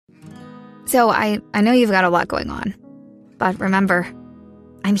So I know you've got a lot going on, but remember,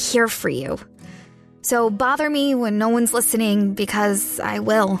 I'm here for you. So bother me when no one's listening, because I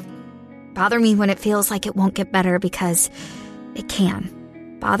will. Bother me when it feels like it won't get better, because it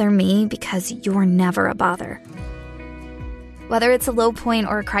can. Bother me because you're never a bother. Whether it's a low point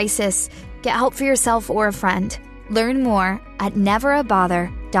or a crisis, get help for yourself or a friend. Learn more at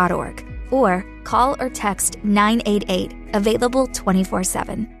neverabother.org or call or text 988, available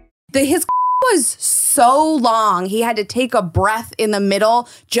 24/7. His was so long, he had to take a breath in the middle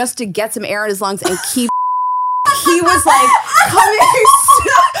just to get some air in his lungs and keep. He was like coming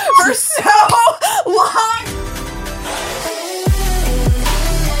for so long.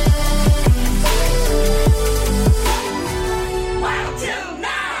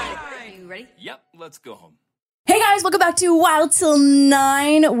 Yep, let's go home. Hey guys, welcome back to Wild Till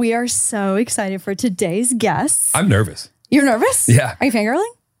 9. We are so excited for today's guests. I'm nervous. You're nervous? Yeah. Are you fangirling?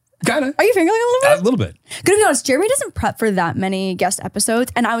 Kinda. Are you fangirling a little bit? A little bit. Gonna be honest, Jeremy doesn't prep for that many guest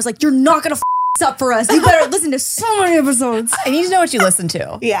episodes, and I was like, you're not gonna this up for us. You better listen to so many episodes. I need to know what you listen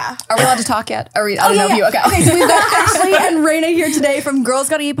to. Yeah. Are we allowed to talk yet? I don't know if you. Okay. Okay, so we've got Ashley and Raina here today from Girls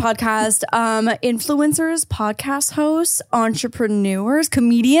Gotta Eat podcast. Influencers, podcast hosts, entrepreneurs,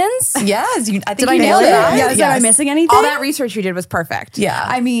 comedians. Yes. I think Did I you nail nailed it? it. Yes. Am I missing anything? All that research you did was perfect. Yeah.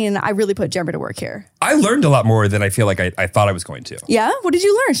 I mean, I really put Jeremy to work here. I learned a lot more than I feel like I thought I was going to. Yeah? What did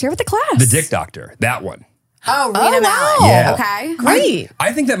you learn? Share with the class. The Dick Doctor, that one. Oh, Rena wow. Mallett. Yeah. Okay. Great.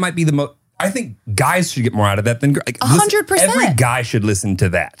 I think that might be the most. I think guys should get more out of that than girls. 100%. Every guy should listen to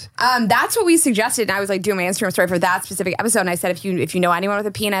that. That's what we suggested. And I was like doing my Instagram story for that specific episode. And I said, if you know anyone with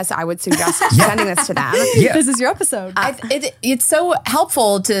a penis, I would suggest sending this to them. Yeah. This is your episode. It's so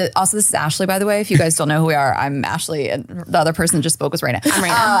helpful to. Also, this is Ashley, by the way. If you guys don't know who we are, I'm Ashley, and the other person that just spoke was Raina. I'm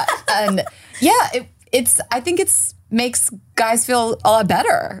Raina. And yeah, I think it's makes guys feel a lot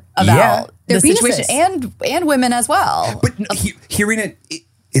better about Their the situation, penises. and women as well. But hearing it,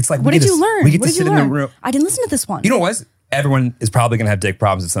 it's like What did you learn? We get What to did sit you in the learn? room. I didn't listen to this one. You know what? Everyone is probably going to have dick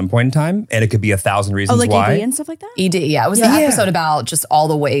problems at some point in time, and it could be 1,000 reasons like why. ED and stuff like that? ED, yeah. It was an episode about just all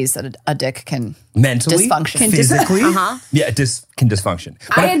the ways that a dick can Mentally, dysfunction. physically, yeah, it can dysfunction.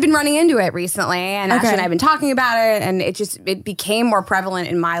 But I had been running into it recently, and Ashley Okay. and I have been talking about it, and it became more prevalent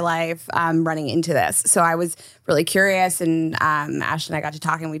in my life running into this. So I was really curious, and Ashley and I got to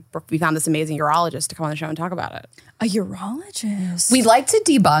talking. We found this amazing urologist to come on the show and talk about it. A urologist. We like to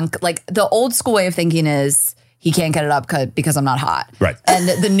debunk, like the old school way of thinking is he can't get it up because I'm not hot. Right. And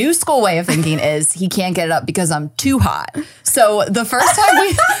the new school way of thinking is he can't get it up because I'm too hot. So the first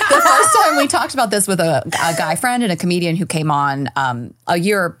time we talked about this with a guy friend and a comedian who came on a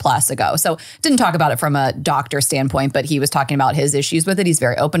year plus ago. So didn't talk about it from a doctor standpoint, but he was talking about his issues with it. He's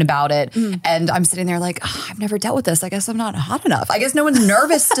very open about it. And I'm sitting there like, I've never dealt with this. I guess I'm not hot enough. I guess no one's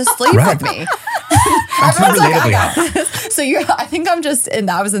nervous to sleep with me. I'm too relatably hot. So I think I'm just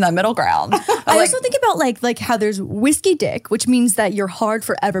I was in that middle ground. I also think about like how there's whiskey dick, which means that you're hard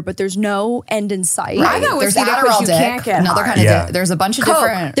forever, but there's no end in sight. I got There's whiskey dick, Adderall which you dick, can't get another hard. kind of Yeah. dick. There's a bunch of Coke.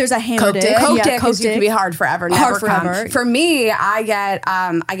 different. There's a hammer Coke dick. dick. Coke Yeah, dick Coke is you dick. can be hard forever, Hard never forever. come. For me, I get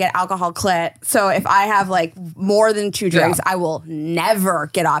alcohol clit. So if I have like more than 2 drinks, I will never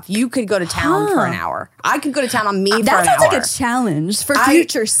get off. You could go to town for an hour. I could go to town on me for an hour. That sounds like a challenge for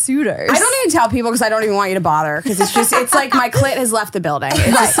future suitors. I don't even tell people because I don't even want you to bother because it's like my clit has left the building.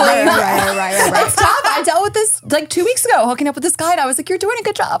 It's just like, Right. It's tough. I dealt with this like 2 weeks ago, hooking up with this guy, and I was like, "You're doing a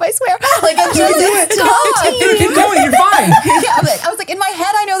good job, I swear." Like, it's tough. Keep going, you're fine. Yeah, but I was like, in my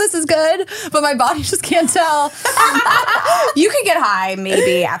head, I know this is good, but my body just can't tell. you could get high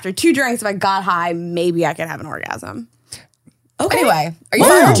maybe after 2 drinks. If I got high, maybe I could have an orgasm. Okay. Anyway, are you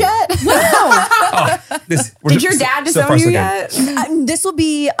fired yet? Did your dad disown you yet? This will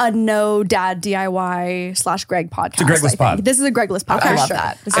be a no dad DIY / Greg podcast. It's a Gregless I think. pod. This is a Gregless podcast. I love Sure.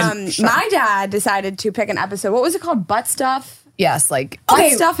 that. This is- My dad decided to pick an episode. What was it called? Butt stuff? Yes, like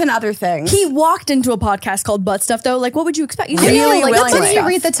Butt stuff and other things. He walked into a podcast called Butt Stuff, though. Like, what would you expect? You Really like, willingly. didn't you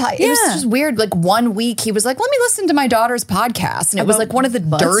read the title? It was Yeah. just weird. Like 1 week, he was like, "Let me listen to my daughter's podcast," and it was like one of the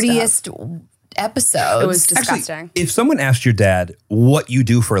dirtiest episodes. It was disgusting. If someone asked your dad what you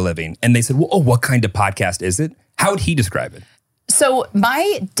do for a living, and they said, "Well, what kind of podcast is it?" How would he describe it? So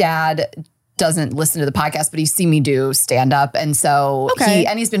my dad doesn't listen to the podcast, but he's seen me do stand up, and so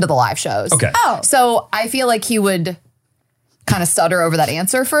he's been to the live shows. Okay. So I feel like he would kind of stutter over that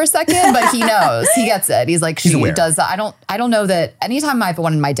answer for a second, but he knows, he gets it. He's like, He's she aware. does that. I don't know that anytime I've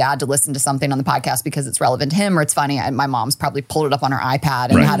wanted my dad to listen to something on the podcast because it's relevant to him or it's funny, my mom's probably pulled it up on her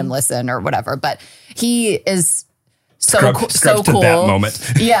iPad and had him listen or whatever. But he is Scrubs so to cool. that moment.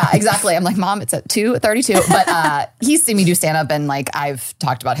 Yeah, exactly. I'm like, Mom, it's at 2:32. But he's seen me do stand up, and like I've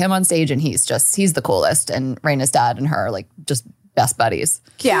talked about him on stage, and he's the coolest. And Raina's dad and her are like just best buddies.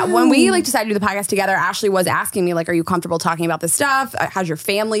 Yeah, when we like decided to do the podcast together, Ashley was asking me like, "Are you comfortable talking about this stuff? How's your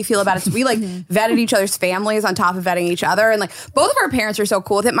family feel about it?" So we like vetted each other's families on top of vetting each other, and like both of our parents are so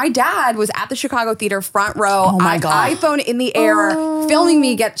cool with it. My dad was at the Chicago Theater front row, Oh my God. iPhone in the air, filming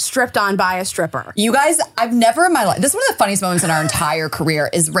me get stripped on by a stripper. You guys, I've never in my life. This is one of the funniest moments in our entire career.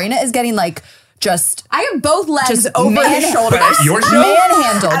 Is Raina is getting like just. I have both legs Just over his shoulders. But at your show?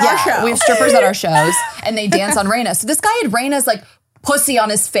 Manhandled. At our Yeah, show. we have strippers at our shows, and they dance on Raina. So this guy had Raina's like pussy on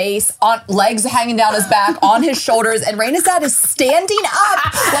his face, on legs hanging down his back, on his shoulders, and Raina's dad is standing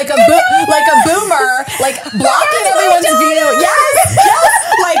up like a boomer, like blocking everyone's view.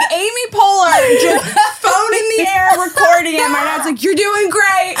 Yes, Like Amy Poehler, just phone in the air, recording it. My dad's like, "You're doing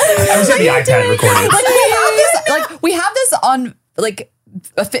great." I was at the iPad recording. we have this on like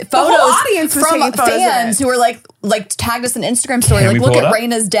photos whole audience was from taking photos of fans it. who were like tagged us an Instagram story. Can Like, we look pull it at up?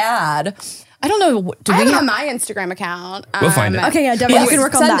 Raina's dad. I don't know. Do I have we it on my Instagram account. We'll find it. Okay, yeah, definitely. You can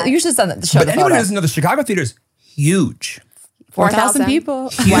work on that. You should send that. Show But the anyone who photo. doesn't know, the Chicago Theater's huge. 4,000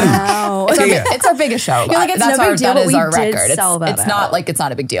 people. Wow. It's, Yeah. it's our biggest show. You're like, it's That's no big our, deal, that but is we our did record. sell that It's not out. like it's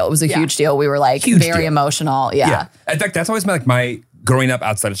not a big deal. It was a huge deal. We were like Huge very deal. emotional. Yeah. In fact, that's always been like my growing up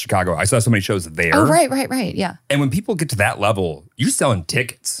outside of Chicago. I saw so many shows there. Oh, right. Yeah. And when people get to that level, you're selling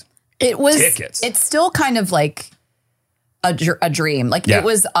tickets. It was. Tickets. It's still kind of like a dream. Like Yeah. it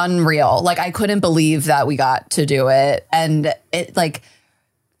was unreal. Like I couldn't believe that we got to do it, and it like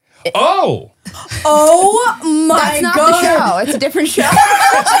Oh! Oh my That's not God. the show. It's a different show. Oh,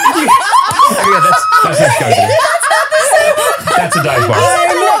 yeah, that's the Chicago Theater. That's a dive bar.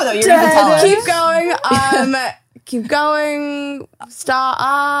 no, though. You're gonna tell us. Keep going. Keep going.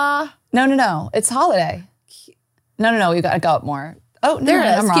 Stop. No. It's holiday. No. You got to go up more. Oh, no, There it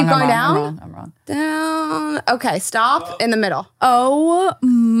is. I'm wrong, Keep I'm going wrong, down. I'm wrong. Down. Okay, stop in the middle. Oh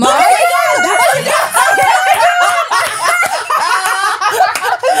my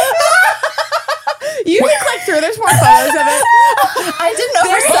You can click through. There's more photos of it. I didn't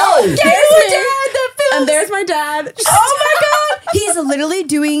oversell it. There's me. And there's my dad. Oh my God. He's literally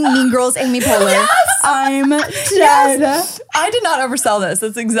doing Mean Girls Amy Poehler. I'm dead. I did not oversell this.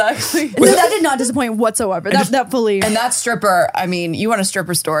 That's exactly. That did not disappoint whatsoever. That fully. And that stripper, I mean, you want a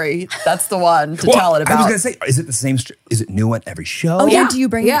stripper story, that's the one to tell it I about. was going to say, is it the same? Is it new on every show? Oh, yeah. Do you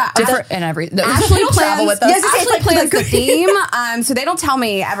bring Different in every. Ashley You'll travel with us. Yes, it's Ashley like plans the the theme. So they don't tell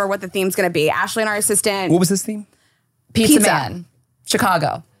me ever what the theme's going to be. Ashley and our assistant. What was this theme? Pizza Man,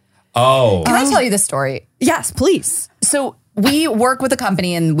 Chicago. Oh. Can I tell you this story? Yes, please. So we work with a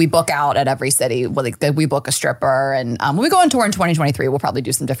company and we book out at every city. We book a stripper, and when we go on tour in 2023, we'll probably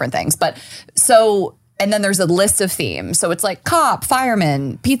do some different things. But so, and then there's a list of themes. So it's like cop,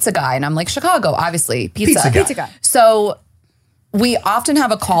 fireman, pizza guy, and I'm like Chicago, obviously pizza guy. So we often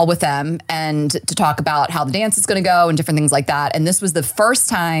have a call with them and to talk about how the dance is going to go and different things like that. And this was the first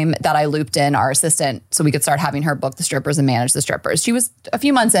time that I looped in our assistant so we could start having her book the strippers and manage the strippers. She was a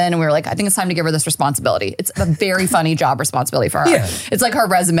few months in and we were like, I think it's time to give her this responsibility. It's a very funny job responsibility for her. Yeah. It's like her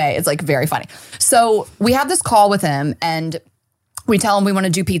resume. It's like very funny. So we have this call with him and we tell him we want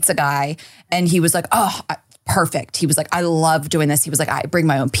to do pizza guy. And he was like, perfect. He was like, I love doing this. He was like, I bring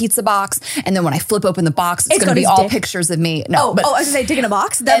my own pizza box. And then when I flip open the box, it's going to got be his all dick. pictures of me. No, I was going to say, dick in a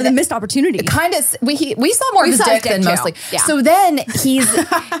box? That was a missed opportunity. Kind of, we saw more of his saw his dick than dick, too. mostly. Yeah. So then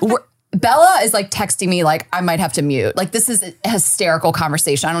Bella is like texting me like, I might have to mute. Like this is a hysterical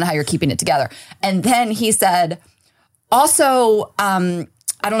conversation. I don't know how you're keeping it together. And then he said, also,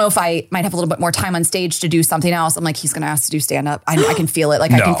 I don't know if I might have a little bit more time on stage to do something else. I'm like, he's going to ask to do stand up. I can feel it.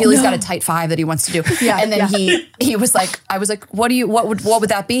 Like I can feel he's got a tight 5 that he wants to do. And then he was like, I was like, what would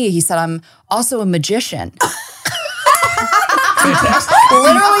that be? He said, I'm also a magician.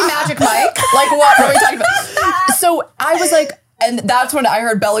 Literally Magic Mike. Like what are we talking about? So I was like, and that's when I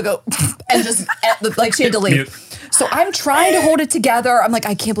heard Bella go and just like she had to leave. Mute. So I'm trying to hold it together. I'm like,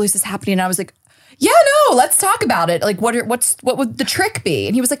 I can't believe this is happening. And I was like, yeah, no, let's talk about it. Like, what would the trick be?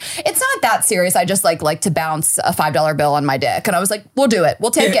 And he was like, it's not that serious. I just like to bounce a $5 bill on my dick. And I was like, we'll do it.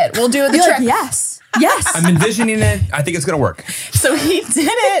 We'll take it. We'll do the You're trick. like, yes. Yes. I'm envisioning it. I think it's going to work. So he did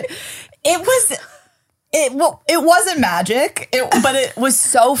it. It was It wasn't magic, but it was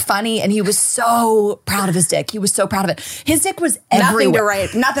so funny, and he was so proud of his dick. He was so proud of it. His dick was everywhere.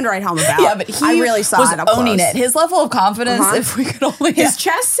 Nothing to write home about. Yeah, but I really saw was it up owning close. it. His level of confidence, if we could only... His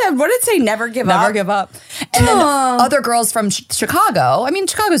chest said, what did it say? Never give up. Never give up. And then other girls from Chicago. I mean,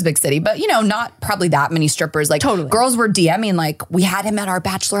 Chicago's a big city, but not probably that many strippers. Like girls were DMing, like, we had him at our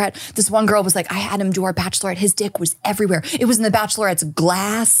bachelorette. This one girl was like, I had him do our bachelorette. His dick was everywhere. It was in the bachelorette's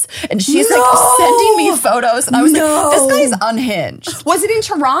glass. And she's like sending me photos. And I was like, this guy's unhinged. Was it in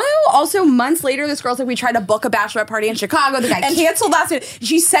Toronto? Also, months later, this girl's like, we tried to book a bachelorette party in Chicago. The guy canceled last minute.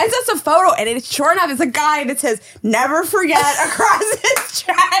 She sends us a photo, and it's sure enough, it's a guy, and it says, never forget across his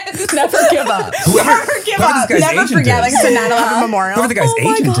chest. Never give up. Never give up. Never forget. Like it's a 9/11 memorial. Whoever the guy's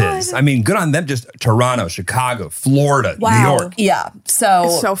agent is. I mean, good on them. Just Toronto, Chicago, Florida, New York. Yeah. So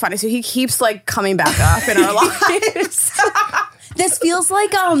it's so funny. So he keeps like coming back up in our lives. This feels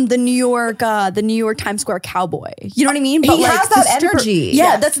like the New York Times Square cowboy. You know what I mean? But he has that energy.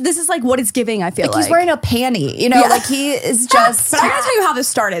 Yeah, this is like what it's giving. I feel like he's wearing a panty. Like he is just. But I gotta tell you how this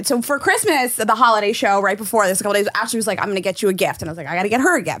started. So for Christmas, the holiday show right before this, a couple days, Ashley was like, "I'm gonna get you a gift," and I was like, "I gotta get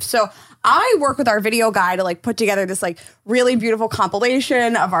her a gift." So I work with our video guy to like put together this like really beautiful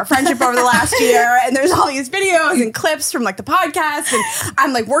compilation of our friendship over the last year, and there's all these videos and clips from like the podcast, and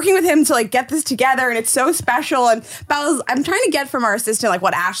I'm like working with him to like get this together, and it's so special. And I'm trying to get from our assistant like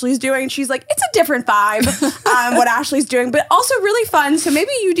what Ashley's doing, and she's like, it's a different vibe what Ashley's doing, but also really fun. So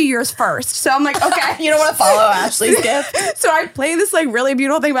maybe you do yours first. So I'm like, okay, you don't want to follow Ashley's gift. So I play this like really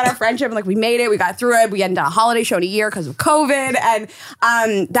beautiful thing about our friendship, and like we made it, we got through it, we hadn't done a holiday show in a year because of COVID, and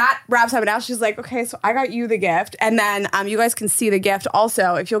that wraps up. And now she's like, okay, so I got you the gift, and then you guys can see the gift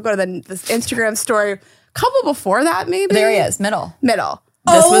also if you'll go to this Instagram story. Couple before that, maybe. There he is, middle. This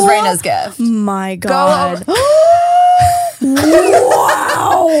was Raina's gift. My God. Wow.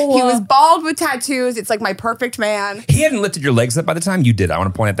 He was bald with tattoos. It's like my perfect man. He hadn't lifted your legs up by the time you did. I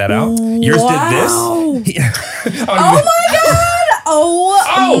want to point that out. Yours did this. Oh my God.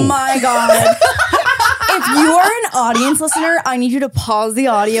 Oh my God. If you are an audience listener, I need you to pause the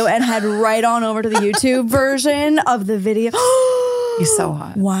audio and head right on over to the YouTube version of the video. He's so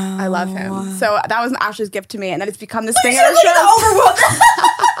hot. Wow. I love him. Wow. So that was Ashley's gift to me, and then it's become this thing at our show.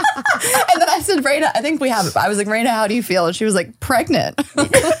 And then I said, Raina, I think we have it. I was like, Raina, how do you feel? And she was like, pregnant.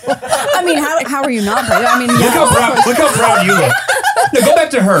 I mean, how are you not pregnant? I mean, look how proud you look. No, go back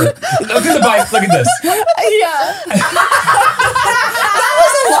to her. Look at the bike. Look at this. Yeah. That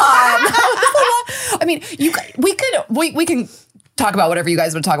was a lot. I mean, we can talk about whatever you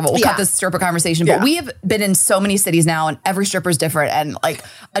guys want to talk about. We'll cut this stripper conversation, but we have been in so many cities now, and every stripper is different and like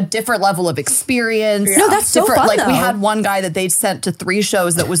a different level of experience. No, that's so different. fun, Like though. we had one guy that they sent to 3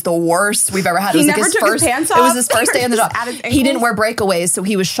 shows that was the worst we've ever had. It was never like took his pants It was off? his first day in the job. At his He didn't ankles? wear breakaways, so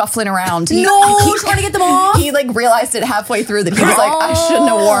he was shuffling around. He trying to get them off. He like realized it halfway through that he was like, I shouldn't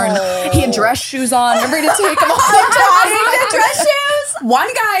have worn. He had dress shoes on. Remember to take them off. Dress shoes. One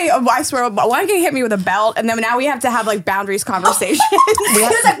guy, I swear, one guy hit me with a belt, and then now we have to have like boundaries conversations. He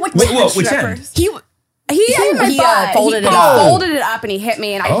was like, what? Wait, whoa, which end? He folded it he up. folded it up and he hit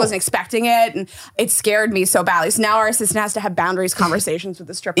me, and I wasn't expecting it, and it scared me so badly. So now our assistant has to have boundaries conversations with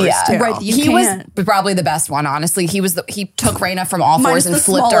the strippers too. Right. He was probably the best one, honestly. He took Raina from all fours and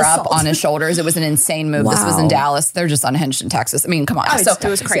flipped her up on his shoulders. It was an insane move. Wow. This was in Dallas. They're just unhinged in Texas. I mean, come on. It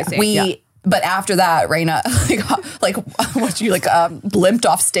was crazy. But after that, Raina, blimped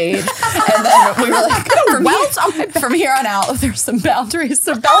off stage. And then we were like, from here on out, there's some boundaries.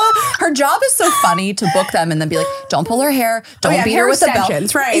 So Bella, her job is so funny to book them and then be like, don't pull her hair. Don't beat her with the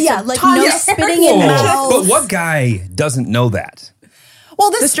belt. Right. Yeah, so like no spitting in mouth. But what guy doesn't know that? Well,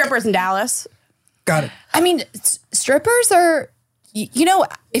 the strippers in Dallas. Got it. I mean, strippers are,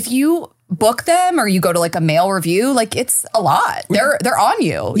 if you book them or you go to like a male review, like it's a lot. They're on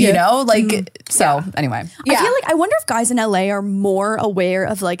you, you know? Like so anyway. I feel like I wonder if guys in LA are more aware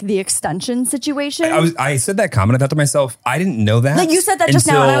of like the extension situation. I said that comment. I thought to myself, I didn't know that. Like you said that just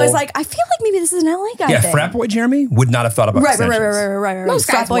now, and I was like, I feel like maybe this is an LA guy thing. Frat boy Jeremy would not have thought about extensions. Right. Most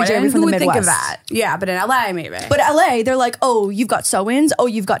Frat guys boy Jeremy from who the would think of Midwest. that? Yeah, but in LA maybe. But LA, they're like, oh, you've got sew-ins. Oh,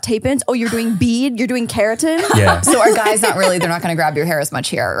 you've got tape-ins. Oh, you're doing bead. You're doing keratin. Yeah. So are guys they're not going to grab your hair as much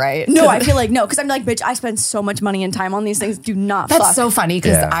here, right? No, I feel like no, because I'm like, bitch, I spend so much money and time on these things. Do not That's fuck. so funny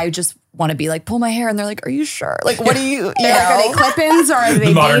because I just want to be like, pull my hair. And they're like, are you sure? Like, what do you, you know? Are they clip-ins or are they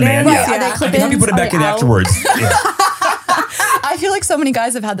The modern man, bead-ins? yeah. Are they I can help you put it back in afterwards. Yeah. I feel like so many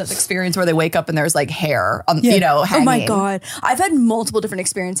guys have had that experience where they wake up and there's like hair on, hanging. Oh my God. I've had multiple different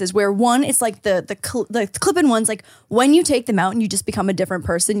experiences where one, it's like the clip-in ones, like when you take them out and you just become a different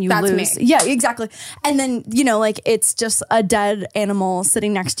person, you lose. Me. Yeah, exactly. And then, like it's just a dead animal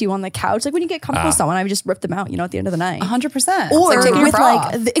sitting next to you on the couch. Like when you get comfortable with someone, I would just rip them out, at the end of the night. 100%. Or it's like taking with your bra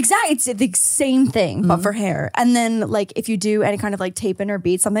off. exactly, it's the same thing, but for hair. And then like if you do any kind of like tape in or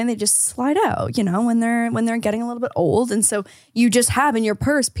bead something, they just slide out, when they're getting a little bit old. And so you just have in your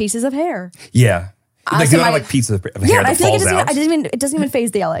purse pieces of hair. Yeah. Like, you don't have like pieces of hair that I feel like falls out. it doesn't even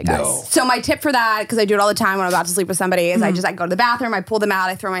phase the LA guys. No. So my tip for that, because I do it all the time when I'm about to sleep with somebody, is I go to the bathroom, I pull them out,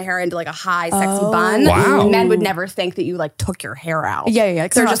 I throw my hair into like a high, sexy bun. Wow. Men would never think that you like took your hair out. Yeah.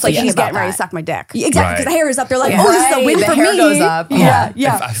 They're just like, she's getting ready to that. suck my dick. Exactly, because Right. the hair is up. They're like, Yeah. oh, this is a Right, win the for hair me. goes up. Yeah.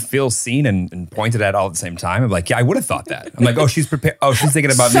 If I feel seen and pointed at all at the same time, I'm like, yeah, I would have thought that. I'm like, oh, she's prepared. Oh, she's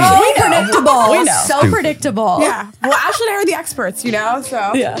thinking about me. So predictable. We know. So Stupid. predictable. Yeah. Well, Ashley and I are the experts, So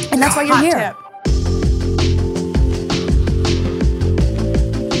Yeah. And that's why you're hot here. tip.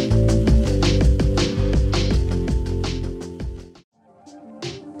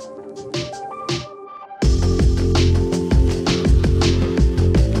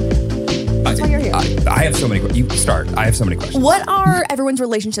 That's why you're here. I have so many. You start. I have so many questions. What are everyone's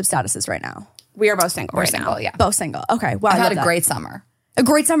relationship statuses right now? We are both single We're right single, now. yeah. Both single. Okay. Wow. I I had love a that. great summer. A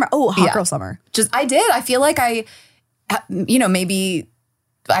great summer. Oh, hot Yeah. girl summer. I did. I feel like maybe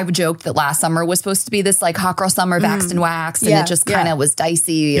I joked that last summer was supposed to be this like hot girl summer, waxed and waxed, and Yeah, it just kind of was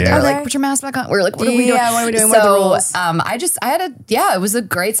dicey. Yeah. They were Okay. like, put your mask back on. We were like, what are we doing? Yeah, what are we doing? So, What are the rules? it was a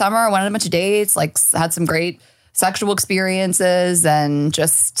great summer. I went on a bunch of dates, like had some great sexual experiences, and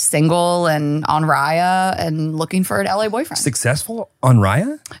just single and on Raya and looking for an LA boyfriend. Successful on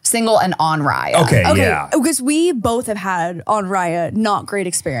Raya? Single and on Raya. Okay, Okay. yeah. Because we both have had on Raya not great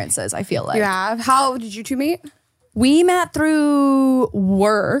experiences, I feel like. You have? How did you two meet? We met through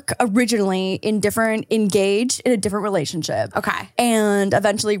work originally engaged in a different relationship. Okay. And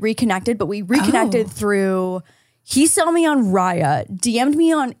eventually reconnected, but we reconnected through, he saw me on Raya, DM'd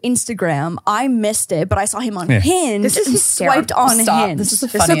me on Instagram. I missed it, but I saw him on Hinge. This is and hysterical. swiped on Stop. Hinge. This is the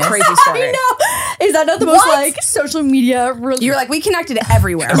This is a funniest. crazy story. I know. Is that not the most like social media? You're like, we connected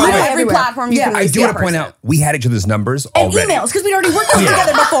everywhere. by the On way- every platform you can I reach do the want to point person. out, we had each other's numbers and already. emails because we'd already worked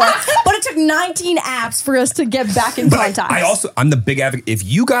together before, but it took 19 apps for us to get back in But contact. I'm the big advocate. If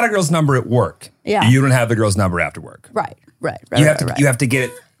you got a girl's number at work, Yeah. you don't have the girl's number after work. right. You have to get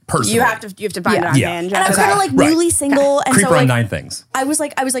it personally. You have to find it on Yeah. Hinge. And I was kind of like Right. newly single, and Creeper so on like, 9 things. I was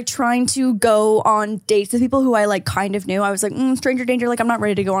like trying to go on dates with people who I like kind of knew. I was like, stranger danger. Like I'm not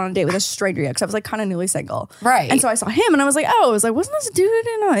ready to go on a date with a stranger yet because I was like kind of newly single. Right. And so I saw him and I was like, wasn't this dude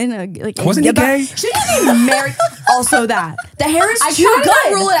in a like? Wasn't he gay? Should he be married? Also, that the hair is I too tried to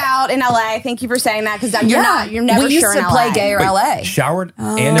good. rule it out in LA. Thank you for saying that because you're never we used sure to in play LA. gay or LA. Showered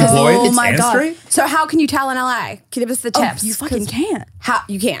and employed Oh my and God. straight? So how can you tell in LA? Give us the Oh, tips. you fucking can't. How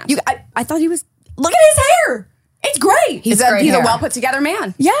you can't. I thought he was. Look at his hair. It's great. he's great a hair. well put together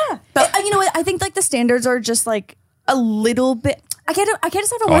man. Yeah, but you know what? I think like the standards are just like a little bit. I can't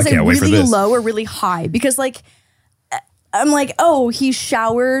decide if I I want to say can't wait for really this. low or really high because like I'm like, oh, he's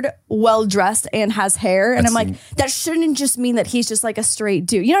showered, well dressed, and has hair, and I'm like, that shouldn't just mean that he's just like a straight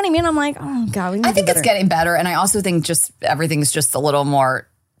dude. You know what I mean? I'm like, oh god, we need I to think do it's better. getting better, and I also think just everything's just a little more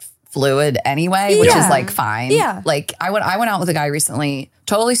fluid anyway, which Yeah. is like fine. Yeah. Like I went out with a guy recently,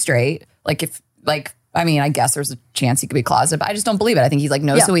 totally straight. I guess there's a chance he could be closeted, but I just don't believe it. I think he like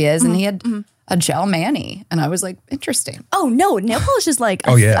knows Yeah. who he is, and he had a gel mani, and I was like, interesting. Oh no, nail polish is like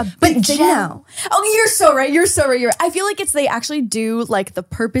Oh, yeah. a big thing now. Oh, you're so right. You're so right. I feel like they actually do like the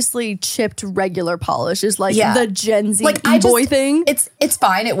purposely chipped regular polish is like Yeah. the Gen Z I boy just- thing. It's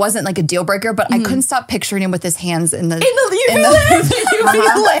fine. It wasn't like a deal breaker, but I couldn't stop picturing him with his hands in the UV lamp.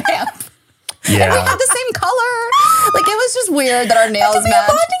 UV lamp. Yeah. And we had the same color. Like it was just weird that our nails It could be a matched.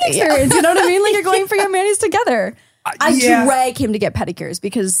 bonding experience. You know what I mean? Like you're going for your manis together. I yeah. drag him to get pedicures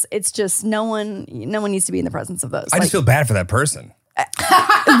because it's just no one needs to be in the presence of those. I just feel bad for that person.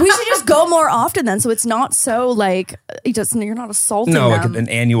 We should just go more often then, so it's not so like you're not assaulting No, like them. an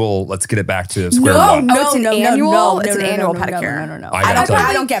annual, let's get it back to square No, one. no, it's an no, annual. no, It's no, an no, annual no, no, pedicure. no. I gotta tell you.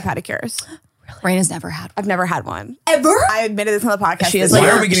 I don't get pedicures. Raina's never had one. I've never had one. Ever? I admitted this on the podcast. She is Why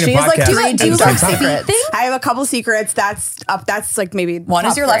like, are we getting a she has like podcast three at the deep same dark time? secrets. I have a couple secrets. That's like maybe One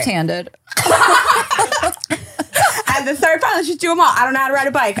is top you're three. left-handed. And the third one, let's just do them all. I don't know how to ride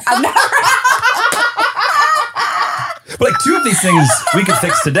a bike. I've never. But like 2 of these things we could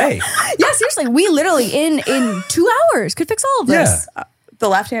fix today. Yeah, seriously, we literally in 2 hours could fix all of this. Yeah. The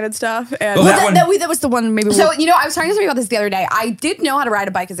left-handed stuff. And Well, that one- That was the one maybe. so, I was talking to somebody about this the other day. I did know how to ride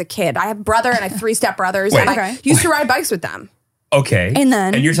a bike as a kid. I have a brother and I have 3 step brothers. Wait. And I Okay. used to ride bikes with them. Okay.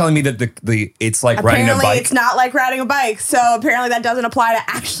 And you're telling me that the it's like riding a Apparently, bike? it's not like riding a bike. So apparently, that doesn't apply to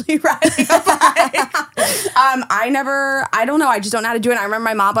actually riding a bike. I don't know. I just don't know how to do it. I remember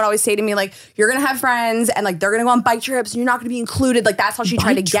my mom would always say to me, like, you're going to have friends and like they're going to go on bike trips and you're not going to be included. Like, that's how she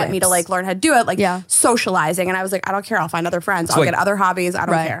tried to get me to like learn how to do it. Like, socializing. And I was like, I don't care. I'll find other friends. I'll get other hobbies. I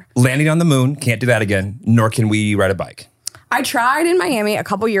don't care. Landing on the moon, can't do that again, nor can we ride a bike. I tried in Miami a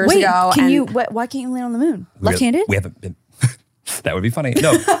couple years ago. Why can't you land on the moon? Left-handed? We haven't been. That would be funny.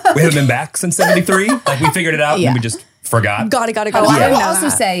 No, we haven't been back since 73. Like, we figured it out and we just forgot. Got it. Oh, I will also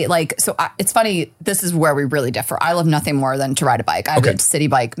say, like, so it's funny. This is where we really differ. I love nothing more than to ride a bike. I have a city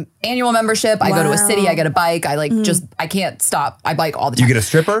bike annual membership. I go to a city. I get a bike. I like I can't stop. I bike all the time. You get a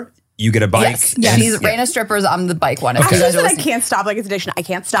stripper. You get a bike. Yes. She's Raina strippers. I'm the bike one. Okay. I can't stop. Like, it's addiction. I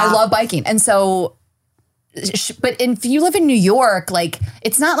can't stop. I love biking, and so. But if you live in New York, like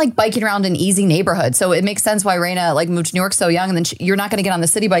it's not like biking around an easy neighborhood. So it makes sense why Raina like moved to New York so young, and then you're not going to get on the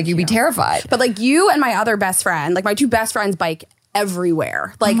city bike. You'd be terrified. But like you and my other best friend, like my two best friends bike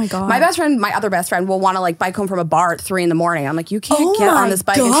everywhere. Like my best friend, my other best friend will want to like bike home from a bar at 3 a.m. I'm like, you can't get on this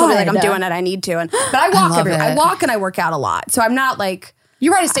bike. And she'll be like, I'm doing it. I need to. But I walk everywhere. I walk and I work out a lot. So I'm not like.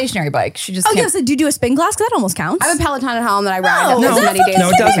 You ride a stationary bike. She just can't. So do you do a spin class? Because that almost counts. I have a Peloton at home that I ride as many days. No,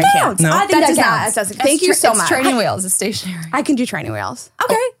 it doesn't count. No. I think that counts. That doesn't. Thank you so much. Training wheels. It's stationary. I can do training wheels.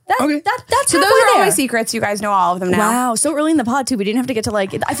 Okay. That's so those are all my secrets. You guys know all of them now. Wow. So early in the pod too. We didn't have to get to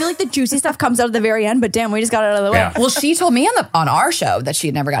like. I feel like the juicy stuff comes out at the very end. But damn, we just got it out of the way. Yeah. Well, she told me on our show that she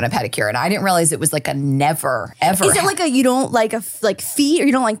had never gotten a pedicure, and I didn't realize it was like a never ever. Is it like you don't like feet, or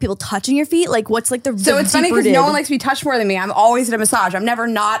you don't like people touching your feet? Like what's like the so it's funny because no one likes to be touched more than me. I'm always at a massage. I'm never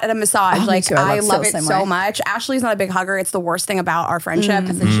not at a massage. Oh, like I love it so much. Ashley's not a big hugger. It's the worst thing about our friendship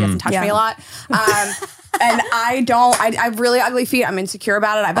because she doesn't touch me a lot. And I have really ugly feet. I'm insecure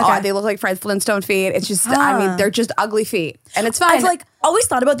about it. They look like Fred Flintstone feet. It's just, I mean, they're just ugly feet. And it's fine. I've like always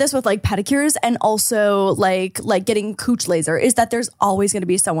thought about this with like pedicures and also like getting cooch laser is that there's always going to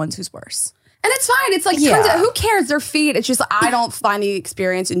be someone who's worse. And it's fine. It's like, who cares? Their feet. It's just, I don't find the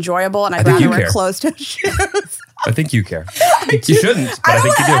experience enjoyable and I'd rather wear closed-toe shoes. I think you care. You shouldn't, but I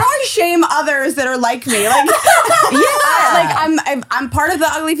think you do. I don't want to shame others that are like me. Like, I'm part of the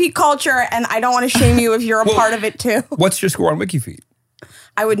ugly feet culture, and I don't want to shame you if you're a part of it too. What's your score on WikiFeet?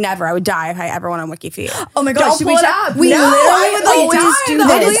 I would never. I would die if I ever went on WikiFeet. Oh my gosh, don't pull it up. We literally always do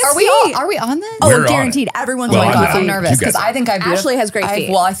this. Are we on this? Oh, guaranteed. Everyone's Well, on God, WikiFeet. I'm nervous because I think I do. Ashley has great feet.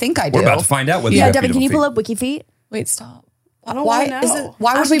 Well, I think I do. We're about to find out whether Yeah, you have Devin, can you beautiful pull feet. up WikiFeet? Wait, stop. I don't want to know.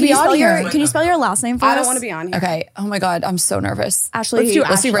 Why would Ashley, we be on here? Can you spell your last name for us? I don't want to be on here. Okay. Oh my God, I'm so nervous. Ashley,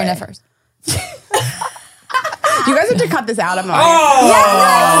 Let's do Raina first. You guys have to cut this out. I'm not.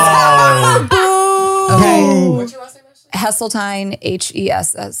 Okay. What's your last name? Hesseltine,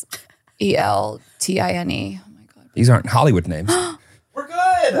 Hesseltine. Oh my God. These aren't Hollywood names. We're good.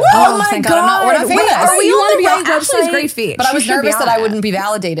 Oh my thank God. We're not famous. You want to be on right Ashley's website? great feet. But I was She should nervous be that on I it. wouldn't be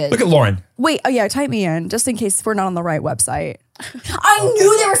validated. Look at Lauren. Wait, type me in just in case we're not on the right website. I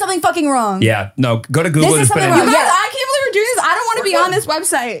knew there was something fucking wrong. Yeah, no, go to Google and This is just put in. something You wrong. guys, I can't believe we're doing this. I don't want to be on this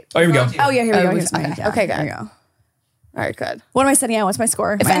website. Oh, here we go. Oh yeah, here we go. Okay. Okay, good. There we go. All right, good. What am I setting out? What's my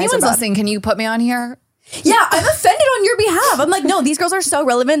score? If My eyes are anyone's bad. listening, can you put me on here? Yeah, I'm offended on your behalf. I'm like, no, these girls are so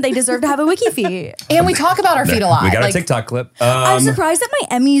relevant. They deserve to have a wiki feed. And we talk about our feet a lot. We got a Like, TikTok clip. I'm surprised that my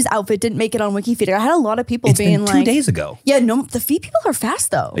Emmy's outfit didn't make it on WikiFeed. I had a lot of people It's being been like, 2 days ago. Yeah, no, the feet people are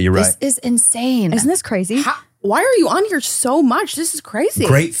fast though. You're right. This is insane. Isn't this crazy? Why are you on here so much? This is crazy.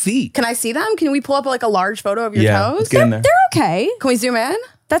 Great feet. Can I see them? Can we pull up like a large photo of your Yeah, toes? let's get in there. They're okay. Can we zoom in?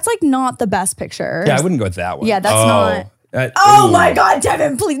 That's like not the best picture. Yeah, I wouldn't go with that one. Yeah, that's not. Oh ooh. my God,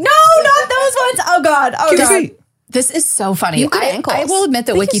 Devin, please. No, not those ones. Oh God. Oh Cute God. feet. This is so funny. You good ankles. I will admit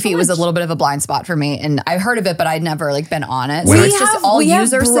that Thank you so WikiFeet was a much. little bit of a blind spot for me, and I've heard of it, but I'd never like been on it. So We it's just all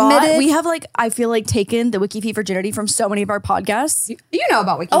user submitted. We have like, I feel like taken the WikiFeet virginity from so many of our podcasts. You know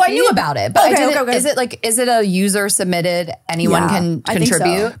about WikiFeet. Oh, I knew about it, but Okay, I didn't. okay. Is it a user submitted? Anyone Yeah, can I think so.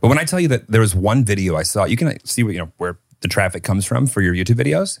 contribute. But when I tell you that there was one video I saw, you can see what where the traffic comes from for your YouTube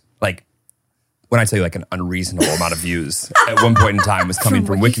videos. Like when I tell you like an unreasonable amount of views at one point in time was coming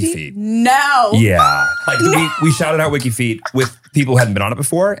from WikiFeet. No. Yeah. Like we shouted out WikiFeet with people who hadn't been on it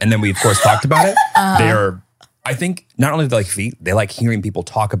before. And then we, of course, talked about it. They're, I think, not only do they like feet, they like hearing people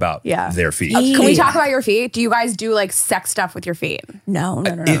talk about their feet. Can we talk about your feet? Do you guys do like sex stuff with your feet? No.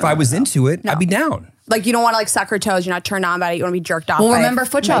 If I was into it, I'd be down. Like, you don't want to like suck her toes. You're not turned on by it. You want to be jerked off. Well, by remember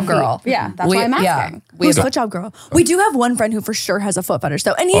Foot Job Girl? Yeah, that's why I'm asking. Who's foot job girl? We do have one friend who for sure has a foot fetish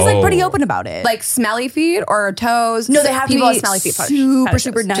though, and he's like pretty open about it. Like smelly feet or toes? No, they have people to be with smelly feet.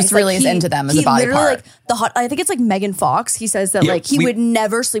 super nice. Just really is into them as a body literally, part. Like the hot. I think it's like Megan Fox. He says that like he would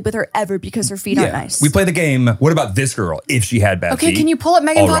never sleep with her ever because her feet aren't nice. We play the game. What about this girl if she had bad feet? Okay, can you pull up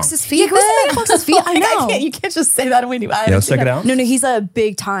Megan All wrong. Fox's feet? Yeah, go see Megan Fox's feet. I know. You can't just say that when you. Yeah, let's check it out. No, he's a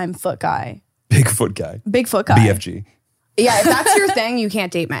big time foot guy. Big foot guy. Big foot guy. BFG. Yeah, if that's your thing, you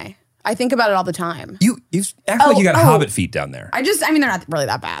can't date me. I think about it all the time. You act like you got hobbit feet down there. I mean, they're not really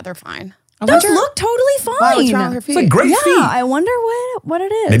that bad. They're fine. Those look totally fine. Wow, what's wrong with her feet? It's like great Yeah, feet. I wonder what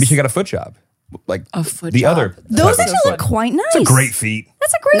it is. Maybe she got a foot job. Like A foot the job. other. Those type of actually foot. look quite nice. It's a great feet.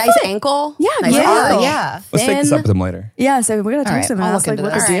 That's a great Nice foot. ankle. Yeah, nice great ankle. ankle. Yeah. Let's take this Thin. up with them later. Yeah, so we're gonna text right, him and I'll ask look like into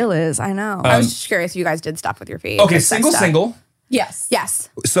what the this. deal is. I know. I was just curious if you guys did stuff with your feet. Okay, Like sex stuff. single. Yes. Yes.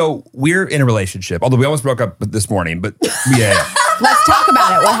 So we're in a relationship, although we almost broke up this morning, but yeah. Let's talk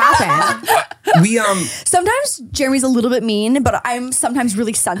about it. What happened? We Sometimes Jeremy's a little bit mean, but I'm sometimes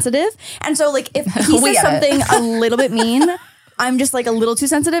really sensitive. And so like if he We says get it. something a little bit mean, I'm just like a little too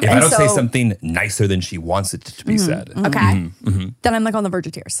sensitive. if and I don't so say something nicer than she wants it to be said. Okay. then I'm like on the verge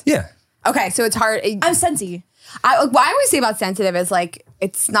of tears. Yeah. Okay, so it's hard. I'm sensy. What I always say about sensitive is like,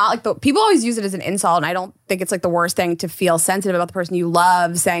 it's not like people always use it as an insult, and I don't think it's like the worst thing to feel sensitive about the person you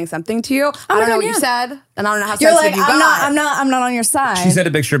love saying something to you. I don't know what you said, and I don't know how You're sensitive like, you got. I'm not on your side. She sent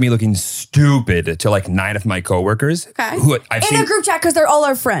a picture of me looking stupid to like 9 of my coworkers. Okay. Who I've in seen a group chat because they're all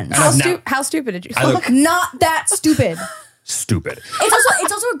our friends. And I've now- How stupid did you I look? look Not that stupid. stupid.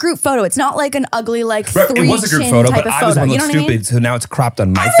 It's also a group photo. It's not like an ugly like Right, three it was a group chin photo, type but of I was photo. the one You that know looked what I mean? stupid, so now it's cropped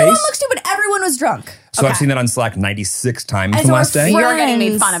on my Everyone face. looked stupid. Everyone was drunk. So I've seen that on Slack 96 times And from so our last day. You're getting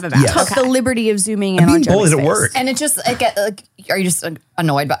made fun of about it. Took Okay. the liberty of zooming in I'm on being Jeremy's bullied at face. work. And it just like, are you just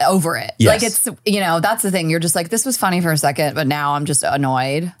annoyed by over it? Yes. Like it's that's the thing. You're just like, this was funny for a second, but now I'm just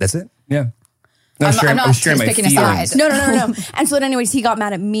annoyed. That's it? Yeah. No, I'm not sharing my picking a feelings. side. No. And so then anyways, he got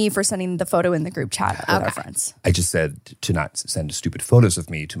mad at me for sending the photo in the group chat with our friends. I just said to not send stupid photos of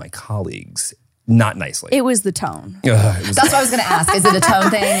me to my colleagues, not nicely. It was the tone. It was- That's what I was going to ask. Is it a tone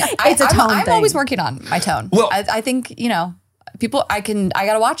thing? It's a tone I'm thing. always working on my tone. Well- I think, people, I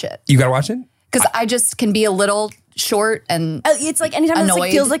got to watch it you got to watch it? because I just can be a little short and It's like anytime it like,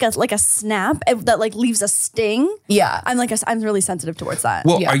 Annoyed. feels like a snap that like leaves a sting. Yeah. I'm really sensitive towards that.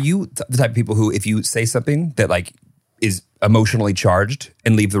 Well, Yeah. are you the type of people who, if you say something that like is emotionally charged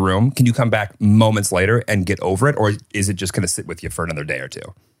and leave the room, can you come back moments later and get over it? Or is it just going to sit with you for another day or two?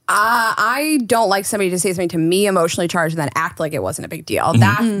 I don't like somebody to say something to me emotionally charged and then act like it wasn't a big deal.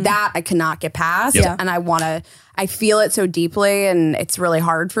 That I cannot get past. Yep. And I feel it so deeply and it's really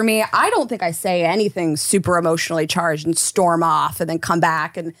hard for me. I don't think I say anything super emotionally charged and storm off and then come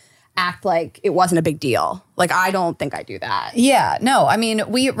back and act like it wasn't a big deal. Like, I don't think I do that. yeah, no, I mean,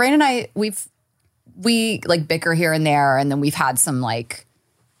 Rain and I, we like bicker here and there, and then we've had some like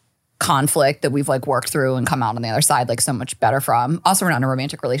conflict that we've like worked through and come out on the other side like so much better from. Also, we're not in a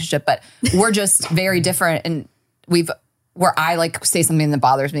romantic relationship, but we're just very different, and where I like say something that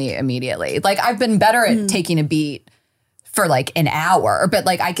bothers me immediately. Like, I've been better at taking a beat for like an hour, but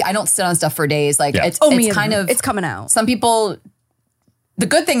like I don't sit on stuff for days. Like Yeah. it's me kind either. of It's coming out. Some people. The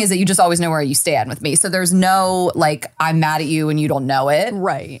good thing is that you just always know where you stand with me. So there's no like I'm mad at you and you don't know it.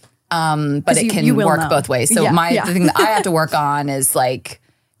 Right. But it can you will work know. both ways. So Yeah. the thing that I have to work on is like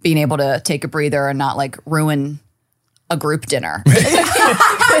being able to take a breather and not like ruin a group dinner. Let's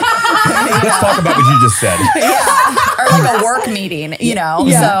talk about what you just said. Or like a work meeting,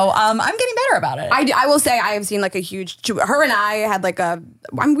 So I'm getting better about it. I will say I have seen like a huge. Her and I had like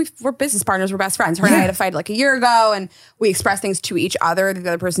we're business partners. We're best friends. Her and I had a fight like a year ago, and we express things to each other that the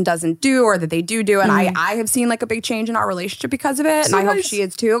other person doesn't do or that they do. And I have seen like a big change in our relationship because of it, and I hope she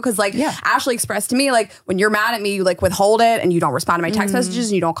is too. Because like Ashley expressed to me, like when you're mad at me, you like withhold it and you don't respond to my text messages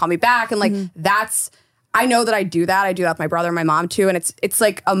and you don't call me back, and like that's. I know that I do that. I do that with my brother and my mom too. And it's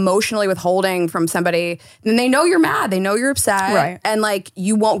like emotionally withholding from somebody. And they know you're mad. They know you're upset. Right. And like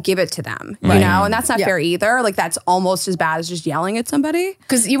you won't give it to them. You know? And that's not fair either. Like that's almost as bad as just yelling at somebody.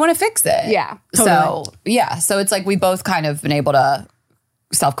 Because you want to fix it. Yeah, So so it's like we both kind of been able to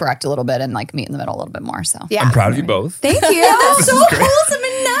self-correct a little bit and like meet in the middle a little bit more. So Yeah. I'm proud of you both. Thank you. That's So wholesome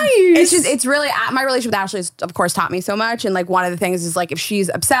and nice. it's really my relationship with Ashley has of course taught me so much, and like one of the things is like if she's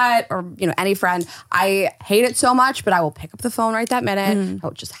upset or any friend, I hate it so much, but I will pick up the phone right that minute.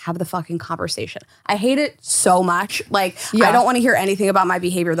 I'll just have the fucking conversation. I hate it so much. Like I don't want to hear anything about my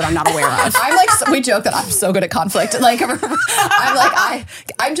behavior that I'm not aware of. I'm like, we joke that I'm so good at conflict. Like, I'm like,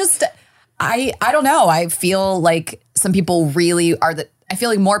 I don't know. I feel like some people really are I feel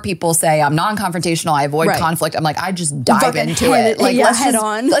like more people say I'm non-confrontational. I avoid conflict. I'm like, I just dive into it. Like,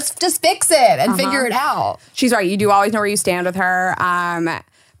 let's just fix it and figure it out. She's right. You do always know where you stand with her.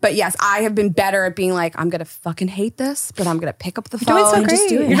 But yes, I have been better at being like, I'm going to fucking hate this, but I'm going to pick up the phone. Doing so and great. just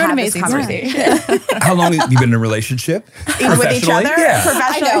do it. You're doing amazing conversation. How long have you been in a relationship? With each other? Yeah.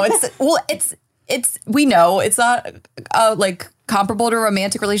 I know. It's we know it's not like comparable to a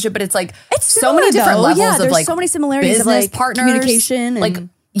romantic relationship, but it's like It's so many similar, different though. levels Yeah, of there's like so many similarities of, business like, partners, communication like and-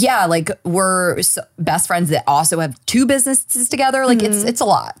 like we're best friends that also have 2 businesses together. Like it's a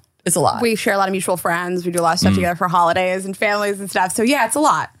lot. It's a lot. We share a lot of mutual friends. We do a lot of stuff together for holidays and families and stuff. So yeah, it's a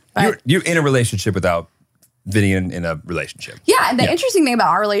lot. But You're in a relationship without being in a relationship. yeah, and the interesting thing about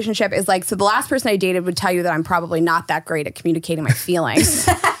our relationship is like, so the last person I dated would tell you that I'm probably not that great at communicating my feelings.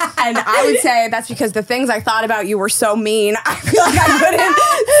 And I would say that's because the things I thought about you were so mean. I feel like I couldn't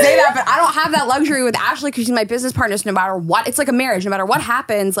say that, but I don't have that luxury with Ashley because she's my business partner. So no matter what, it's like a marriage. No matter what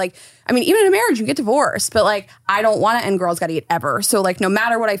happens, like, I mean, even in a marriage, you get divorced, but like, I don't want to end Girls Gotta Eat ever. So like, no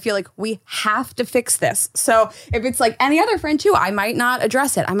matter what, I feel like we have to fix this. So if it's like any other friend too, I might not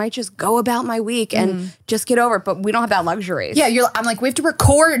address it. I might just go about my week and just get over it. But we don't have that luxury. yeah, I'm like, we have to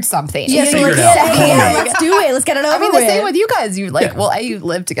record something. Yeah, You so know, figure let's it out. say, Yeah. let's do it. Let's get it over I mean, with. the same with you guys. You like, well, you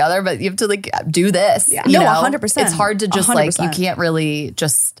live together, but you have to like do this. Yeah. No, 100%. It's hard to just like, you 100%. can't really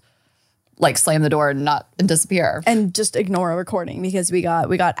just like slam the door and disappear. And just ignore a recording because we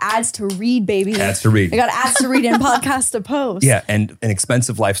got ads to read, baby. Ads to read. We got ads to read and podcasts to post. Yeah, and an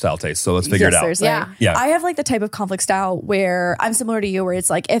expensive lifestyle taste. So let's figure it out. Seriously. Yeah. I have like the type of conflict style where I'm similar to you, where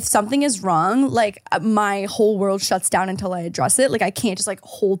it's like if something is wrong, like my whole world shuts down until I address it. Like I can't just like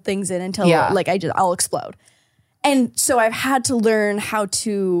hold things in until like I'll explode. And so I've had to learn how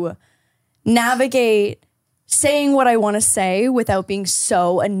to navigate saying what I want to say without being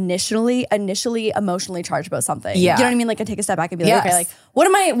so initially emotionally charged about something. Yeah. You know what I mean? Like I take a step back and be like, Yes. okay, like what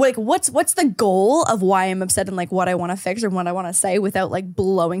am I like what's the goal of why I'm upset and like what I want to fix or what I want to say without like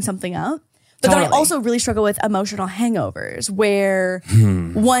blowing something up? But then I Totally. also really struggle with emotional hangovers where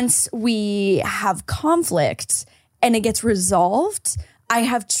once we have conflict and it gets resolved, I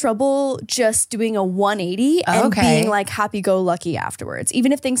have trouble just doing a 180 and Okay. being like happy-go-lucky afterwards.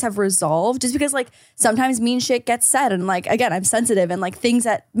 Even if things have resolved, just because like sometimes mean shit gets said and like, again, I'm sensitive and like things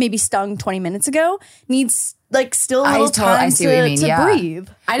that maybe stung 20 minutes ago needs like still a little I time see what you mean, to yeah. breathe.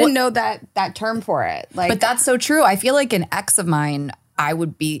 I didn't know that term for it. Like, But that's so true. I feel like an ex of mine,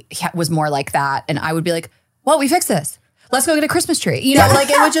 was more like that. And I would be like, well, we fixed this. Let's go get a Christmas tree. You know, like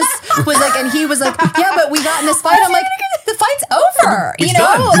it would just was like, and he was like, yeah, but we got in this fight. I'm like, the fight's over. It's you know,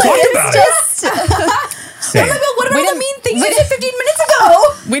 done. We like talked it's about just. Same. What about We the didn't- mean things we you said didn't- 15 minutes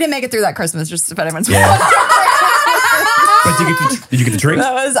ago? We didn't make it through that Christmas, just if anyone's But did you get the tree?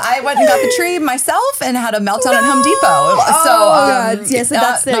 I went and got the tree myself and had a meltdown at Home Depot. Oh, So, God. Yeah, so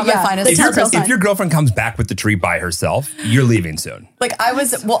that's the- not yeah. my finest If, The telltale sign. if your girlfriend comes back with the tree by herself, you're leaving soon. Like I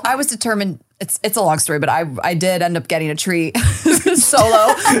was determined. It's a long story, but I did end up getting a tree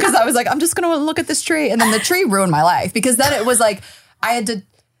solo because I was like, I'm just gonna look at this tree, and then the tree ruined my life because then it was like I had to.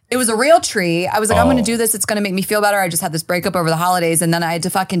 It was a real tree. I was like, I'm going to do this. It's going to make me feel better. I just had this breakup over the holidays, and then I had to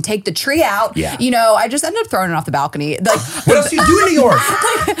fucking take the tree out. Yeah. You know, I just ended up throwing it off the balcony. Like, What else do you do in New York?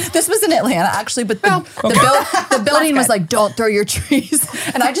 this was in Atlanta, actually, but the building was like, don't throw your trees.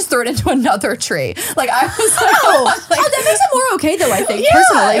 And I just threw it into another tree. Like, I was like, That makes it more okay though, I think, Yeah,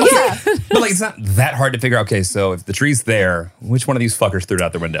 personally. yeah. But like, it's not that hard to figure out. Okay, so if the tree's there, which one of these fuckers threw it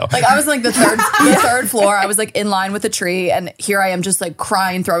out the window? Like I was like the third floor. I was like in line with the tree, and here I am just like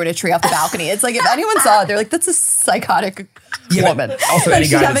crying, throwing a tree off the balcony. It's like if anyone saw it, they're like, "That's a psychotic woman." but also, Like any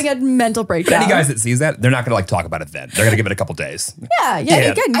she's guy having that's- a mental breakdown. any guys that sees that, they're not going to like talk about it then. They're going to give it a couple days. yeah. Yeah.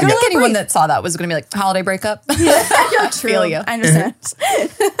 Again, I girl, think anyone that saw that was going to be like, "Holiday breakup." Feel you. I understand.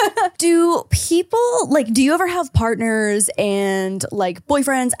 Do you ever have partners and like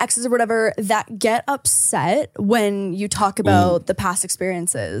boyfriends, exes or whatever that get upset when you talk about the past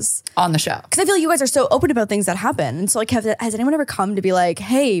experiences? On the show. Because I feel like you guys are so open about things that happen. And so like has anyone ever come to be like,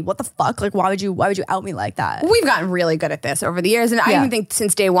 hey, what the fuck? Like why would you out me like that? we've gotten really good at this over the years. And I even think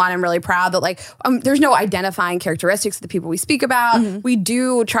since day one, I'm really proud that like there's no identifying characteristics of the people we speak about. We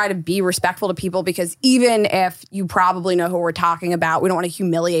do try to be respectful to people because even if you probably know who we're talking about, we don't want to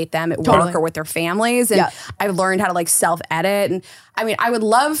humiliate them at work or with their families. And I've learned how to like self-edit. And I mean, I would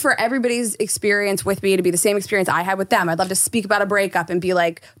love for everybody's experience with me to be the same experience I had with them. I'd love to speak about a breakup and be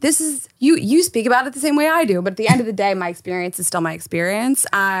like, this is, you speak about it the same way I do. But at the end of the day, my experience is still my experience.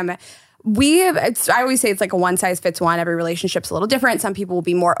 I always say it's like a one size fits one. Every relationship's a little different. Some people will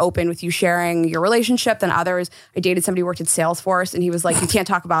be more open with you sharing your relationship than others. I dated somebody who worked at Salesforce and he was like, you can't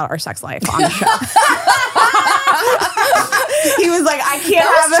talk about our sex life on the show. He was like, I can't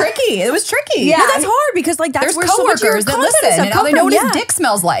That have was tricky. It was tricky. Yeah. Well, that's hard because like that's There's where so much of your coworkers that content listen is and now they know what yeah. his dick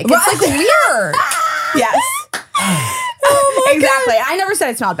smells like. It's like weird. Yes. Exactly. I never said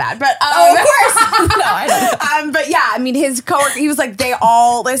it smelled bad, but Of course. No, I don't. but yeah, I mean, his coworker, he was like, they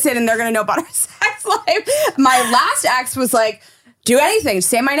all listen and they're gonna know about our sex life. My last ex was like, do anything,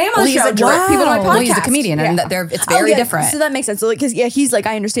 say my name on the he's show, a- direct people to my podcast. Well, he's a comedian, and it's very different. So that makes sense. Because he's like,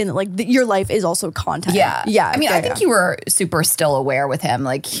 I understand that like your life is also content. Yeah. yeah. I mean, I think you were super still aware with him.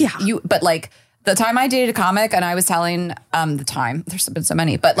 Like, but like the time I dated a comic and I was telling the time, there's been so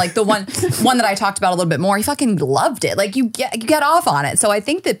many, but like the one that I talked about a little bit more, he fucking loved it. Like you get off on it. So I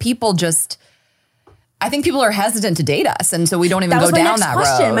think that people are hesitant to date us. And so we don't even go down that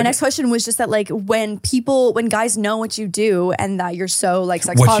road. My next question was just that like when guys know what you do and that you're so like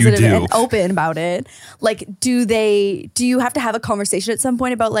sex What you positive do. and open about it, like do you have to have a conversation at some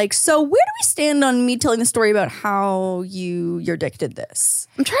point about like, so where do we stand on me telling the story about how your dick did this?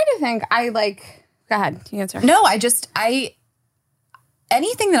 I'm trying to think. Go ahead, you answer. No,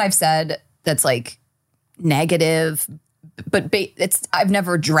 anything that I've said that's like negative, but I've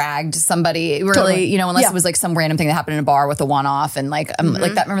never dragged somebody really, Totally. Unless Yeah. it was like some random thing that happened in a bar with a one-off and like,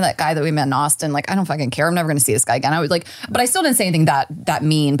 like that, remember that guy that we met in Austin? Like, I don't fucking care. I'm never going to see this guy again. I was like, but I still didn't say anything that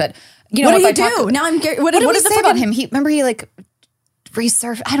mean, but What if do I you do? Now I'm what did what we is the say about fucking- him? Remember he like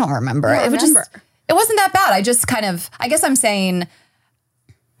resurfaced. I don't remember. I don't remember. It wasn't that bad. I just kind of, I guess I'm saying,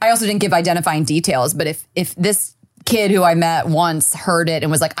 I also didn't give identifying details, but if this kid who I met once heard it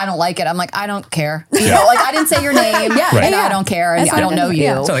and was like, I don't like it, I'm like, I don't care. Like I didn't say your name and I don't care and That's I don't know you.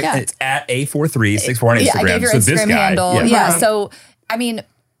 yeah. So like, it's at A4364 on Instagram. Yeah, I gave your so Instagram this guy, handle. yeah. Yeah. So, I mean,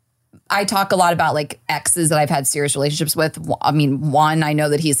 I talk a lot about like exes that I've had serious relationships with. I mean, one, I know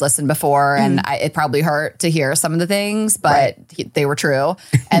that he's listened before and it probably hurt to hear some of the things, but they were true.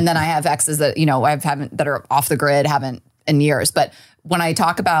 And then I have exes that, that are off the grid, haven't in years. But when I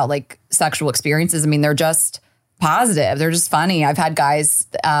talk about like sexual experiences, I mean, they're just positive. They're just funny. I've had guys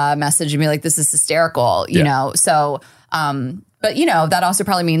message me like, this is hysterical, you know? So, but that also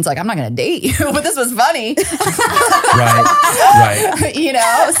probably means like, I'm not going to date you, but this was funny. Right.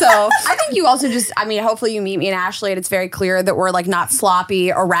 So I think you also hopefully you meet me and Ashley and it's very clear that we're like not sloppy,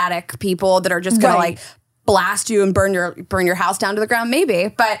 erratic people that are just going to like blast you and burn your house down to the ground, maybe.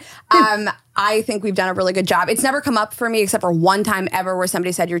 But I think we've done a really good job. It's never come up for me except for one time ever where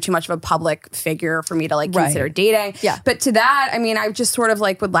somebody said you're too much of a public figure for me to like consider dating. Yeah. But to that, I mean, I just sort of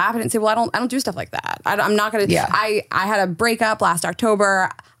like would laugh at it and say, well, I don't do stuff like that. I'm not going to. Yeah. I had a breakup last October.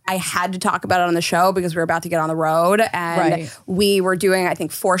 I had to talk about it on the show because we were about to get on the road and we were doing, I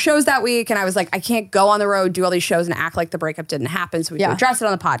think, 4 shows that week. And I was like, I can't go on the road, do all these shows and act like the breakup didn't happen. So we could address it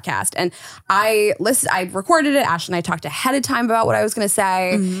on the podcast. And I recorded it. Ashley and I talked ahead of time about what I was going to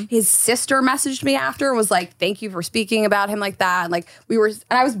say. His sister messaged me after and was like, thank you for speaking about him like that. And like and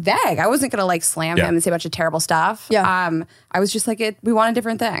I was vague. I wasn't going to like slam him and say a bunch of terrible stuff. Yeah. I was just like, we wanted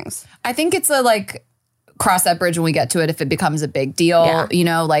different things. I think it's a like cross that bridge when we get to it if it becomes a big deal.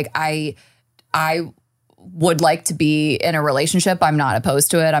 Like I would like to be in a relationship. I'm not opposed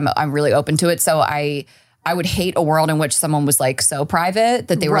to it. I'm really open to it. So I would hate a world in which someone was like so private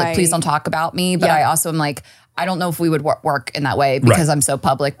that they were like, please don't talk about me. But I also am like, I don't know if we would work in that way because I'm so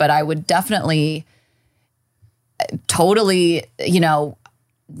public, but I would definitely totally,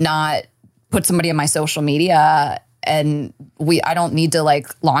 not put somebody on my social media and I don't need to like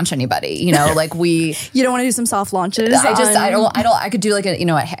launch anybody, you don't want to do some soft launches. I could do like a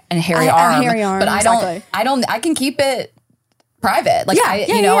hairy arm, but exactly. I can keep it private. Like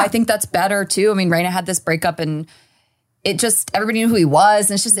I think that's better too. I mean, Raina had this breakup and it just, everybody knew who he was.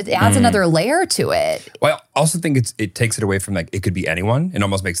 And it's just, it adds another layer to it. Well, I also think it takes it away from like, it could be anyone and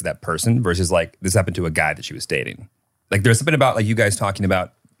almost makes it that person versus like this happened to a guy that she was dating. Like there's something about like you guys talking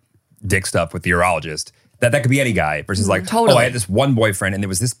about dick stuff with the urologist that could be any guy versus like, totally. Oh, I had this one boyfriend and there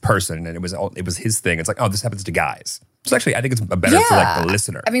was this person and it was his thing. It's like, oh, this happens to guys. So actually, I think it's better for like the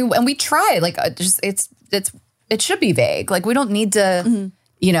listener. I mean, and we try like it should be vague. Like we don't need to,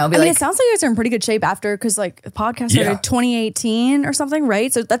 be like. It sounds like you guys are in pretty good shape after because like the podcast started 2018 or something,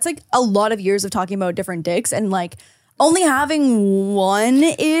 right? So that's like a lot of years of talking about different dicks and like only having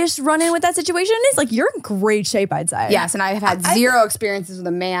one-ish run-in with that situation is like you're in great shape, I'd say. Yes, and I have had zero experiences with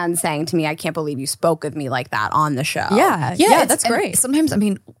a man saying to me, I can't believe you spoke with me like that on the show. Yeah, that's great. Sometimes, I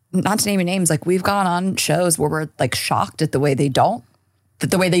mean, not to name any names, like we've gone on shows where we're like shocked at the way they do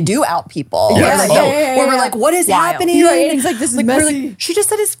out people. Yeah. Where we're like, what is happening? Right, it's like, this is like, messy. like, she just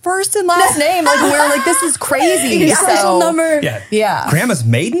said his first and last name. Like we're like, this is crazy. Special number. Yeah. Grandma's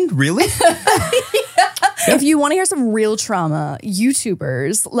maiden? Really? If you want to hear some real trauma,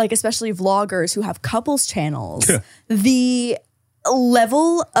 YouTubers, like especially vloggers who have couples channels, the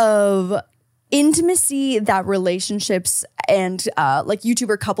level of intimacy that relationships and like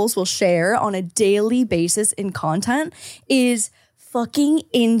YouTuber couples will share on a daily basis in content is fucking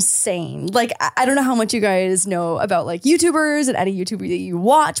insane. Like, I don't know how much you guys know about like YouTubers and any YouTuber that you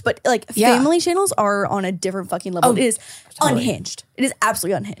watch, but like family channels are on a different fucking level. It is unhinged. It is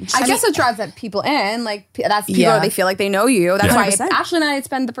absolutely unhinged. I guess it drives that people in. Like, that's people, they feel like they know you. That's why Ashley and I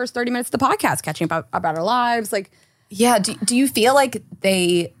spend the first 30 minutes of the podcast catching up about our lives. Like, yeah. Do you feel like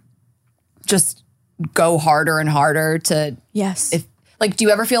they just go harder and harder to like, do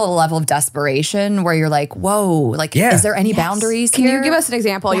you ever feel a level of desperation where you're like, whoa, like, is there any boundaries Can here? you give us an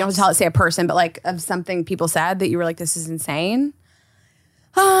example? You don't have to say a person, but like of something people said that you were like, this is insane?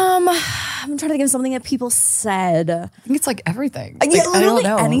 I'm trying to think of something that people said. I think it's like everything. Yeah, Like, I don't literally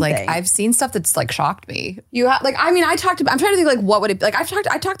know. anything. Like, I've seen stuff that's like shocked me. You have like, I mean, I'm trying to think like, what would it like? I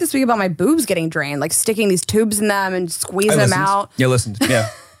talked this week about my boobs getting drained, like sticking these tubes in them and squeezing them out. Yeah, listened. Yeah.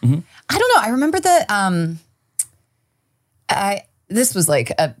 I don't know. I remember that this was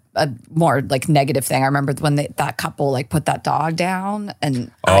like a more like negative thing. I remember when that couple like put that dog down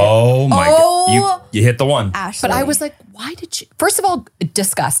and Oh my God. You hit the one. Ashley. but I was like, why did you? First of all,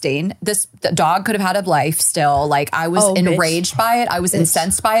 disgusting. The dog could have had a life still. Like I was enraged by it. I was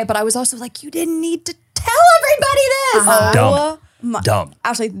incensed by it, but I was also like, you didn't need to tell everybody this. Dumb.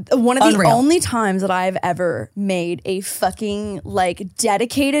 Actually, one of the Unreal. only times that I've ever made a fucking like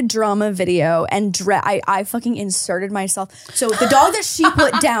dedicated drama video and I fucking inserted myself. So the dog that she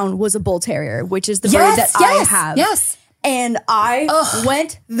put down was a bull terrier, which is the breed that I have. Yes. And I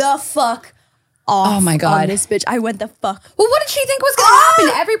went the fuck off. Oh my God. on this bitch. I went the fuck. Well, what did she think was going to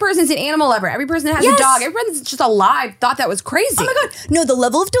happen? Every person's an animal lover. Every person that has a dog, every person's just alive, thought that was crazy. Oh my God. No, the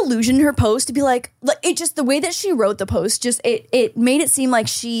level of delusion in her post to be like it just, the way that she wrote the post, just it made it seem like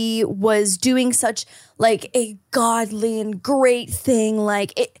she was doing such like a godly and great thing.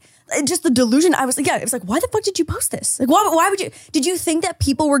 Like it just the delusion. I was like, it was like, why the fuck did you post this? Like, why would you? Did you think that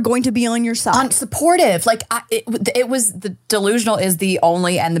people were going to be on your side? Supportive. Like it was the delusional is the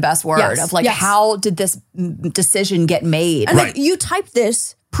only and the best word of like, how did this decision get made? And like, you typed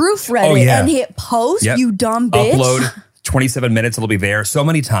this, proofread Oh, it, yeah. and hit post. Yep. You dumb bitch. Upload 27 minutes. It'll be there. So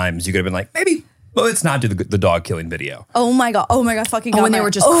many times you could have been like, maybe let's not do the dog killing video. Oh my God. Fucking. when they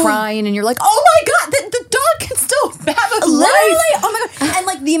were just crying and you're like, oh my God, the dog can still have a Literally, life. oh my God. And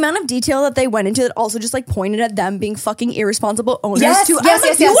like the amount of detail that they went into that also just like pointed at them being fucking irresponsible owners Yes, too. yes, I'm like,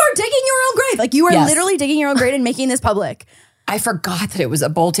 yes, you yes. are digging your own grave. Like you are Yes. literally digging your own grave and making this public. I forgot that it was a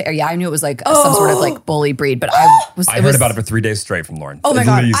bull terrier. Yeah, I knew it was like some sort of like bully breed, but I heard about it for 3 days straight from Lauren. Oh my At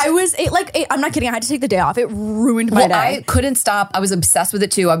God. least. I was I'm not kidding. I had to take the day off. It ruined my day. I couldn't stop. I was obsessed with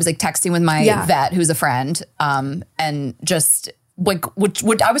it too. I was like texting with my vet, who's a friend, and just like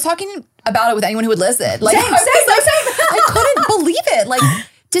would I was talking about it with anyone who would listen. Like I couldn't believe it. Like,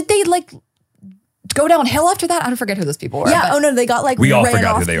 did they like go downhill after that? I don't forget who those people were. Yeah. but- Oh no, they got like We all ran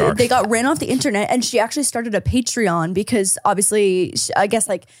forgot off. who they are. They got ran off the internet, and she actually started a Patreon because obviously, I guess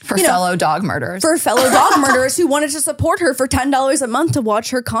like for you know, fellow dog murderers. for fellow dog murderers who wanted to support her for $10 a month to watch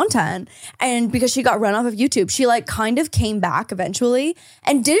her content. And because she got run off of YouTube, she like kind of came back eventually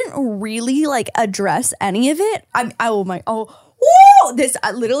and didn't really like address any of it.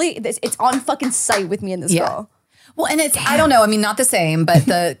 It's on fucking site with me and this girl. Well, and it's I don't know. I mean, not the same, but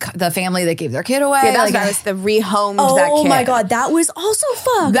the family that gave their kid away. Yeah, that's like, what was the rehomed that kid. Oh my God, that was also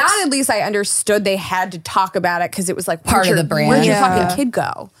fucked. That at least I understood they had to talk about it because it was like Part of the brand. Where'd your Yeah. fucking kid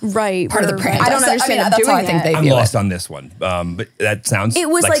go? Right. part of the brand. I don't understand them that's how I doing think that. they I'm view lost it. on this one. But that sounds It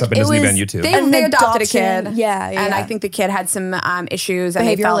was like something it doesn't need to was- be on YouTube. They, An they adopted a adoption. kid. Yeah. And I think the kid had some issues and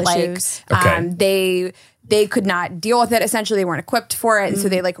Behavioral they felt issues. like Okay. they could not deal with it. Essentially, they weren't equipped for it. And so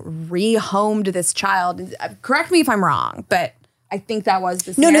they like rehomed this child. Correct me if I'm wrong, but I think that was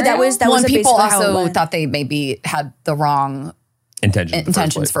the scenario. that was When people basically how it also went. thought they maybe had the wrong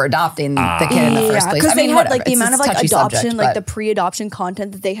intentions for adopting the kid in the first place. because I mean, they had whatever. like the It's amount a of like touchy adoption, subject, like but- the pre-adoption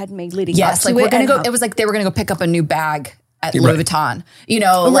content that they had made leading Yes, up like to we're gonna and go. how- It was like they were gonna go pick up a new bag at Right. Louis Vuitton. You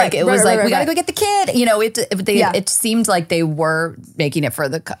know, like it was right, like right, we gotta right. go get the kid. You know, Yeah. it seemed like they were making it for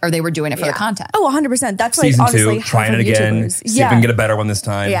or they were doing it for the content. Oh, 100%. That's like Season honestly 2, half trying of it again. YouTubers. See if we can get a better one this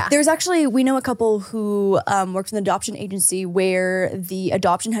time. Yeah. There's actually, we know a couple who worked in the adoption agency where the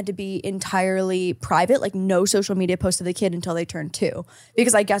adoption had to be entirely private, like no social media post of the kid until they turned 2.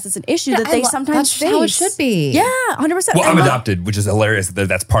 Because I guess it's an issue that they sometimes that's face. how it should be. Yeah, 100%. Well, I'm And, adopted, which is hilarious.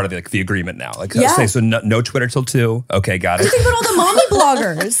 That's part of the agreement now. Like, Yeah. say, so no Twitter till 2. Okay, got got it. Think about all the mommy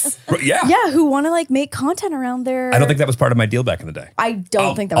bloggers. Yeah. Yeah, who want to like make content around their. I don't think that was part of my deal back in the day. I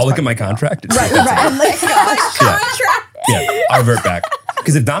don't think that was I'll look part at my of the deal. contract. Right. I'm like, Yeah, I'll revert back.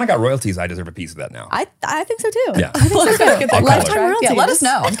 Because if Donna got royalties, I deserve a piece of that now. I think so too. Yeah. I think so too. I'll call Lifetime her. royalties. Yeah, let us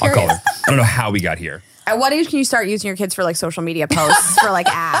know. I'm I'll call curious. her. I don't know how we got here. At what age can you start using your kids for like social media posts for like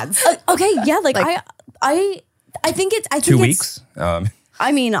ads? Okay, yeah, like I think it's 2 weeks.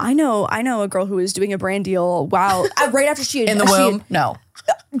 I mean, I know a girl who was doing a brand deal. Wow, right after she had, In the womb? No.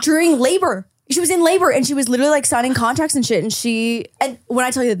 during labor. She was in labor and she was literally like signing contracts and shit. And when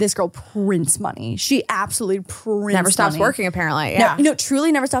I tell you that this girl prints money, she absolutely prints Never stops money. working apparently. Yeah. No,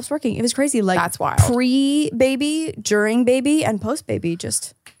 truly never stops working. It was crazy. Like That's wild. Pre-baby, during baby, and post-baby.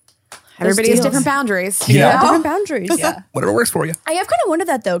 Just Everybody has deals. different boundaries. Yeah. different boundaries. Yeah. Whatever works for you. I have kind of wondered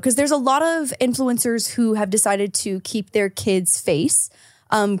that though, because there's a lot of influencers who have decided to keep their kid's face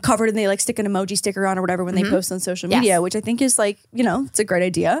covered and they like stick an emoji sticker on or whatever when they post on social media, which I think is like, it's a great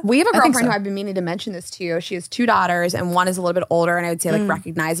idea. We have a I think girlfriend so. who I've been meaning to mention this to you. She has 2 daughters and one is a little bit older and I would say like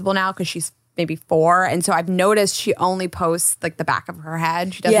recognizable now because she's maybe 4. And so I've noticed she only posts like the back of her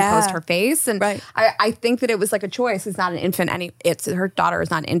head. She doesn't Yeah. post her face. And Right. I think that it was like a choice. It's not an infant her daughter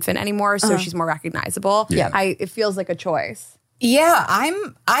is not an infant anymore. So she's more recognizable. Yeah. It feels like a choice. Yeah,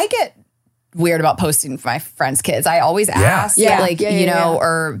 I get weird about posting for my friends' kids. I always ask,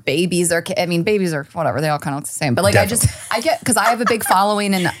 or babies or babies or whatever. They all kind of look the same. But like, Definitely. I get because I have a big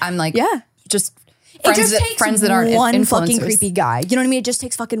following, and I'm like, just It just takes friends that aren't one influencers. fucking creepy guy. You know what I mean? It just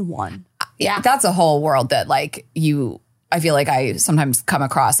takes fucking one. Yeah, that's a whole world that like I feel like I sometimes come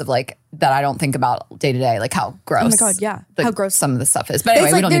across of like that I don't think about day to day, like how gross. Oh my God, yeah. like, How gross. some of the stuff is. But anyway,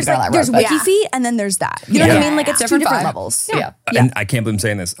 It's we don't need to go down that there's road. but- wiki feet and then there's that. You know what I Yeah. mean? Like it's Different two different vibe. levels. Yeah. And I can't believe I'm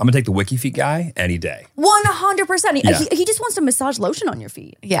saying this. I'm going to take the wiki feet guy any day. 100%. Yeah. He just wants to massage lotion on your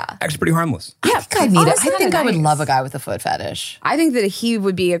feet. Yeah. Actually, pretty harmless. I think I need it. honestly, I think I would nice. love a guy with a foot fetish. I think that he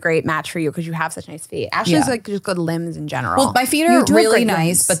would be a great match for you because you have such nice feet. Ashley's Yeah. like just good limbs in general. Well, my feet You are do have really great nice,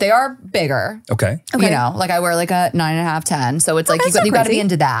 limbs. but they are bigger. Okay. You know, like I wear like a 9.5, 10. So it's like that's you not got to be crazy.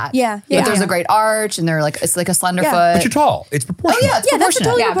 into that. Yeah, But yeah. there's a great arch, and they're like it's like a slender Yeah. foot. But you're tall. It's proportional. yeah, it's Yeah, that's proportionate.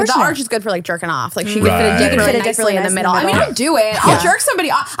 totally yeah, but the proportionate. arch is good for like jerking off. Like she could Right. fit a dick You really could fit a dick nicely really in the nice in middle. the I mean, middle. I'll do it. I'll jerk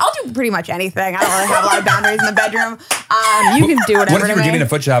somebody. I'll do pretty much anything. I don't really have a lot of boundaries in the bedroom. You can do whatever. What if you to were me. giving a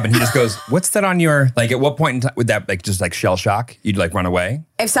foot job and he just goes, "What's that on your?" Like, at what point in time would that like just like shell shock? You'd like run away?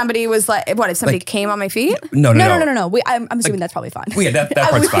 If somebody was like, what? If somebody Like- came on my feet? No. No. I'm assuming that's probably fine. Well, yeah, that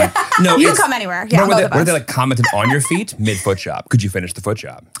part's fine. No, You can it's- come anywhere. Yeah, What both if of they, us. like commented on your feet mid foot job? Could you finish the foot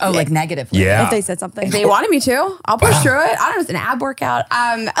job? Oh, like negatively. Yeah. If they said something. If they wanted me to, I'll push through it. I don't know. It's an ab workout.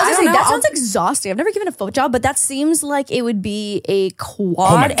 I I was don't gonna say, know. that sounds exhausting. I've never given a foot job, but that seems like it would be a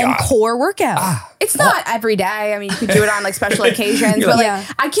quad and God. core workout. It's not every day. I mean, you could do it on like special occasions, You're but like, Yeah.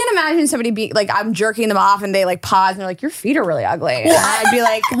 I can't imagine somebody being like, I'm jerking them off and they like pause and they're like, your feet are really ugly. And I'd be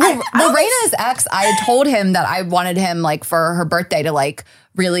like, Well, Raina's ex, I had told him that I wanted him like for her birthday to like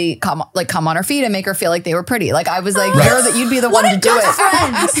really come on her feet and make her feel like they were pretty. Like I was like, you'd be the one to do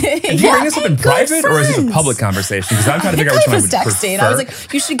it. Did you bring this up in private or is this a friends. public conversation? Because I'm trying to figure out Kind which of one I was would texting. prefer. I was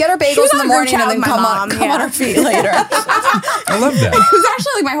like, you should get her She bagels was in the on a group morning chat and then with my come mom, on her feet later. I love that. it was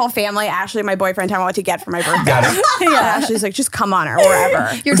actually like my whole family. Ashley, my boyfriend, told me what to get for my birthday. Got it. Yeah. Ashley's like, just come on her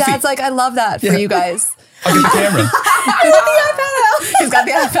wherever. Your dad's like, I love that for you guys. I'll get the camera. He's got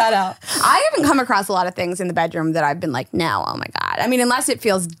the iPad out. I haven't come across a lot of things in the bedroom that I've been like, no, oh my God. I mean, unless it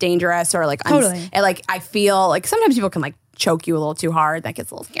feels dangerous or like, Totally. and like I feel like sometimes people can like choke you a little too hard. That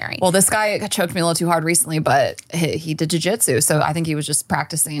gets a little scary. Well, this guy choked me a little too hard recently, but he did jujitsu, so I think he was just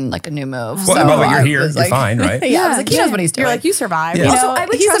practicing like a new move. Well, so by the way, you're I here. was You're like- fine, right? Yeah, I was like, he knows what he's doing. You're like, you survived. Yeah. You Also, know? I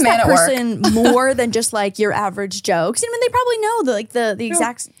would he's a trust man that at work. person more than just like your average jokes. You know, I mean, they probably know the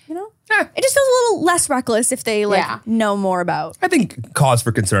exact, you know? It just feels a little less reckless if they like Yeah. know more about. I think cause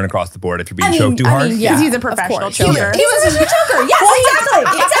for concern across the board if you're being choked too hard. yeah, Because he's a of professional course. choker. He was a choker. Yes,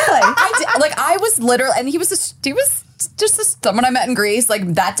 exactly. Like I was literally, and he was just someone I met in Greece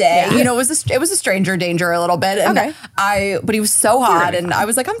like that day. Yeah. You know, it was a stranger danger a little bit. And Okay. but he was so hot, and I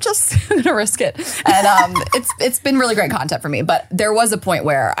was like, I'm just gonna risk it. And it's been really great content for me. But there was a point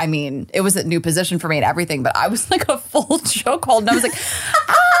where, I mean, it was a new position for me and everything. But I was like a full chokehold, and I was like,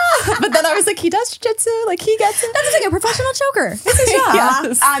 ah. But then I was like, he does jiu-jitsu, like he gets it. That's like a professional choker. It's his job.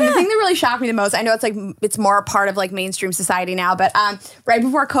 Yes. The thing that really shocked me the most, I know it's like it's more a part of like mainstream society now, but right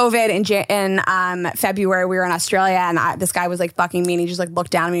before COVID in February, we were in Australia, and this guy was like fucking me, and he just like looked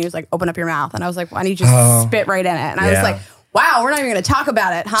down at me, and he was like, "Open up your mouth," and I was like, "Why don't you just spit right in it?" And I was Yeah. like, "Wow, we're not even going to talk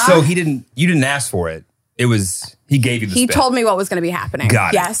about it, huh?" So you didn't ask for it. It was he gave you the he spit. told me what was going to be happening.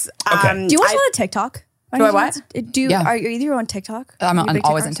 Got it. Yes. Okay. Do you watch a lot of TikTok? Do I what? Yeah. Are you either on TikTok? I'm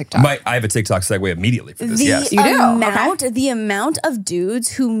always on TikTok. I have a TikTok segue immediately for this. Yes. The amount of dudes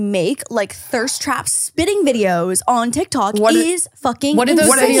who make like thirst trap spitting videos on TikTok is fucking What do those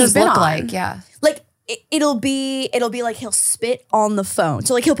insane. videos look like? Yeah. Like it'll be like he'll spit on the phone.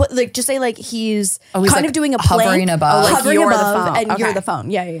 So like he'll put like just say like he's he's kind like of doing a hovering plank, above. like hovering you're the above, phone. and you're Okay. the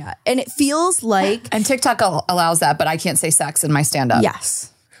phone. Yeah. And it feels like And TikTok allows that, but I can't say sex in my stand-up. yes.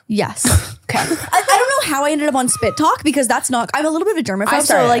 Okay. I don't know how I ended up on Spit Talk because that's not. I'm a little bit of a germaphobe, so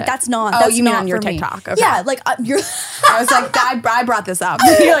started like it. that's not. Oh, that's you mean not on your for me. TikTok. Okay. Yeah, like you're. I was like, I brought this up.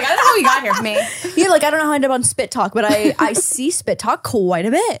 You're like, I don't know how you got here for me. Yeah, like I don't know how I ended up on Spit Talk, but I see Spit Talk quite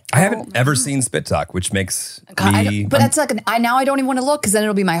a bit. I haven't ever seen Spit Talk, which makes me. But it's like now I don't even want to look because then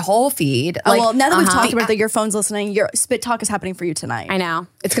it'll be my whole feed. Oh, Like, well, now that we've talked about that, your phone's listening. Your Spit Talk is happening for you tonight. I know.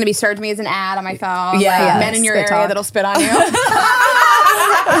 It's going to be served to me as an ad on my phone. Yeah. Like, men in your Spit area talk. that'll spit on you.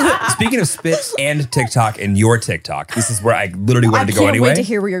 Speaking of spit and TikTok and your TikTok, this is where I literally wanted to go can't anyway. wait to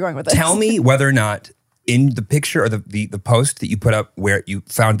hear where you're going with this. Tell me whether or not in the picture or the post that you put up where you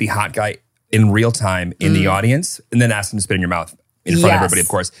found the hot guy in real time in the audience and then asked him to spit in your mouth in front of everybody, of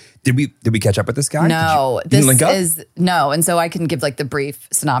course. Did we catch up with this guy? No, Did you link up? and so I can give like the brief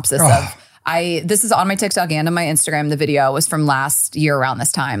synopsis of this is on my TikTok and on my Instagram. The video was from last year around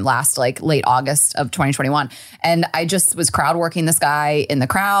this time, like late August of 2021. And I just was crowd working this guy in the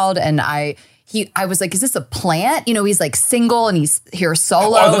crowd. And I was like, is this a plant? You know, he's like single and he's here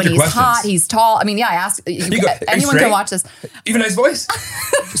solo I love and your he's questions. hot. He's tall. I mean, yeah, I asked, You go, "Are you anyone straight? can watch this. You have a nice voice?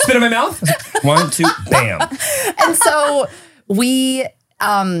 Spit in my mouth? 1, 2, bam. And so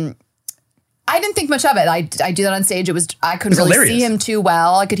I didn't think much of it. I do that on stage. I couldn't really hilarious. see him too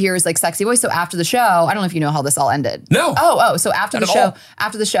well. I could hear his like sexy voice. So after the show, I don't know if you know how this all ended. No. So after Not the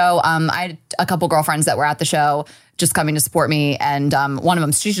at show, all. I had a couple girlfriends that were at the show just coming to support me. And one of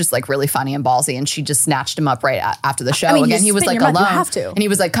them, she's just like really funny and ballsy. And she just snatched him up right after the show. I mean, Again, you he was spit in like your mouth, alone. you have to. And he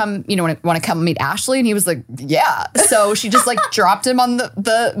was like, come, want to come meet Ashley? And he was like, yeah. So she just like dropped him on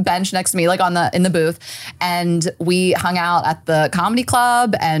the bench next to me, like in the booth. And we hung out at the comedy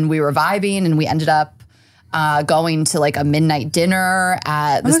club and we were vibing and we ended up going to like a midnight dinner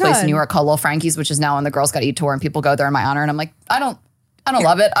at this place in New York called Little Frankie's, which is now on the Girls Gotta Eat tour, and people go there in my honor. And I'm like, I don't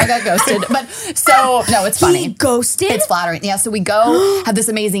love it. I got ghosted. But so no, it's funny. He ghosted? It's flattering. Yeah. So we go have this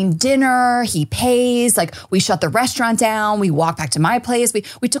amazing dinner. He pays. Like we shut the restaurant down. We walk back to my place.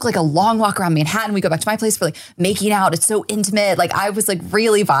 We took like a long walk around Manhattan. We go back to my place for like making out. It's so intimate. Like I was like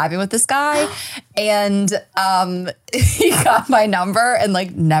really vibing with this guy. And he got my number and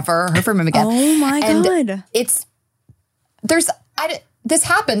like never heard from him again. Oh my God. This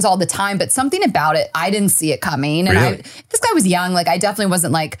happens all the time, but something about it, I didn't see it coming. And Really? this guy was young. Like I definitely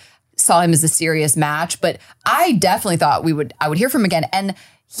wasn't like, saw him as a serious match, but I definitely thought I would hear from him again. And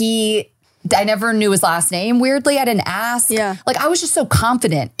I never knew his last name. Weirdly, I didn't ask. Yeah. Like I was just so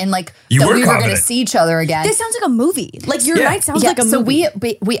confident in like You that were we were going to confident. see each other again. This sounds like a movie. Like your night sounds like a so movie.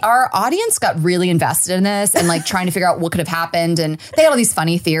 we our audience got really invested in this and like trying to figure out what could have happened, and they had all these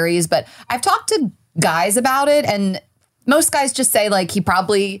funny theories. But I've talked to guys about it, and most guys just say like he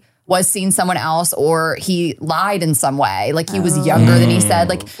probably was seeing someone else or he lied in some way. Like he was younger than he said.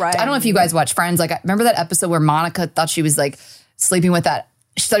 Like Right. I don't know if you guys watch Friends. Like I remember that episode where Monica thought she was like sleeping with that.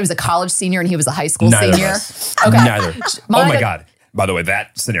 She thought he was a college senior and he was a high school Neither senior. of us. Okay. Neither. Oh my Monica- God. By the way,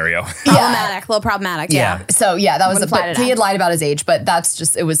 that scenario. Problematic, a little problematic. Yeah. So yeah, that was Wouldn't apply but to he that. had lied about his age, but that's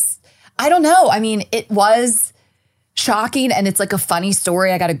just it was. I don't know. I mean, it was shocking, and it's like a funny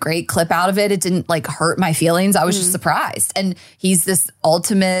story. I got a great clip out of it. It didn't like hurt my feelings. I was just surprised, and he's this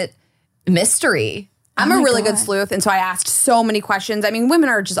ultimate mystery. I'm a really good sleuth, and so I asked so many questions. I mean, women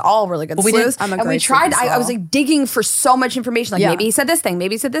are just all really good we did- sleuths. I'm a and we great tried. sleuth as I was well. like digging for so much information. Like Yeah. maybe he said this thing,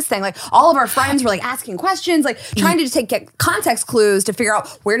 maybe he said this thing. Like all of our friends were like asking questions, like trying to just get context clues to figure out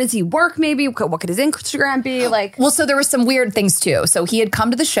where does he work. Maybe what could his Instagram be like? Well, so there were some weird things too. So he had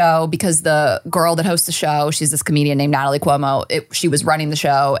come to the show because the girl that hosts the show, she's this comedian named Natalie Cuomo. She was running the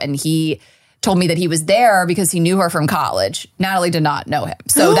show, and he told me that he was there because he knew her from college. Natalie did not know him.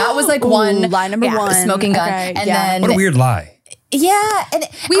 So that was like one lie number one. smoking gun. Okay, and yeah. then What a weird lie. yeah, and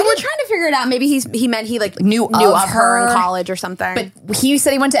We were trying to figure it out. Maybe he meant he like Knew knew of of her in her. college or something. But he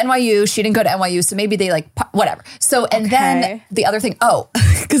said he went to NYU. She didn't go to NYU, so maybe they like whatever. So and then Okay. the other thing.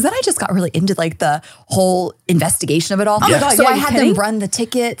 because then I just got really into like the whole investigation of it all. Oh my God, so yeah, I you had kidding? them run the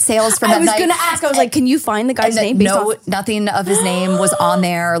ticket sales for I that was night. gonna ask. I was like, can you find the guy's name? Based No, off- nothing of his name was on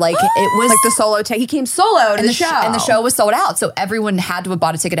there. Like it was Like the solo ticket. He came solo to the show. and the show was sold out. So everyone had to have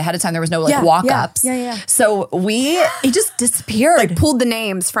bought a ticket ahead of time. There was no like Yeah, walk-ups. yeah. So it just disappeared. like pulled the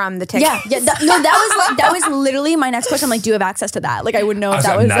names from the ticket. Yeah. That was literally my next question. I'm like, do you have access to that? Like, I wouldn't know if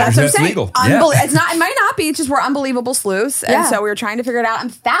that was. That's That's legal. legal. It's not. It might not be. It's just we're unbelievable sleuths, and Yeah. so we were trying to figure it out. I'm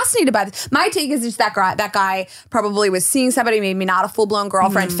fascinated by this. My take is just that guy probably was seeing somebody, maybe not a full blown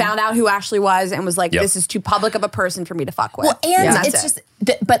girlfriend, found out who Ashley was, and was like, Yep. "This is too public of a person for me to fuck with." Well, and That's it's it.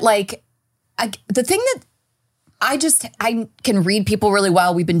 just, but like, the thing that I can read people really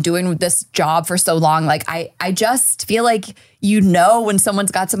well. We've been doing this job for so long. Like, I just feel like, when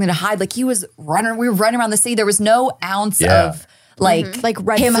someone's got something to hide. Like we were running around the city. There was no ounce Yeah. of like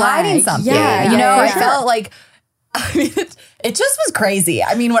red him flag. hiding something. Yeah, I for sure. felt like, I mean, it just was crazy.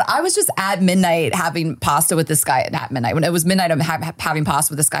 I mean, when I was just at midnight having pasta with this guy at midnight, when it was midnight, I'm having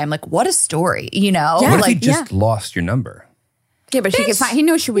pasta with this guy. I'm like, what a story, Yeah. What if like, he just lost your number? yeah, but she could find. He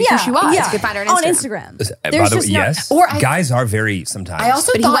knew who she was. Yeah. He could find her on on Instagram. Instagram. By There's the way, just no- yes. Or Guys are very sometimes. I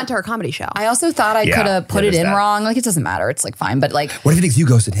also But he thought went to her comedy show. I also thought I Yeah, could have put yeah, it there's in that. wrong. Like, it doesn't matter. It's like fine, but like, What if he thinks you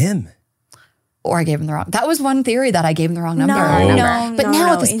ghosted him? or I gave him the wrong. That was one theory, that I gave him the wrong number. No, But now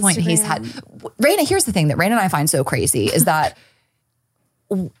no, at this point, he's had. Raina, here's the thing that Raina and I find so crazy is that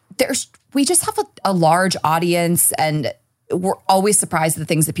we just have a large audience, and we're always surprised at the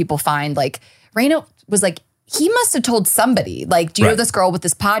things that people find. Like Raina was like, he must have told somebody. Like, do you know Right. this girl with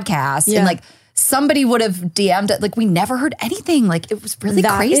this podcast? Yeah. And like, somebody would have DM'd it. Like, we never heard anything. Like, it was really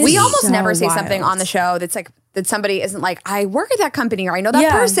That crazy. is We almost so never say wild. something on the show that's like that somebody isn't like, I work at that company or I know that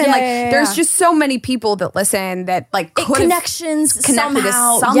Yeah, person. yeah, like yeah, yeah. there's just so many people that listen that like could have connections connected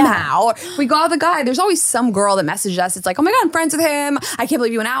somehow. us somehow. We got the guy. There's always some girl that messaged us. It's like, oh my God, I'm friends with him. I can't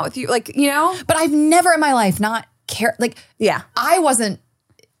believe you went out with you. Like, But I've never in my life not cared. Like, Yeah. I wasn't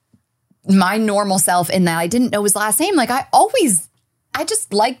my normal self in that I didn't know his last name. Like, I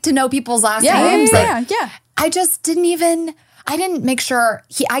just like to know people's last names. Like, yeah. I just I didn't make sure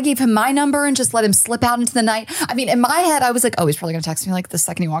I gave him my number and just let him slip out into the night. I mean, in my head, I was like, oh, he's probably going to text me like the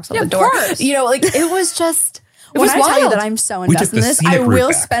second he walks out the door. course. Like it was just, it When was I wild. tell you that I'm so took invested in the this, scenic I route will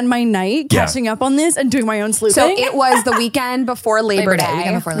back. spend my night Yeah. catching up on this and doing my own sleuthing. So it was the weekend before Labor Day,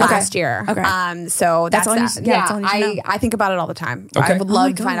 Weekend before Labor last Day. year. Okay. So that's all you- that. yeah, that's all you need to know. I think about it all the time. Okay. I would Oh love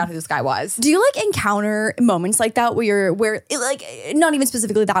my to find God. out who this guy was. Do you like encounter moments like that where it, like, not even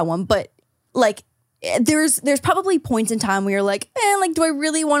specifically that one, but like there's probably points in time where you're like, like, do I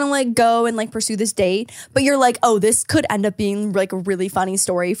really want to like go and like pursue this date? But you're like, oh, this could end up being like a really funny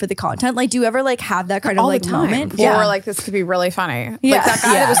story for the content. Like, do you ever like have that kind of all like the time. moment? Yeah. We're like, this could be really funny. Yeah. Like that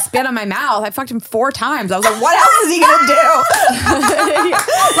guy Yeah. that was spit on my mouth. I fucked him 4 times. I was like, what else is he gonna do?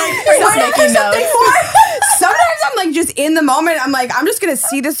 Like, making notes. sometimes I'm like just in the moment. I'm like, I'm just gonna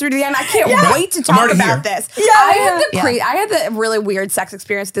see this through to the end. I can't wait to talk already about here. this. Yeah, I had the really weird sex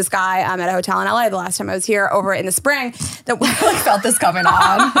experience with this guy at a hotel in LA the last time I was here over in the spring. That I felt this coming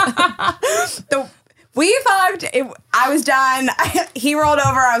on. we fucked. I was done. He rolled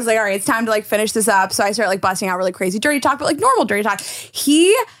over. I was like, all right, it's time to like finish this up. So I started like busting out really crazy dirty talk, but like normal dirty talk.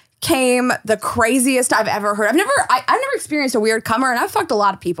 He came the craziest I've ever heard. I've never experienced a weird comer, and I've fucked a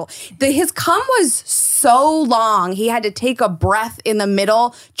lot of people. His cum was so long, he had to take a breath in the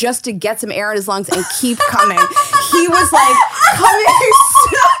middle just to get some air in his lungs and keep coming. He was like coming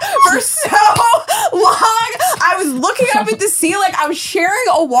for so long. I was looking up at the ceiling. I was sharing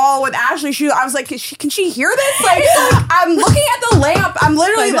a wall with Ashley. I was like, can she hear this? Like, I'm looking at the lamp. I'm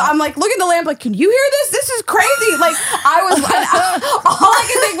looking at the lamp. Like, can you hear this? This is crazy. Like, all I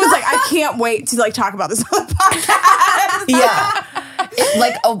could think was like, I can't wait to like talk about this on the podcast. Yeah.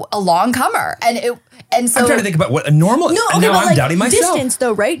 Like a long comer. And so I'm trying to think about what a normal. No, and okay, now but I'm like doubting myself. distance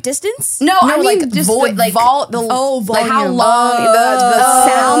though, right? Distance? No, I mean like just void, the like like how volume. long the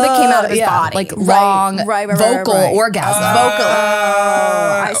sound that came out of his body. like long right, vocal right. orgasm.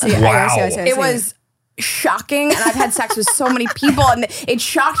 I see. Wow. I see. It was shocking, and I've had sex with so many people, and it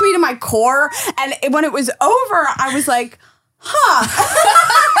shocked me to my core. And when it was over, I was like,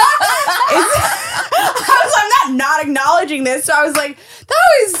 I'm not acknowledging this. So I was like, that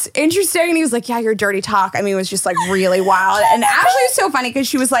was interesting. And he was like, yeah, your dirty talk. I mean, it was just like really wild. And Ashley was so funny because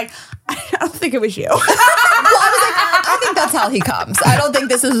she was like, I don't think it was you. Well, I was like, I think that's how he comes. I don't think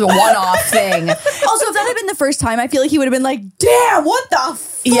this is a one-off thing. Also, if that had been the first time, I feel like he would have been like, damn, what the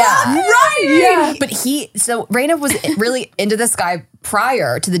fuck? Yeah. Right. Yeah. But so Raina was really into this guy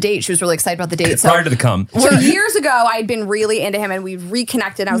prior to the date, she was really excited about the date. Prior to the cum. So years ago, I'd been really into him and we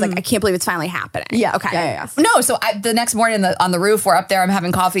reconnected. I was like, I can't believe it's finally happening. Yeah. Okay. Yeah. No, so the next morning on the roof, we're up there, I'm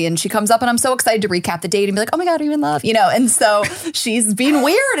having coffee, and she comes up, and I'm so excited to recap the date and be like, oh my God, are you in love? You know, and so she's being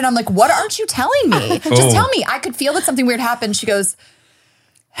weird, and I'm like, what aren't you telling me? Just tell me. I could feel that something weird happened. She goes,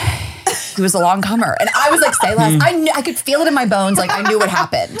 he was a long comer. And I was like, say less. I could feel it in my bones. Like, I knew what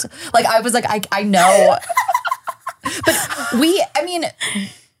happened. Like, I was like, I know. But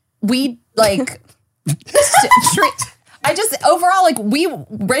we like, I just, overall, like, Braden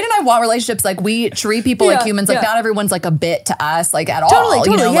and I want relationships, like, we treat people like humans. Like, not everyone's like a bit to us, like, at all. Totally.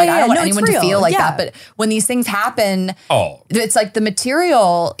 You know, like, I don't want No, it's anyone to real. feel like Yeah. that. But when these things happen, it's like the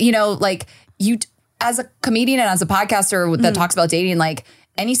material, you know, like, you, as a comedian and as a podcaster that talks about dating, like,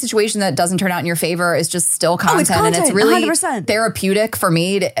 any situation that doesn't turn out in your favor is just still content. And it's really 100%. therapeutic for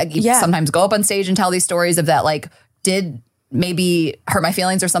me to sometimes go up on stage and tell these stories of that, like, did maybe hurt my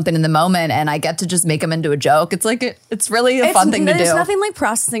feelings or something in the moment, and I get to just make them into a joke. It's like, it's really a fun thing to do. There's nothing like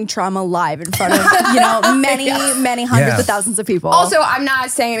processing trauma live in front of, many hundreds of thousands of people. Also, I'm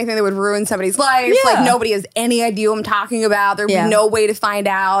not saying anything that would ruin somebody's life. Yeah. Like, nobody has any idea what I'm talking about. There'd be no way to find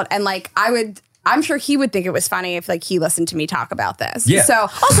out. And like, I'm sure he would think it was funny if like he listened to me talk about this. Yeah. So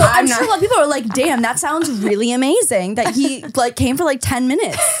Also, I'm sure a lot of people are like, damn, that sounds really amazing that he like came for like 10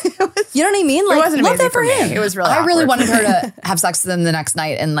 minutes. You know what I mean? Like, it wasn't love amazing that for him. me. It was really I really awkward. wanted her to have sex with him the next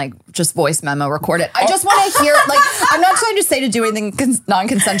night and like just voice memo record it. I just want to hear, like, I'm not trying to say to do anything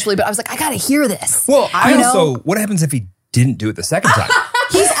non-consensually, but I was like, I got to hear this. Well, what happens if he didn't do it the second time?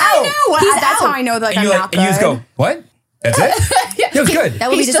 He's out. That's how I know that and I'm you're not like, good. and you just go, what? That's it? It was good. That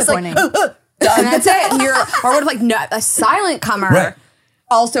would be He's just like, disappointing. and that's it. And or what if like, no, a silent comer, Right.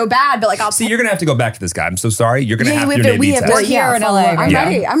 also bad, but like, I'll See, you're going to have to go back to this guy. I'm so sorry. You're going to have to do an we A/B have test. to- here in follow LA. up. I'm Yeah.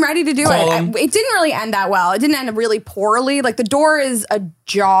 ready. I'm ready to do Call it. him. It didn't really end that well. It didn't end really poorly. Like, the door is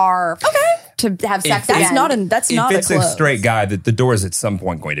ajar. Okay. To have sex If- again. That's If not it's a a close. straight guy, the door is at some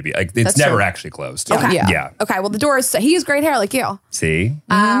point going to be like, it's never true. actually closed. Okay. Yeah. Okay. Well, the door is. He has great hair like you. See?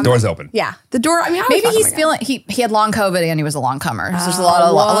 Door's open. Yeah. The door. I mean, I would maybe fuck him he's again. feeling, he had long COVID and he was a long comer. So there's a lot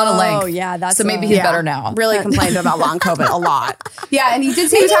of length. Oh, yeah, that's so maybe a- he's Yeah. better now. Really complained about long COVID a lot. Yeah, and he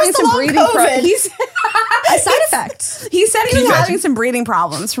did say he was Maybe having it was the some long breathing COVID. problems. A side effect. He said he Can was you having imagine? some breathing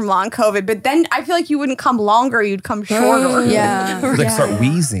problems from long COVID, but then I feel like you wouldn't come longer, you'd come shorter. Yeah. Like start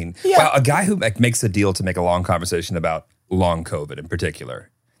wheezing. Wow, a guy who like makes a deal to make a long conversation about long COVID in particular.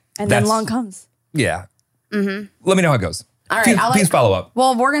 And then That's- long comes. Yeah. Let me know how it goes. All right, Please follow up.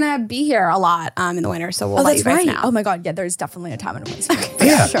 Well, we're gonna be here a lot in the winter, so we'll let you guys know. Oh my God. Yeah, there's definitely a time and a place.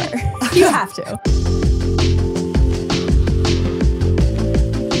 Yeah. Sure. You have to.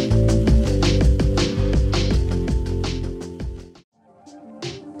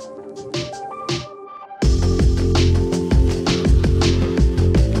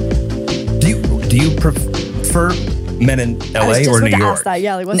 Do you prefer men in I was LA just or about New to York? ask that.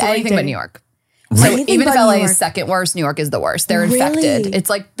 Yeah, like what's it like Anything but dating? New York. Anything Even if but LA New is York. second worst, New York is the worst. They're Really? infected. It's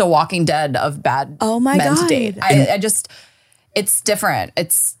like the Walking Dead of bad Oh my men to God. date. I just, it's different.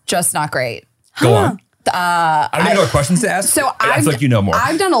 It's just not great. Go on. I don't even know what questions to ask. So I feel like you know more.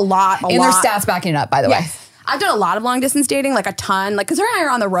 I've done a lot. And there's stats backing it up, by the way. Yes. I've done a lot of long distance dating, like a ton. Like, because her and I are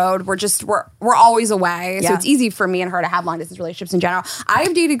on the road. We're always away. So Yeah. it's easy for me and her to have long distance relationships in general. I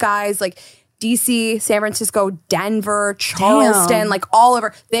have dated guys like DC, San Francisco, Denver, Charleston, Damn. like all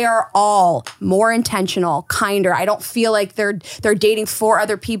over. They are all more intentional, kinder. I don't feel like they're dating 4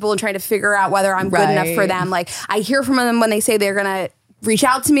 other people and trying to figure out whether I'm good enough for Right. them. Like, I hear from them when they say they're going to reach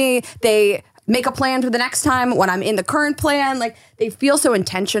out to me. They make a plan for the next time when I'm in the current plan. Like, they feel so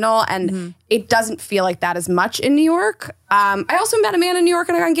intentional, and it doesn't feel like that as much in New York. I also met a man in New York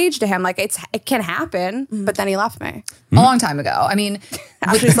and I got engaged to him. Like, it can happen, but then he left me. A long time ago. I mean,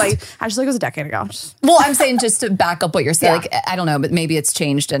 Actually, it was a decade ago. well, I'm saying just to back up what you're saying, Yeah. like, I don't know, but maybe it's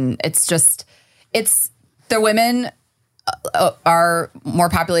changed, and it's just, they're women are more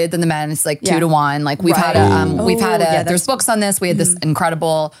populated than the men. It's like 2 to 1. Like we've had there's books on this. We had this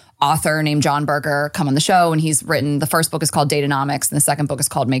incredible author named John Berger come on the show, and he's written, the first book is called Datanomics and the second book is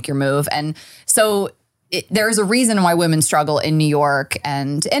called Make Your Move. And so there's a reason why women struggle in New York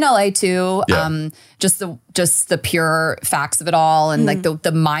and in LA too. Yeah. Just the pure facts of it all, and like the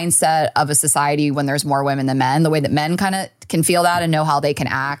mindset of a society when there's more women than men, the way that men kind of can feel that and know how they can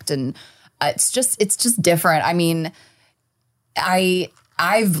act, and it's just different. I mean,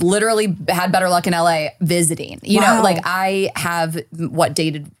 I've literally had better luck in LA visiting. You know, like I have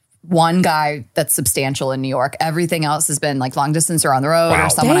dated one guy that's substantial in New York. Everything else has been like long distance or on the road Wow. or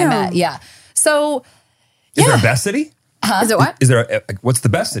someone I Damn. met. Yeah. So Is there a best city? Is it what? Is there what's the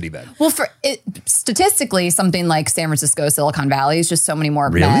best city then? Well, statistically, something like San Francisco, Silicon Valley is just so many more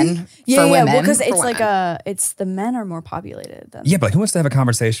men for women. Well, because for it's women. it's the men are more populated than. Yeah, but like, who wants to have a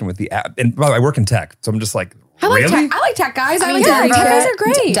conversation with the app? And by the way, I work in tech, so I'm just like, I like really? tech. I like tech guys. I like yeah, Denver. tech guys are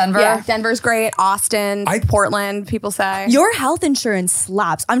great. Denver. Yeah, Denver's great. Austin, Portland, people say. Your health insurance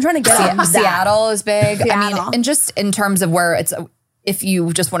slaps. I'm trying to get on that. Seattle is big. I Seattle. mean, and just in terms of where it's, if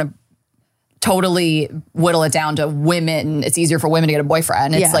you just want to totally whittle it down to women, it's easier for women to get a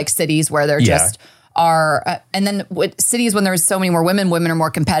boyfriend. It's like cities where there just are, and then cities when there's so many more women are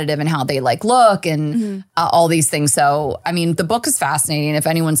more competitive in how they like look and all these things. So, I mean, the book is fascinating. If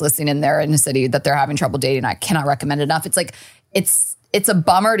anyone's listening in there in a city that they're having trouble dating, I cannot recommend it enough. It's like, it's a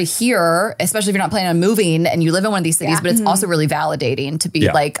bummer to hear, especially if you're not planning on moving and you live in one of these cities, but it's also really validating to be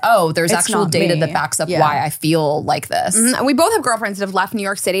like, oh, there's actual not data me. that backs up why I feel like this. And we both have girlfriends that have left New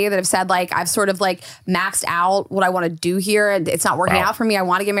York City that have said, like, I've sort of like maxed out what I want to do here. And it's not working out for me. I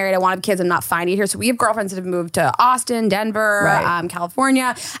want to get married. I want to have kids. I'm not finding it here. So we have girlfriends that have moved to Austin, Denver,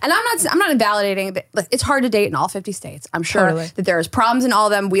 California. And I'm not invalidating that. Like, it's hard to date in all 50 states. I'm sure that there's problems in all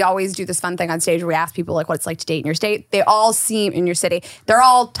of them. We always do this fun thing on stage where we ask people like what it's like to date in your state. They all seem in your city. They're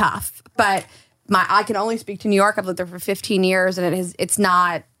all tough, but I can only speak to New York. I've lived there for 15 years, and it's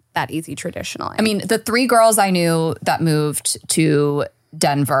not that easy traditionally. I mean, the 3 girls I knew that moved to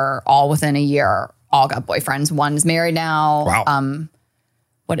Denver all within a year all got boyfriends. One's married now. Wow.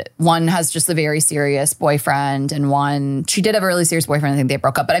 One has just a very serious boyfriend, and one, she did have a really serious boyfriend. I think they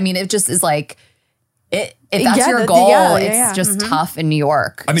broke up. But I mean, it just is like, if that's your goal, it's just tough in New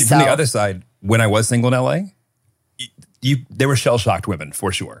York. I mean, from the other side, when I was single in LA, there were shell-shocked women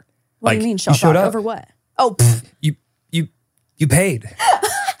for sure. What do you mean shell-shocked? Over what? Oh, you paid.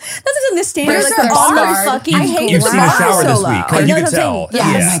 That's in the standard. There's Like a all bar. fucking. I hate You've the seen a bar shower so this low. week. I Like, know you what could I'm tell. saying.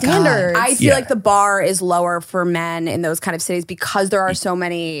 Oh my Yeah, God. standards. I feel like the bar is lower for men in those kind of cities because there are so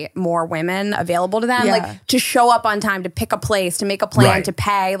many more women available to them. Yeah. Like to show up on time, to pick a place, to make a plan, Right. to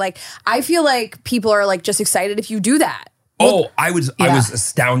pay. Like I feel like people are like just excited if you do that. I was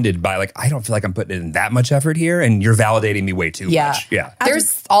astounded by like, I don't feel like I'm putting in that much effort here, and you're validating me way too much. Yeah.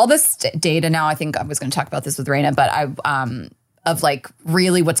 There's all this data now. I think I was going to talk about this with Raina, but of like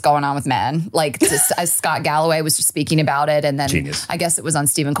really what's going on with men. Like as Scott Galloway was just speaking about it, and then Genius. I guess it was on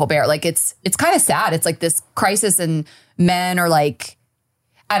Stephen Colbert. Like it's kind of sad. It's like this crisis, and men are like,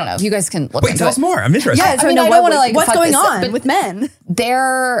 I don't know. You guys can look Wait, into tell it. us more. I'm interested. Yeah, I mean, I don't want to like what's fuck going this up, on but with men?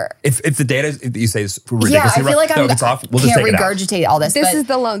 They're If the data if you say is ridiculously yeah. I feel like if it's off, we'll just can't take it out. regurgitate all this. This but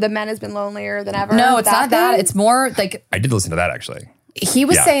is the men has been lonelier than ever. no, it's not that. thing? It's more like I did listen to that actually. he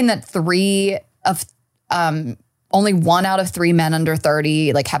was Yeah. saying that 3 of only 1 out of 3 men under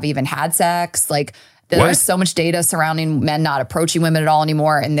 30 like have even had sex. Like there's What? so much data surrounding men not approaching women at all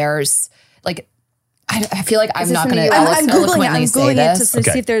anymore. And there's like, I feel like I'm not going to I'm googling it. I'm say googling it this. to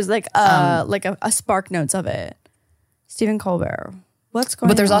Okay. see if there's like a spark notes of it. Stephen Colbert. What's going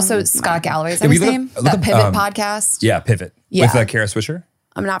on? But there's also with Scott men? Galloway. Is Yeah, that we his look name? up- That look up, Pivot podcast. Yeah, Pivot. Yeah. With Kara Swisher.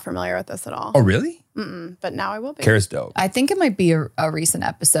 I'm not familiar with this at all. Oh, really? But now I will be. Kara's dope. I think it might be a recent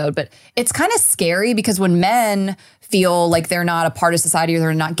episode, but it's kind of scary because when men feel like they're not a part of society or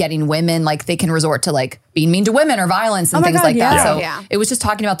they're not getting women, like they can resort to like being mean to women or violence and Oh my things God, like that. yeah. So Yeah. it was just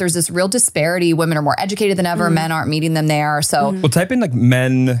talking about there's this real disparity. Women are more educated than ever. Men aren't meeting them there. So Well, type in like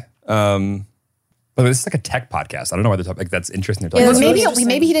men. But this is like a tech podcast. I don't know why they're talking. Like that's interesting. They're well, talking about maybe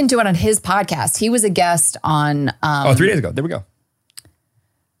maybe he didn't do it on his podcast. He was a guest on. 3 days ago. There we go.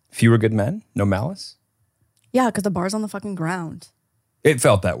 Fewer good men, no malice. Yeah, because the bar's on the fucking ground. It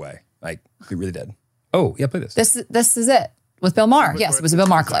felt that way. Like it really did. Oh yeah, play this. This is it with Bill Maher. Yes, it was a Bill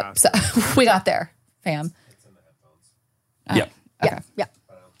Maher clip. So we got there, fam. Yeah. Okay. Yeah.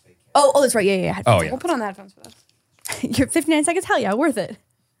 Oh, that's right. Yeah. Oh yeah. We'll put on the headphones for this. You're 59 seconds. Hell yeah, worth it.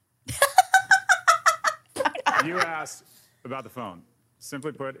 You asked about the phone.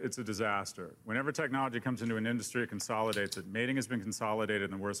 Simply put, it's a disaster. Whenever technology comes into an industry, it consolidates it. Mating has been consolidated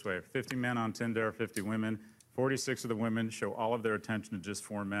in the worst way. 50 men on Tinder, 50 women. 46 of the women show all of their attention to just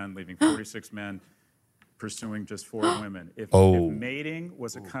 4 men, leaving 46 men pursuing just 4 women. If mating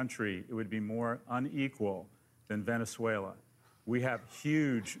was a country, it would be more unequal than Venezuela. We have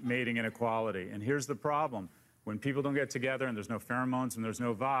huge mating inequality. And here's the problem. When people don't get together and there's no pheromones and there's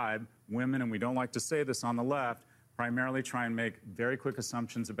no vibe, women, and we don't like to say this on the left, primarily try and make very quick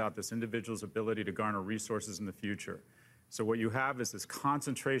assumptions about this individual's ability to garner resources in the future. So what you have is this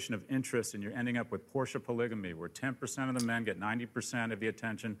concentration of interest, and you're ending up with Porsche polygamy, where 10% of the men get 90% of the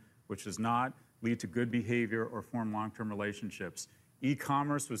attention, which does not lead to good behavior or form long-term relationships.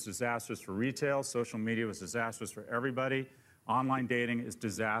 E-commerce was disastrous for retail. Social media was disastrous for everybody. Online dating is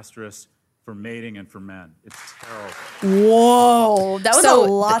disastrous for mating and for men. It's terrible. Whoa, that was a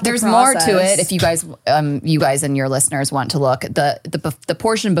lot. There's more to it. If you guys and your listeners want to look, the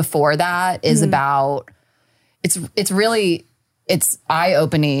portion before that is about. It's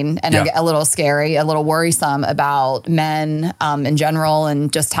eye-opening and a little scary, a little worrisome about men in general,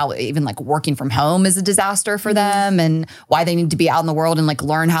 and just how even like working from home is a disaster for them, and why they need to be out in the world and like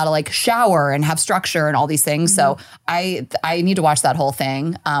learn how to like shower and have structure and all these things. So I need to watch that whole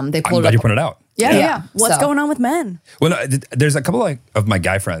thing. I'm glad you pointed it out. Yeah. What's going on with men? Well, no, there's a couple of my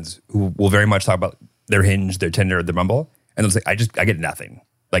guy friends who will very much talk about their Hinge, their Tinder, their Bumble, and they'll say, I get nothing.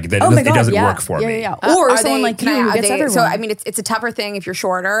 Like it doesn't work for me. Yeah. Or someone like you who gets everyone. So I mean, it's a tougher thing if you're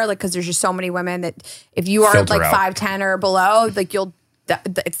shorter, like because there's just so many women that if you are Filter like out. 5'10" or below, like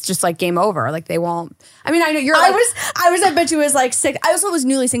it's just like game over. Like they won't. I mean, I know you're. I bet you was like 6. I also was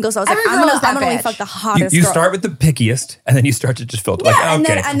newly single, so I was Every like, girl is that I'm gonna only bitch. fuck the hottest. You girl. start with the pickiest, and then you start to just filter. Yeah, like, and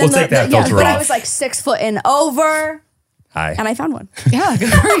okay, then we'll take that filter but off. I was like 6 foot and over, Hi. and I found one. Yeah,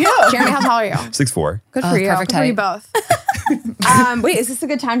 good for you. Jeremy, how tall are you? 6'4". Good for you. perfect Good for you height. both. Wait, is this a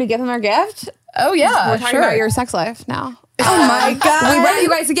good time to give them our gift? Oh yeah, We're talking about your sex life now. Oh my god! We brought you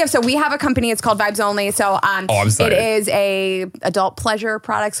guys a gift. So we have a company. It's called Vibes Only. So I'm it excited. is a adult pleasure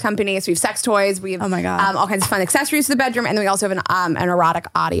products company. So we have sex toys. We have Oh my God. all kinds of fun accessories for the bedroom, and then we also have an erotic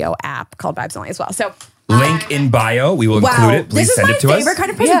audio app called Vibes Only as well. So Link in bio. We will include it. Please this send is it to my us. favorite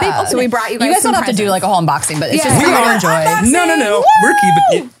kind of present. Yeah. so we brought you guys. You guys some don't have to do presents. like a whole unboxing, but it's Yeah. just for you to Yeah. enjoy. No. We're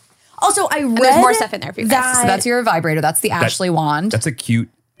keeping it. Also, I read there's more stuff in there for you guys. that- So that's your vibrator. That's the Ashley wand. That's a cute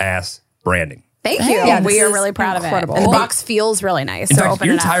ass branding. Thank you. Yeah, we this are is really proud incredible. of it. And the box feels really nice. In So fact, open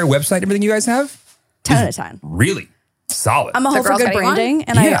your it up. entire website, everything you guys have, 10 out of 10. really solid. I'm a So hoe for girls good getting one? branding,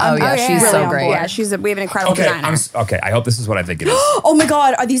 and Yeah. I'm Oh, yeah, she's really so on great. board. Yeah, we have an incredible designer. Okay. I hope this is what I think it is. Oh my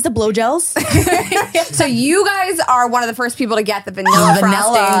god, are these the blow gels? So you guys are one of the first people to get the vanilla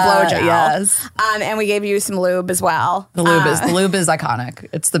frosting blow gel. yes. And we gave you some lube as well. The lube is iconic.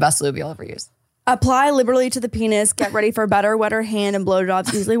 It's the best lube you'll ever use. Apply liberally to the penis. Get ready for better, wetter hand and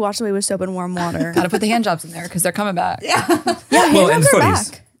blowjobs. Easily washed away with soap and warm water. Got to put the hand jobs in there because they're coming back. Well, and jobs are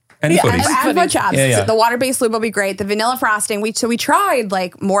footies. back. And footies. And foot jobs. Yeah. So the water-based lube will be great. The vanilla frosting, we tried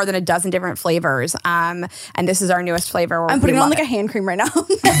like more than a dozen different flavors. And this is our newest flavor. I'm putting on like a hand cream right now.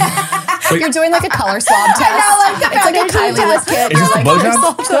 You're doing like a color swab test. It's like a Kylie test. kit. Is this the Like,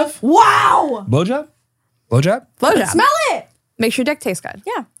 blowjob stuff? Wow. Blowjob? Blowjob? blowjob. Smell it. Makes your dick taste good.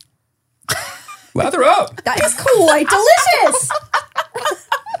 Yeah. Lather up. That is quite delicious.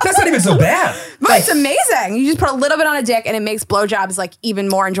 That's not even so bad. But it's amazing. You just put a little bit on a dick and it makes blowjobs like even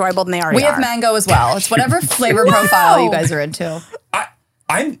more enjoyable than they already We are. have mango as well. It's whatever flavor profile you guys are into.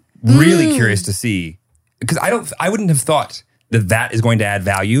 I'm really curious to see, because I wouldn't have thought that is going to add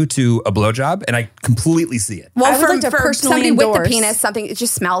value to a blowjob, and I completely see it. Well, I would for, like to for personally somebody with endorse- the penis, it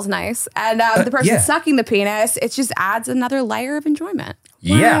just smells nice. And the person yeah. sucking the penis, it just adds another layer of enjoyment.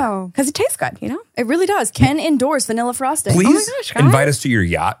 Yeah. Wow. Because it tastes good, you know? It really does. Can endorse vanilla frosting. Please gosh, guys. invite us to your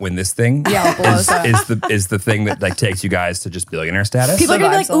yacht when this thing blows up. is the thing that like takes you guys to just billionaire status. People are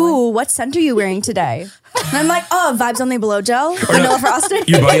gonna be like, Vibes only. "Ooh, what scent are you wearing today?" And I'm like, "Oh, Vibes Only blow gel, Or no, vanilla frosting."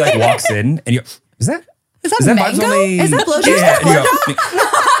 Your buddy like walks in and you is that that Vibes mango? Only? Is that blowjob? Yeah, and you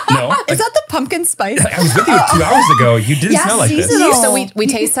go, no. Is that the pumpkin spice? I was with you 2 hours ago. You didn't Yeah, smell like this. seasonal. So we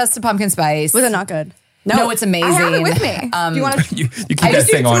taste tested pumpkin spice. Was it not good? No, it's amazing. I have it with me. Do you want to? You keep that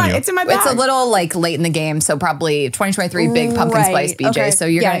thing on you. It's in my bag. It's a little like late in the game, so probably 2023 big pumpkin Right, spice BJ. okay. So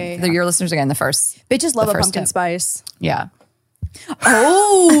you're Yeah, gonna yeah, yeah. your listeners are getting the first. Bitches love the a first pumpkin tip. spice. Yeah.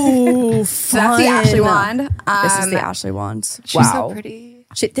 Oh, That's the Ashley wand. This is the Ashley wand. She's Wow. so pretty.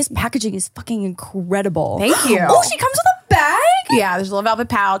 Shit, this packaging is fucking incredible. Thank you. Oh, she comes with a bag? Yeah, there's a little velvet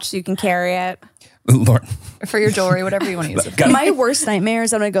pouch so you can carry it. Lauren, For your jewelry, whatever you want to use it. got- My worst nightmare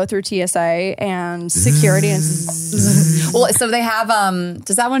is I'm going to go through TSA and security and Well, so they have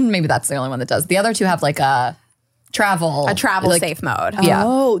does that one, maybe that's the only one that does. The other two have like a travel like, safe mode. Yeah.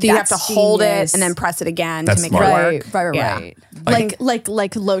 Oh, So you have to that's hold genius. it and then press it again That's to make smart. it work. Right. Yeah.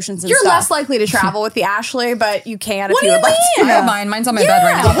 Like lotions and You're stuff. less likely to travel with the Ashley, but you can if What do you you would like mean? I have mine. Mine's on my bed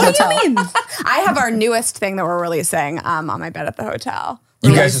right now at the What do hotel. you mean? I have our newest thing that we're releasing on my bed at the hotel.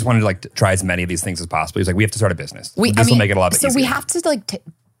 You guys just wanted to like try as many of these things as possible. He's like, we have to start a business. This will make it a lot bit so easier. we have to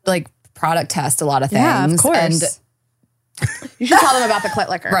like product test a lot of things. Yeah, of course. And You should tell them about the clit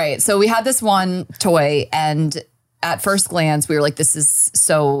liquor. right. So we had this one toy and at first glance, we were like, this is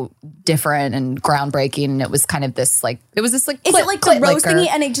so different and groundbreaking. And it was kind of this like, it was this like, Is it like the rose thingy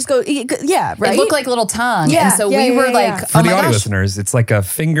and it just goes, yeah, right? It looked like a little tongue. Yeah, And so yeah, we yeah, were yeah, like, yeah. For oh the my audio gosh. listeners, it's like a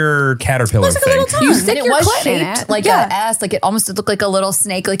finger caterpillar Looks like a thing. little tongue. You Stick and it your was clit in shaped it. like Yeah. an S, like it almost looked like a little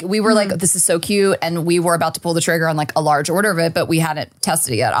snake. Like we were like, this is so cute, and we were about to pull the trigger on like a large order of it, but we hadn't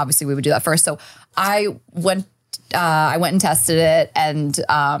tested it yet. Obviously, we would do that first. So I went and tested it, and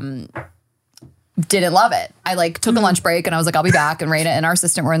didn't love it. I like took a lunch break, and I was like, I'll be back. And Raina and our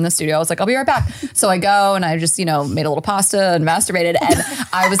assistant were in the studio. I was like, I'll be right back. So I go, and I just made a little pasta and masturbated, and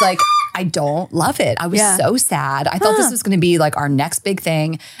I was like, I don't love it. I was so sad. I thought this was going to be like our next big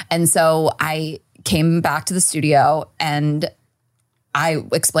thing. And so I came back to the studio and I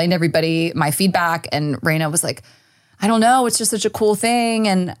explained to everybody my feedback, and Raina was like, I don't know. It's just such a cool thing.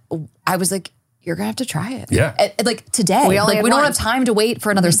 And I was like, you're going to have to try it. Yeah. Like today. We only had we don't one. have time to wait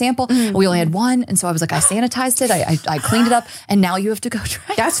for another sample. We only had one. And so I was like, I sanitized it. I cleaned it up. And now you have to go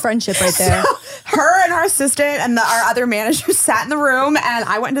try it. That's friendship right there. Her and our assistant and our other manager sat in the room, and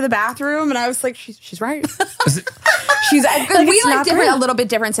I went into the bathroom, and I was like, she's right. She's Like, we it's like not different, great. a little bit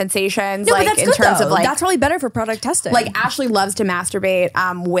different sensations, Yeah, but like that's in good, terms though. of like that's probably better for product testing. like Ashley loves to masturbate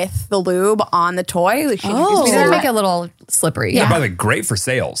with the lube on the toy. Like, she Oh. We we did did make it a little slippery. By the way, great for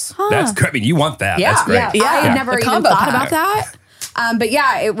sales. That's good. I mean, you want that. Yeah, That's great. yeah. I had never The even combo thought pack. about that. But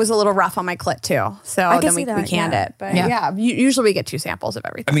yeah, it was a little rough on my clit too. So can then see we that, canned yeah. it. But Yeah. yeah, usually we get 2 samples of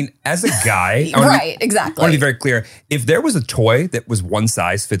everything. I mean, as a guy, I wanna Right, be- exactly. I want to be very clear. If there was a toy that was one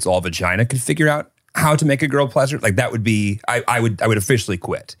size fits all vagina could figure out how to make a girl pleasure, like that would be, I would officially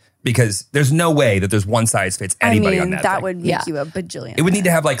quit, because there's no way that there's one size fits anybody on that. thing. would make Yeah. you a bajillion. It would need to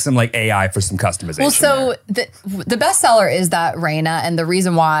have like some like AI for some customization. Well, so the best seller is that Raina, and the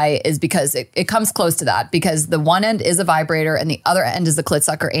reason why is because it comes close to that, because the one end is a vibrator and the other end is a clit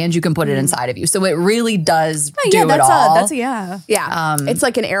sucker, and you can put it inside of you. So it really does do yeah, it that's all. that's yeah. yeah, it's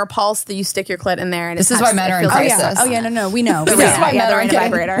like an air pulse that you stick your clit in there, and This it is why touches- men it are in feels like- crisis. Oh yeah, no, we know. This We is know. why yeah, men they're are in a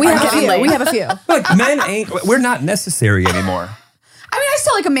getting- vibrator. We have a I'm few. getting We laid. have a few. like men ain't, we're not necessary anymore. I mean, I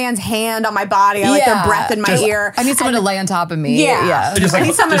still like a man's hand on my body. I like their breath in my Just- ear. I need someone to lay on top of me. Yeah. Just I like-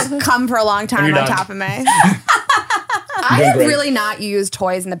 need someone to come for a long time you're on done. top of me. I doing have great. really not used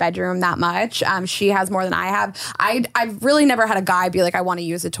toys in the bedroom that much. She has more than I have. I've really never had a guy be like, I want to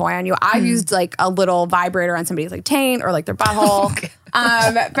use a toy on you. I've used like a little vibrator on somebody's like taint or like their butthole.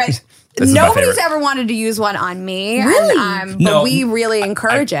 But is my nobody's favorite. ever wanted to use one on me. Really? And, No. but we really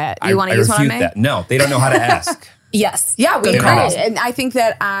encourage it. You want to use one on refute me? that. No, they don't know how to ask. Yes. Yeah, we Good encourage call. it. And I think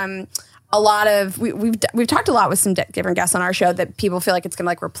that a lot of we've talked a lot with some different guests on our show that people feel like it's gonna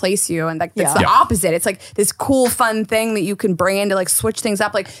like replace you, and like it's the Yeah. opposite. It's like this cool fun thing that you can bring in to like switch things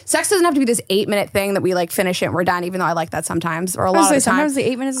up. Like sex doesn't have to be this 8-minute thing that we like finish it and we're done, even though I like that sometimes or a lot of the time. Sometimes the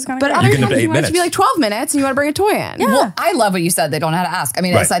 8 minutes is kind of But good. other You can times do you 8 want it to be minutes. like 12 minutes and you want to bring a toy in. Yeah. Well, I love what you said. They don't know how to ask. I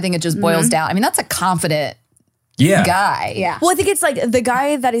mean, Right. I think it just boils down. I mean, that's a confident Yeah. guy. Yeah. Well, I think it's like the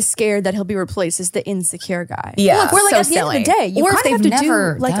guy that is scared that he'll be replaced is the insecure guy. Yeah. Well, where like So at the end of silly. the day, you Or if kind of they've have to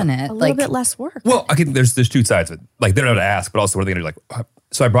never do like done a it, little like- bit less work. Well, okay, there's 2 sides of it. Like they don't know how to ask, but also what are they gonna do? Like,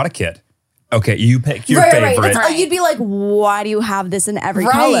 so I brought a kit. Okay, you pick your favorite. That's- You'd be like, why do you have this in every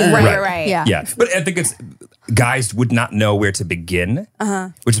Right. color? Right. Yeah. Yeah, but I think it's guys would not know where to begin,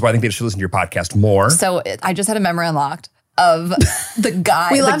 which is why I think they should listen to your podcast more. So I just had a memory unlocked of the guy.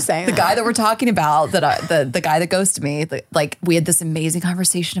 We the, love saying the that. guy that we're talking about. The guy that goes to me. Like we had this amazing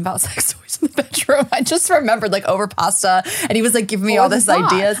conversation about sex toys in the bedroom. I just remembered like over pasta, and he was like giving me all this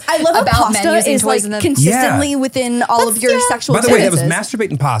ideas. I love how about men pasta using is toys like in the consistently within all of your sexual By the way, that was experiences.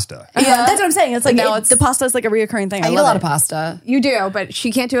 masturbating pasta. Yeah, that's what I'm saying. It's like Now it's- the pasta is like a reoccurring thing. I eat a love lot it. of pasta. You do, but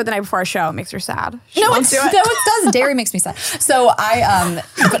she can't do it the night before a show. It makes her sad. She No, won't it's, do no, it. it doesn't. Dairy makes me sad. So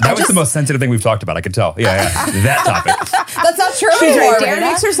That was the most sensitive thing we've talked about. I could tell. Yeah, that topic. that's not true She's anymore. right. Darren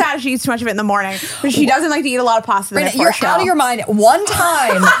Raina. makes her sad if she eats too much of it in the morning. But she doesn't like to eat a lot of pasta the night Raina, before you're a show. out of your mind.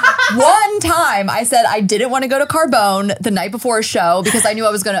 One time I said I didn't want to go to Carbone the night before a show because I knew I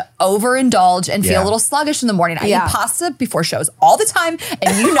was going to overindulge and feel Yeah. a little sluggish in the morning. I Yeah. eat pasta before shows all the time,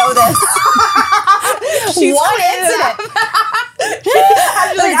 and you know this. One incident.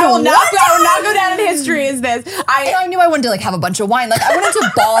 Like, I will not go down in history as this. And I knew I wanted to like have a bunch of wine. Like I wanted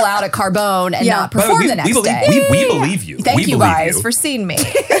to ball out at Carbone and not By the way, perform the next believe, day. We believe you. Thank we you believe guys you. for seeing me.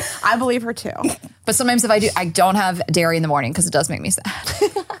 I believe her too. But sometimes if I do, I don't have dairy in the morning because it does make me sad.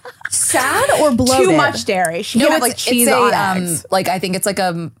 Sad or bloated? Too much dairy. She can't have like cheese on eggs. like I think it's like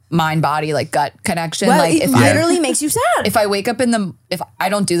a mind body like gut connection. Well, like it literally makes you sad. if I wake up if I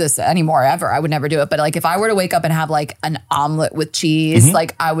don't do this anymore ever, I would never do it. But like if I were to wake up and have like an omelet with cheese,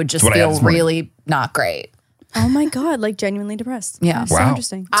 like I would just what I had feel this morning. really not great. Oh my God, like genuinely depressed. Yeah. That's so Wow.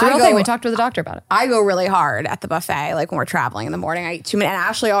 interesting. It's a real I thing. go- We talked to the doctor about it. I go really hard at the buffet, like when we're traveling in the morning. I eat too many, and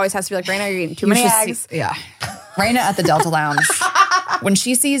Ashley always has to be like, Raina, you're eating too many eggs. Yeah. Raina at the Delta Lounge. When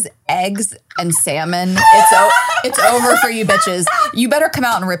she sees eggs and salmon, it's over for you bitches. You better come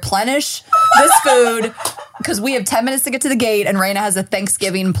out and replenish this food because we have 10 minutes to get to the gate and Raina has a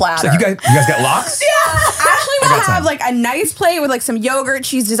Thanksgiving platter. So you guys got locks? Ashley will got have some. like a nice plate with like some yogurt.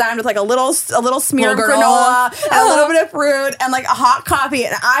 She's designed with like a little smear Little of granola. granola and a little bit of fruit and like a hot coffee.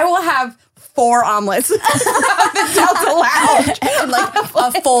 And I will have 4 omelets at the Delta Lounge. and like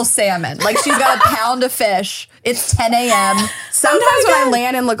a full salmon. Like she's got a pound of fish. It's 10 a.m. Sometimes when I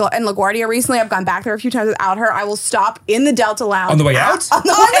land in LaGuardia recently, I've gone back there a few times without her. I will stop in the Delta Lounge. On the way out? On the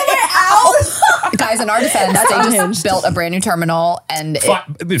way out. Guys, in our defense, they just built a brand new terminal and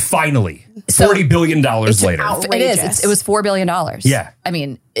Finally. So- $40 billion later. outrageous. it was $4 billion. Yeah. I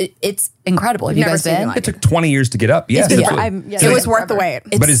mean, it's incredible. Have you Never guys seen been? it It took 20 years to get up. Yes. been- absolutely. It was worth the wait.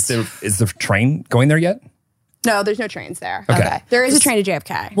 But is the train going there yet? No, there's no trains there. Okay. There is a train to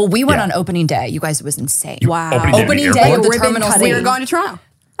JFK. Well, we went Yeah. on opening day. You guys, it was insane. Wow. Opening day of the ribbon terminal cutting. We C. were going to Toronto.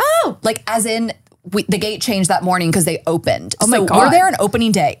 Oh, like as in the gate changed that morning because they opened. Oh my so God. we're there on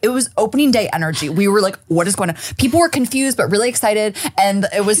opening day. It was opening day energy. We were like, what is going on? People were confused but really excited, and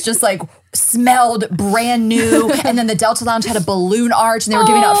it was just like smelled brand new. And then the Delta Lounge had a balloon arch, and they were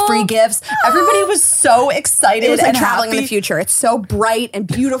giving out free gifts. Everybody was so excited. It was like and traveling in happy. the future. It's so bright and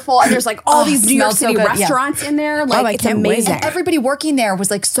beautiful, and there's like all these New York smells so City good, yeah. restaurants in there. Like I it's can't wait. amazing. And everybody working there was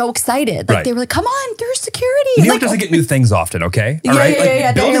like so excited. Like Right. they were like, come on, there's security. New York Like, doesn't get new things often, okay? All Yeah, right? yeah, yeah,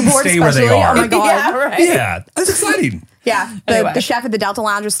 yeah. The Buildings airport stay where they especially. are. Oh my God. Yeah, right. Yeah, that's exciting. Yeah, Anyway. the chef at the Delta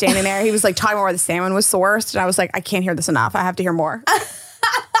Lounge was standing there. He was like talking about where the salmon was sourced, and I was like, I can't hear this enough. I have to hear more.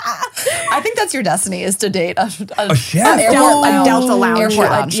 I think that's your destiny is to date a chef? airport A Delta Lounge. Airport chef.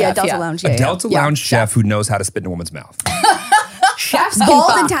 lounge Yeah, chef, Delta Lounge. Yeah, A yeah. Delta Lounge chef who knows how to spit in a woman's mouth. Chefs Bald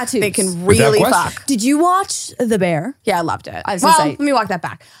can and fuck. tattoos. They can Without really question. fuck. Did you watch The Bear? Yeah, I loved it. was Well, gonna say- let me walk that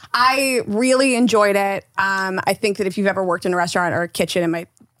back. I really enjoyed it. I think that if you've ever worked in a restaurant or a kitchen, it might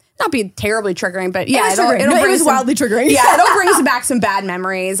not be terribly triggering, but yeah, was triggering. No, it bring was wildly triggering. Yeah, it'll bring back some bad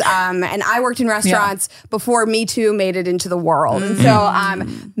memories. And I worked in restaurants before Me Too made it into the world, and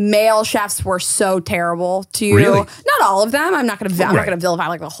so male chefs were so terrible to you. Really? Not all of them. I'm not going to vilify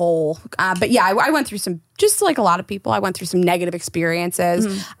like the whole. But yeah, I went through some. Just like a lot of people, I went through some negative experiences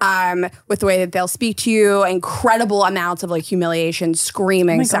with the way that they'll speak to you, incredible amounts of like humiliation,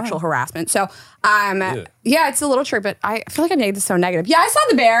 screaming, sexual harassment. So, yeah, it's a little true, but I feel like I made this so negative. Yeah, I saw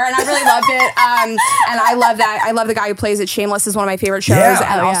The Bear and I really loved it. And I love that. I love the guy who plays it. Shameless is one of my favorite shows.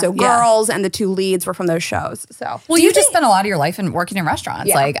 Yeah. And Oh, yeah. also Yeah. Girls, and the 2 leads were from those shows. So, Well, you just spent a lot of your life in working in restaurants.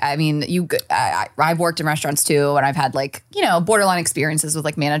 Yeah. Like, I mean, I've worked in restaurants too, and I've had like, borderline experiences with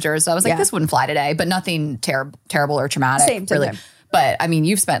like managers. So I was like, Yeah. this wouldn't fly today, but nothing terrible or traumatic. Same really. time. But I mean,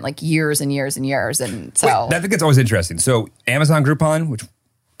 you've spent like years and years and years, and so I think it's always interesting. So Amazon Groupon, which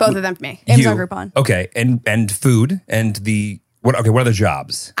both of them for me. Amazon you- Groupon. Okay, and food and what are the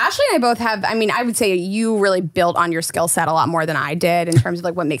jobs? Ashley and I both have, I mean, I would say you really built on your skill set a lot more than I did in terms of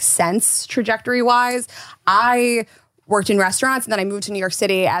like what makes sense trajectory wise. I worked in restaurants, and then I moved to New York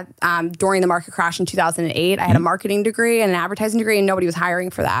City during the market crash in 2008. I had a marketing degree and an advertising degree, and nobody was hiring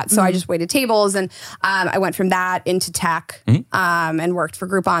for that. So I just waited tables, and I went from that into tech and worked for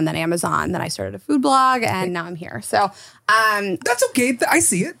Groupon, then Amazon. Then I started a food blog, and now I'm here. So That's okay. I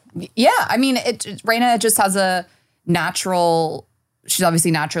see it. yeah. I mean, Raina just has a natural. She's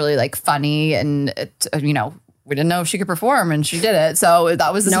obviously naturally like funny, and we didn't know if she could perform, and she did it. So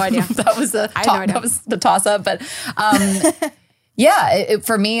that was No idea. That was the I had no idea. that was the toss up. But yeah,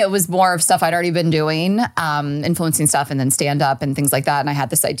 for me, it was more of stuff I'd already been doing, influencing stuff, and then stand up and things like that. And I had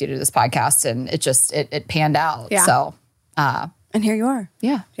this idea to do this podcast, and it just it panned out. Yeah. So And here you are.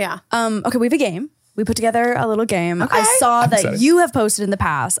 yeah. yeah. Okay, we have a game. We put together a little game. I saw that excited. you have posted in the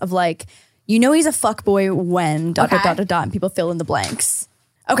past of like, he's a fuckboy when ... Okay. and people fill in the blanks.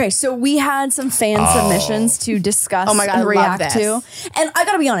 Okay, so we had some fan submissions to discuss Oh my God, I and love react this. to. And I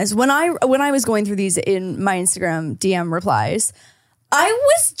gotta be honest, when I was going through these in my Instagram DM replies, I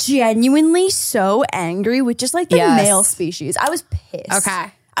was genuinely so angry with just like the Yes. male species. I was pissed.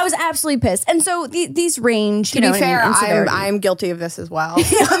 Okay. I was absolutely pissed. And so these range, To be fair, I'm guilty of this as well.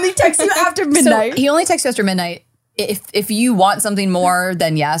 let me text you after midnight. So he only texts you after midnight. If you want something more,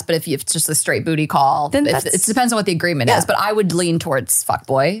 then yes. But if it's just a straight booty call, Then it that's- depends on what the agreement is. But I would lean towards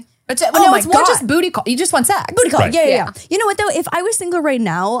fuckboy. But no, my it's more God. just booty call. You just want sex. Booty call. Right. Yeah. You know what though? If I was single right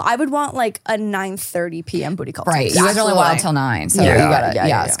now, I would want like a 9:30 p.m. booty call. Right. You guys are only wild till 9. So you gotta,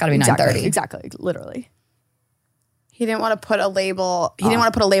 it's gotta be 9:30. Exactly. Literally. He didn't want to put a label. He didn't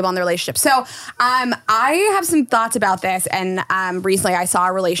want to put a label on the relationship. So, I have some thoughts about this. And recently, I saw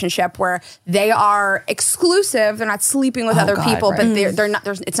a relationship where they are exclusive. They're not sleeping with other people, but they're not.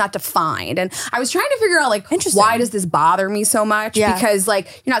 It's not defined. And I was trying to figure out like, why does this bother me so much? Yeah. Because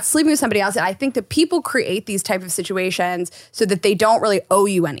like you're not sleeping with somebody else, and I think that people create these type of situations so that they don't really owe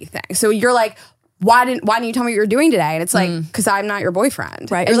you anything. So you're like, why didn't you tell me what you were doing today? And it's like, because I'm not your boyfriend.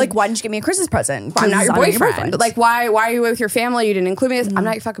 Right. And or like, why didn't you give me a Christmas present? I'm not your boyfriend. Like, why are you with your family? You didn't include me in this. I'm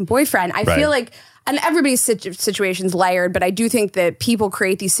not your fucking boyfriend. I feel like, and everybody's situation's layered, but I do think that people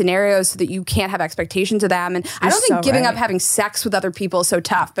create these scenarios so that you can't have expectations of them. And I don't think giving up having sex with other people is so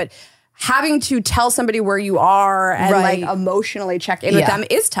tough, but having to tell somebody where you are and like emotionally check in with them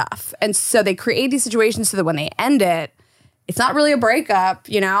is tough. And so they create these situations so that when they end it, it's not really a breakup,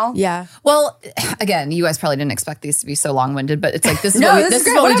 you know? Yeah. Well, again, you guys probably didn't expect these to be so long-winded, but it's like this is this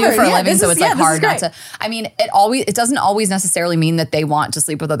is what we do for a Yeah, living, so it's like hard not great. to. I mean, it doesn't always necessarily mean that they want to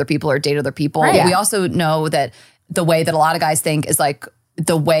sleep with other people or date other people. Right. We also know that the way that a lot of guys think is like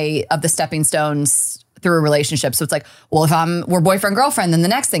the way of the stepping stones through a relationship. So it's like, well, if we're boyfriend, girlfriend, then the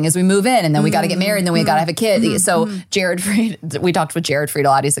next thing is we move in and then we got to get married and then we got to have a kid. So Jared Fried, we talked with Jared Fried a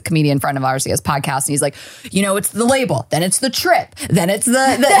lot. He's a comedian friend of ours. He has podcasts and he's like, it's the label, then it's the trip, then it's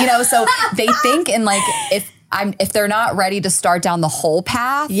the so they think in like, if they're not ready to start down the whole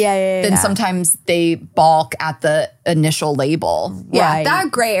path, then sometimes they balk at the initial label. Yeah, that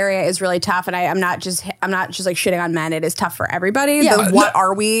gray area is really tough, and I'm not just like shitting on men. It is tough for everybody. Yeah, what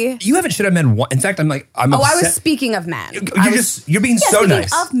are we? You haven't shit on men. In fact, I'm upset. I was speaking of men. You're being so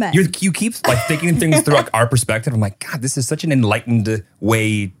nice. Of men. You keep like thinking things through like our perspective. I'm like, God, this is such an enlightened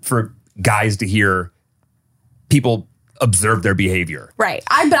way for guys to hear people observe their behavior. Right.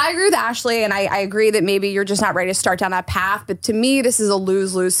 But I agree with Ashley, and I agree that maybe you're just not ready to start down that path. But to me, this is a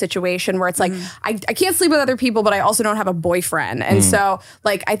lose-lose situation where it's like, I can't sleep with other people, but I also don't have a boyfriend. And so,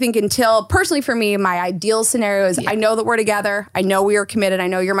 like, I think personally for me, my ideal scenario is I know that we're together, I know we are committed, I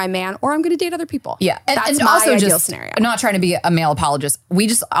know you're my man, or I'm going to date other people. Yeah. That's and my also ideal just, scenario. I'm not trying to be a male apologist. We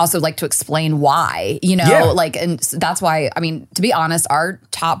just also like to explain why, like, and so that's why, I mean, to be honest, our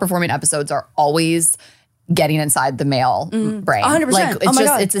top performing episodes are always getting inside the male brain. 100%. Like it's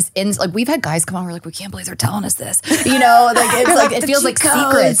God. it's this like we've had guys come on, we're like, we can't believe they're telling us this. Like it's like it feels like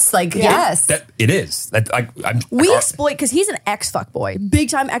secrets. Like yes. That it is. That We exploit because he's an ex-fuck boy, big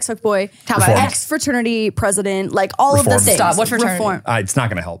time ex-fuck boy, ex-fraternity president, like all of this. Stop. What fraternity? It's not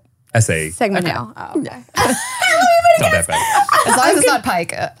going to help. SA. Segment now. Oh, okay. It's not that bad. As long as it's not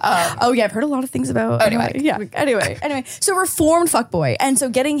Pike. I've heard a lot of things about. Anyway. So reformed fuckboy, and so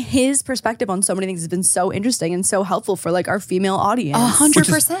getting his perspective on so many things has been so interesting and so helpful for like our female audience.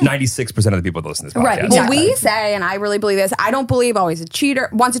 100%. 96% of the people that listen to this podcast. Right. Well, we say, and I really believe this, I don't believe always a cheater,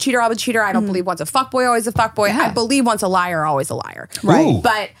 once a cheater, always a cheater. I don't believe once a fuckboy, always a fuckboy. Yeah. I believe once a liar, always a liar. Right. Ooh.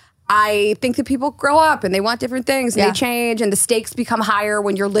 But I think that people grow up and they want different things and they change, and the stakes become higher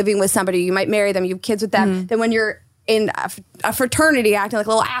when you're living with somebody. You might marry them, you have kids with them, than when you're in a fraternity acting like a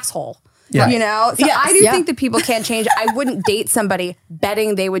little asshole. Yeah. You know? So I do think that people can change. I wouldn't date somebody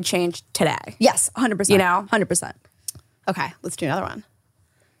betting they would change today. Yes, 100%. You know? 100%. Okay, let's do another one.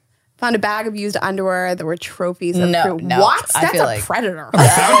 Found a bag of used underwear that were trophies of No. What? I That's feel a like- predator.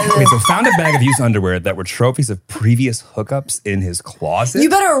 Found a bag of used underwear that were trophies of previous hookups in his closet. You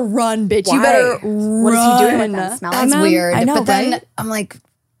better run, bitch. You Why? better run. What is he doing with them? Smelling That's them? weird. I know, but then right? I'm like,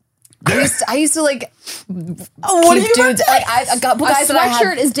 I used to like what keep dudes. Like I got A guys that I had-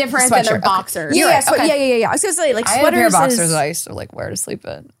 sweatshirt is different than their Sweatshirt, okay. boxers. You're right, okay. Yeah. I was gonna say like I had a pair of sweaters boxers is, that I used to like wear to sleep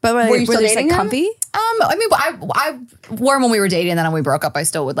in. but Were you still they just, dating like him? comfy? I mean, I wore them when we were dating, and then when we broke up, I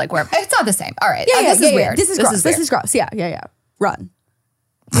still would like wear them. It's not the same. All right. This is weird. This is gross. This is gross. Yeah. Run.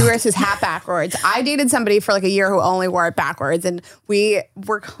 He wears his hat backwards. I dated somebody for like a year who only wore it backwards, and we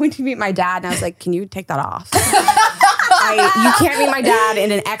were going to meet my dad, and I was like, "Can you take that off? You can't meet my dad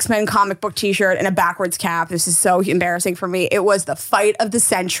in an X-Men comic book T-shirt and a backwards cap. This is so embarrassing for me." It was the fight of the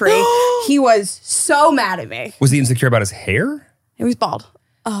century. He was so mad at me. Was he insecure about his hair? He was bald.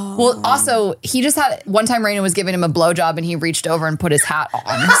 Well, also, he just had one time Raina was giving him a blowjob and he reached over and put his hat on.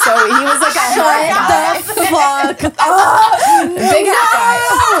 So he was like a hat guy. Fuck. Big hat guy.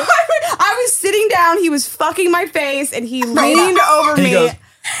 I was sitting down. He was fucking my face, and he leaned over And me he goes, and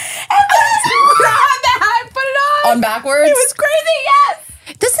grabbed the hat and put it on. On backwards? It was crazy.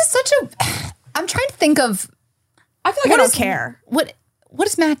 Yes. This is such a. I'm trying to think of. I feel like I don't care. What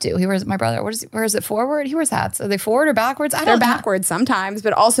does Matt do? He wears my brother. Where is it forward? He wears hats. Are they forward or backwards? They're backwards sometimes,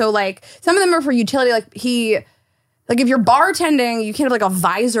 but also like some of them are for utility. Like if you're bartending, you can't have like a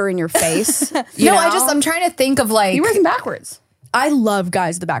visor in your face. I'm trying to think of like. He wears them backwards. I love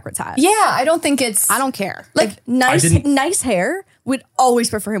guys with the backwards hat. Yeah, I don't think it's. I don't care. Like nice hair. Would always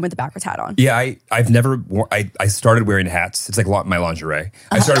prefer him with the backwards hat on. Yeah, I've never worn. I started wearing hats. It's like my lingerie.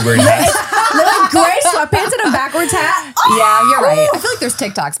 I started wearing hats. Like gray sweatpants and a backwards hat. Yeah, you're right. I feel like there's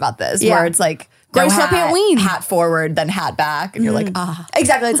TikToks about this where it's like Gray no sweatpant ween. hat forward, then hat back, and you're like,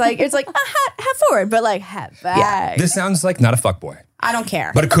 Exactly. It's like a hat forward, but like hat back. This sounds like not a fuckboy, I don't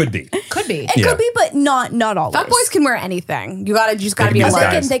care. but it could be. could be. It could be, but not always. Fuckboys can wear anything. You just gotta They be can be alert.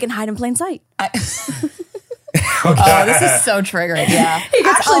 disguised. They can hide in plain sight. Oh, this is so triggering. Yeah.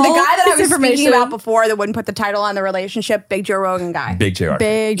 Actually, the all guy that I this was speaking information. about before that wouldn't put the title on the relationship, big Joe Rogan guy. Big JR.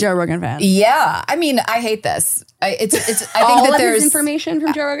 Big Joe Rogan fan. Yeah. I mean, I hate this. I think All that of there's his information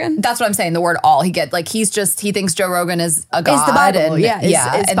from Joe Rogan. That's what I'm saying. The word all he thinks Joe Rogan is a god. the Bible. And, Is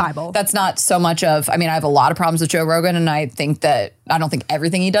and Bible. That's not so much of, I mean, I have a lot of problems with Joe Rogan and I don't think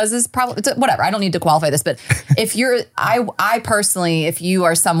everything he does is probably, whatever. I don't need to qualify this, but if I personally, if you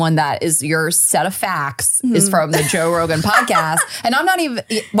are someone that is your set of facts is from the Joe Rogan podcast, and I'm not even,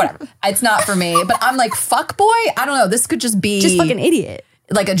 whatever, it's not for me, but I'm like, fuck boy, I don't know. This could just be Just fucking idiot.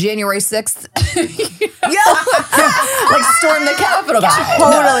 like a January 6th, like storm the Capitol guy.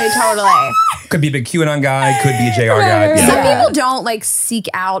 Totally. Could be a big QAnon guy. Could be a JR guy. Right. Yeah. Some people don't like seek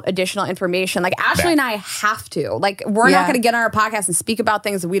out additional information. Like Ashley and I have to. Like we're not going to get on our podcast and speak about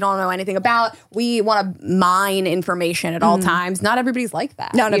things that we don't know anything about. We want to mine information at all times. Not everybody's like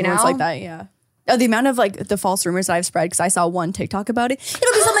that. Not you everyone's know? like that, yeah. Oh, the amount of like the false rumors that I've spread because I saw one TikTok about it.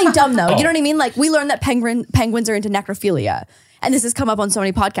 It'll be something dumb though. You know what I mean? Like we learned that penguins are into necrophilia. And this has come up on so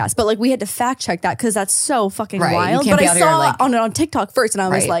many podcasts, but like we had to fact check that because that's so fucking Right, you wild. can't But be I out here, saw like- it on TikTok first, and I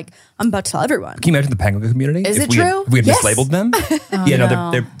was Right. like, I'm about to tell everyone. Can you imagine the penguin community? Is if it we had- true? if we had Yes. mislabeled them?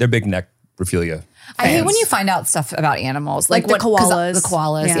 No, they're big necrophilia. I hate when fans. you find out stuff about animals, Like the 'cause koalas. The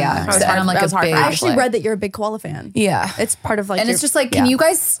koalas, Yeah. yeah. That was And hard- I'm like that a was hard. big. I I actually like- read that you're a big koala fan. Yeah, It's part of like, and it's just like, can you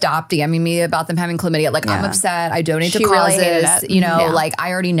guys stop DMing me about them having chlamydia? Like, I'm Yeah. upset. I donate to She really causes. hated it. You know, Yeah. like I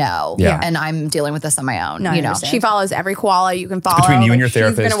already know. Yeah. And I'm dealing with this on my own. No, I you know, understand. She follows every koala you can follow. Between you and your Like, she's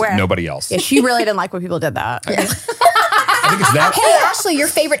been therapist, aware. nobody else. Yeah, she really didn't like when people did that. I think it's that. hey Ashley, your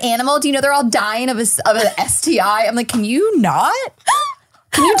favorite animal? Do you know they're all dying of an STI? I'm like, can you not?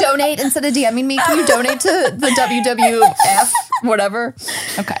 Can you donate instead of DMing me? Can you donate to the WWF, whatever?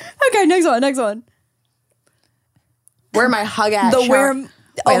 Okay. Okay, next one. Where my hug at? The Show- where. Wait,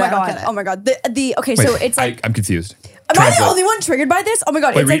 Oh I my don't get god! it. Oh my god! The okay, Wait, so it's like I'm confused. Am I the Translate. only one triggered by this? Oh my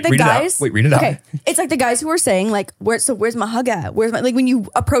god! Wait, It's like the read it out. guys. Wait, read it out. Okay, it's like the guys who are saying like, where's my hug at? Where's my like when you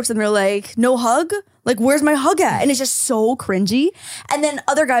approach them, they're like, no hug. Like, where's my hug at? And it's just so cringy. And then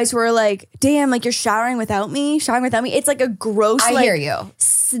other guys who are like, damn, like you're showering without me. It's like a gross. I like, hear you.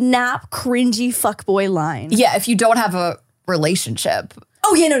 Snap, cringy fuckboy line. Yeah, if you don't have a relationship.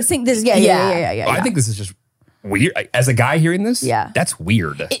 Oh yeah, no, think this. Yeah. I think this is just weird. As a guy hearing this, Yeah. that's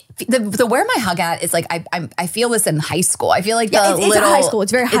weird. The where my hug at is like I feel this in high school. I feel like Yeah, the it's little high school.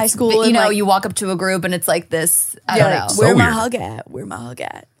 It's very high school You and, know, like- you walk up to a group and it's like this. I Yeah, don't like, know. So where my weird. hug at? Where my hug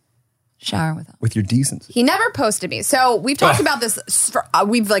at? Shower with them. With your decency. He never posted me. So we've talked about this.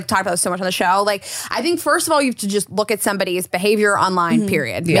 We've like talked about this so much on the show. Like, I think first of all, you have to just look at somebody's behavior online.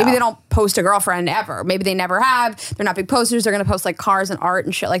 Period. Yeah. Maybe they don't post a girlfriend ever. Maybe they never have. They're not big posters. They're going to post like cars and art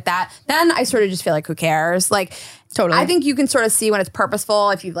and shit like that. Then I sort of just feel like, who cares? Like, Totally. I think you can sort of see when it's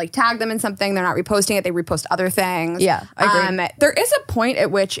purposeful. If you like tag them in something, they're not reposting it. They repost other things. Yeah, I agree. There is a point at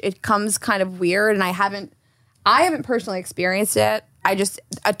which it comes kind of weird, and I haven't personally experienced it.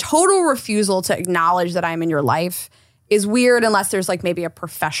 A total refusal to acknowledge that I'm in your life is weird unless there's like maybe a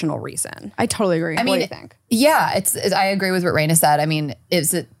professional reason. I totally agree. What do you think? Yeah, I agree with what Raina said. I mean,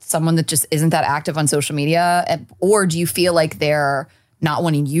 is it someone that just isn't that active on social media, or do you feel like they're not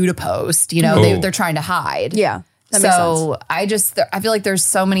wanting you to post? You know, Oh. they're trying to hide. Yeah, that makes So I feel like there's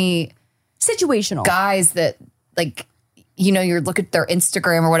so many situational. guys that like, you know, you look at their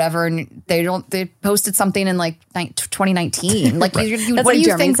Instagram or whatever, and they posted something in like 2019. Like, That's what do you like think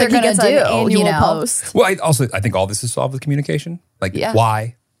Jeremy. It's they're like he going to gets do? an annual You know, post. Well, I think all this is solved with communication. Like, Yeah.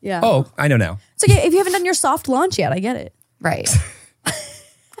 why? Yeah. Oh, I know now. So yeah, if you haven't done your soft launch yet, I get it. right?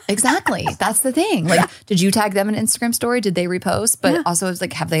 Exactly. That's the thing. Like, did you tag them in an Instagram story? Did they repost? But also, it's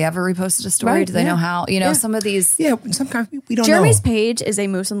like, have they ever reposted a story? Right, Do they yeah. know how? You know, Yeah. some of these. Yeah, sometimes we don't Jeremy's know. page is a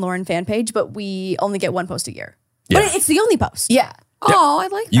Moose and Lauren fan page, but we only get one post a year. Yeah. But it's the only post. Yeah. Oh, I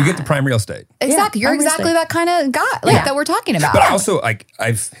like that. You get the prime real estate. Exactly. You're I'm exactly listening. that kind of guy that we're talking about. But also, like,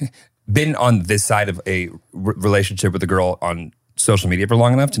 I've been on this side of a relationship with a girl on social media for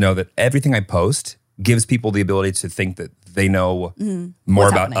long enough to know that everything I post gives people the ability to think that they know more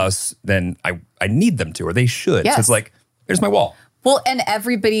about us than I need them to, or they should. So Yes. it's like, here's my wall. Well, and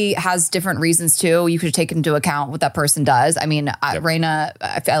everybody has different reasons too. You could take into account what that person does. I mean, Raina,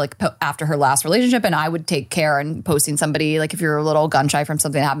 I feel like after her last relationship, and I would take care in posting somebody, like if you're a little gun shy from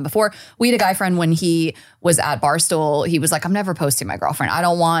something that happened before. We had a guy friend when he was at Barstool, he was like, I'm never posting my girlfriend. I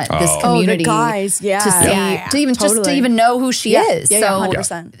don't want this community the guys, to see, to even just to even know who she is. Yeah, so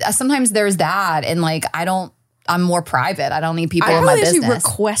 100%. Sometimes there's that. And like, I'm more private. I don't need people in my I business. would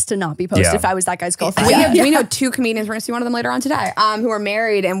request to not be posted if I was that guy's girlfriend. We know two comedians. We're gonna see one of them later on today, who are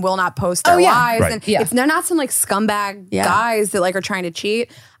married and will not post their lives. Right. And if they're not some like scumbag guys that like are trying to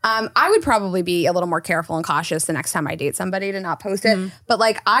cheat, I would probably be a little more careful and cautious the next time I date somebody to not post it. But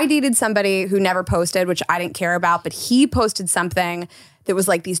like I dated somebody who never posted, which I didn't care about, but he posted something that was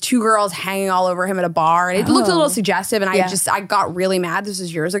like these two girls hanging all over him at a bar. And it looked a little suggestive. And I got really mad. This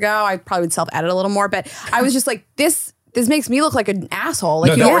was years ago. I probably would self-edit a little more. But I was just like, this makes me look like an asshole.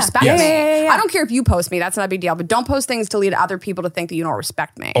 Like you don't respect me. I don't care if you post me. That's not a big deal. But don't post things to lead other people to think that you don't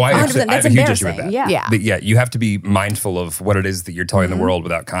respect me. Oh, I have a huge issue with that. Yeah. But you have to be mindful of what it is that you're telling the world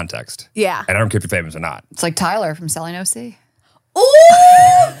without context. Yeah. And I don't care if you're famous or not. It's like Tyler from Selling OC. Ooh,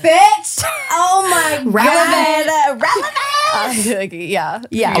 bitch. Oh my God. Relevant. Yeah.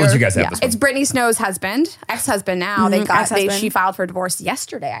 I'll let you guys have this one. It's Brittany Snow's husband, ex-husband now. She filed for divorce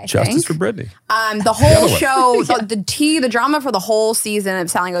yesterday, I think. Justice for Brittany. The whole show, the drama for the whole season of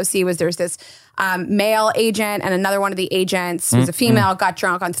Selling OC was there's this male agent and another one of the agents who's a female got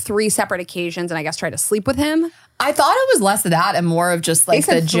drunk on 3 separate occasions and I guess tried to sleep with him. I thought it was less of that and more of just like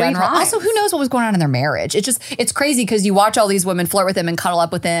the general. Also, who knows what was going on in their marriage? It's crazy because you watch all these women flirt with him and cuddle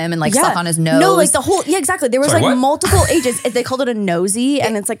up with him and like suck on his nose. No, like the whole, exactly. There was multiple agents. They called it a nosy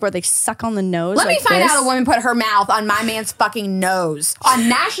and it's like where they suck on the nose. Let me find out a woman put her mouth on my man's fucking nose on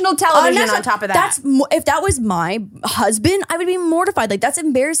national television on top of that. If that was my husband, I would be mortified. Like that's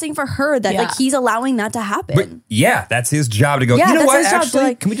embarrassing for her that like he's allowing that to happen. But that's his job to go, you know what,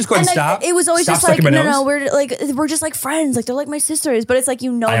 actually, can we just go ahead and stop? It was always stop just like, no, we're just like friends. Like they're like my sisters, but it's like, I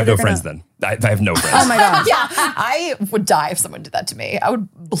have no friends then. I have no friends. Oh my God. Yeah, I would die if someone did that to me. I would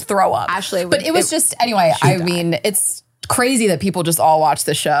throw up. Ashley, but it was just, anyway, I mean, it's crazy that people just all watch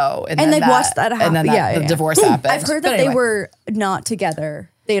the show and then watched that happen. And then the divorce happened. I've heard that they were not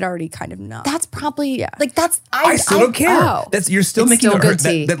together. They had already kind of not. That's probably like that's. I still don't care. You're still making still her.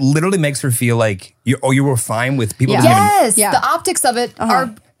 good That literally makes her feel like you were fine with people. Yes, the optics of it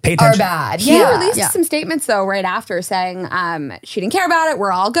are bad. He released some statements though right after saying she didn't care about it.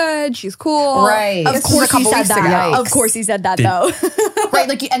 We're all good. She's cool. Right. Of course he said that. Of course he said that though. Right.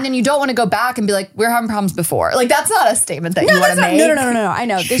 Like, and then you don't want to go back and be like, we're having problems before. Like that's not a statement that you want to make. No. I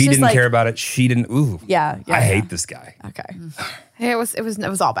know. She didn't care about it. She didn't. Ooh. Yeah. I hate this guy. Okay. It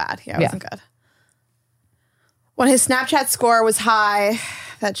was all bad. Yeah, it wasn't good. When his Snapchat score was high,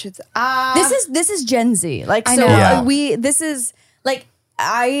 that shit's This is Gen Z. Like I so know. this is like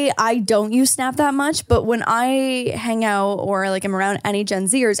I don't use Snap that much, but when I hang out or like I'm around any Gen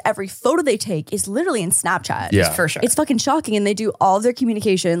Zers, every photo they take is literally in Snapchat. Yeah. For sure. It's fucking shocking. And they do all of their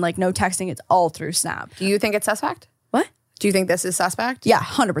communication, like no texting, it's all through Snap. Do you think it's suspect? What? Do you think this is suspect? Yeah,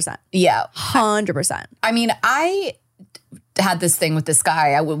 100%. Yeah. 100%. I mean, I had this thing with this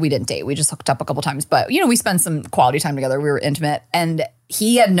guy. We didn't date. We just hooked up a couple times. But, we spent some quality time together. We were intimate. And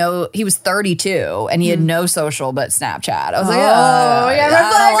he was 32 and he had no social but Snapchat. I was like,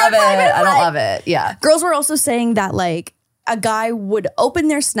 I don't love it. Yeah. Girls were also saying that like a guy would open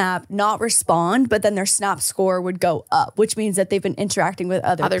their Snap, not respond, but then their Snap score would go up, which means that they've been interacting with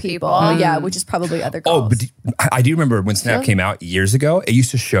other people. Yeah, which is probably other girls. Oh, but I do remember when Snap came out years ago, it used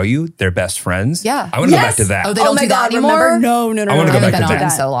to show you their best friends. Yeah. I want to go back to that. Oh, they don't do that anymore? No. I want to go back to been on that.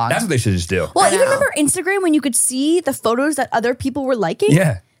 so long. That's what they should just do. Well, even remember Instagram when you could see the photos that other people were liking?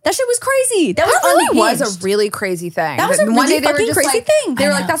 Yeah. That shit was crazy. That really was was a really crazy thing. That was a One really day they were fucking just crazy like, thing. They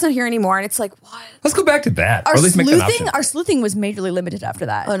were like, that's not here anymore. And it's like, what? Let's go back to that. Or at least make that an option. Our sleuthing was majorly limited after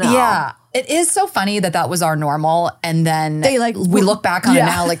that. Oh, no. Yeah. It is so funny that was our normal. And then we look back on it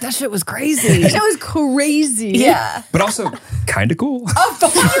now like that shit was crazy. That was crazy. Yeah. But also kind of cool. 100%.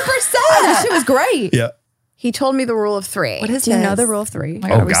 That shit was great. Yeah. He told me the rule of 3. What is Do you this? know the rule of 3? Oh,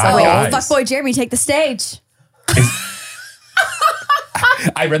 God, guys. Fuckboy Jeremy, take the stage.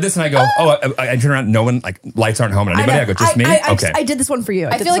 I read this and I go, I turn around, no one, like, lights aren't home. And anybody? I go, just me? Okay. I did this one for you.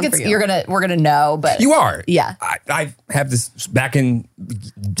 I feel like we're gonna know, but You are. Yeah. I have this back in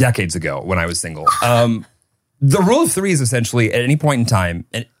decades ago when I was single. The rule of 3 is essentially at any point in time,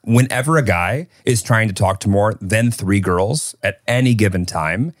 and whenever a guy is trying to talk to more than 3 girls at any given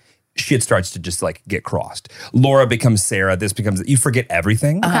time, shit starts to just like get crossed. Laura becomes Sarah. You forget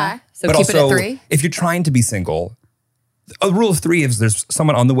everything. So but keep it also, at 3. if you're trying to be single, a rule of three is there's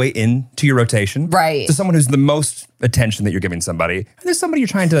someone on the way in to your rotation. Right. There's someone who's the most attention that you're giving somebody. And there's somebody you're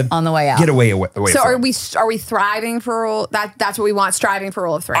trying to On the way out. get away So from. are we thriving for rule? That's what we want. Striving for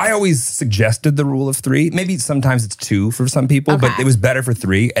rule of three. I always suggested the rule of three. Maybe sometimes it's two for some people, but it was better for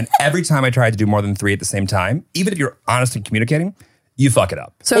three. And every time I tried to do more than three at the same time, even if you're honest and communicating, you fuck it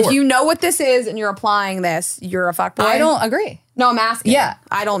up. So if you know what this is and you're applying this, you're a fuckboy. I don't agree. No, I'm asking. Yeah.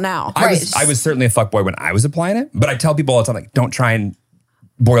 I don't know. I was certainly a fuckboy when I was applying it, but I tell people all the time, like, don't try and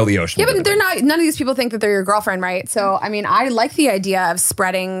boil the ocean. Yeah, with but they're everything. not. None of these people think that they're your girlfriend, right? So, I mean, I like the idea of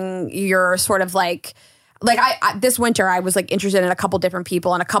spreading your sort of like I this winter I was like interested in a couple different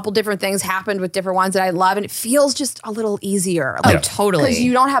people and a couple different things happened with different ones that I love, and it feels just a little easier. Like, totally. because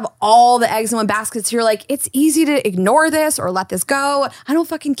you don't have all the eggs in one basket. So you're like, it's easy to ignore this or let this go. I don't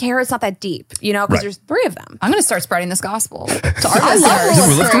fucking care. It's not that deep, you know, because Right. there's three of them. I'm going to start spreading this gospel to our I love listeners. The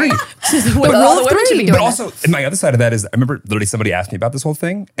rule of three. With all the women should be doing But this. also, and my other side of that is, I remember literally somebody asked me about this whole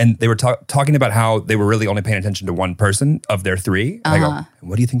thing, and they were talking about how they were really only paying attention to one person of their three. And I go,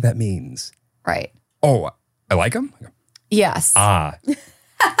 what do you think that means? Right. Oh, I like him? I go, Yes.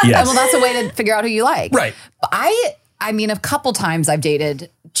 yes. Well, that's a way to figure out who you like. Right. But I mean, a couple times I've dated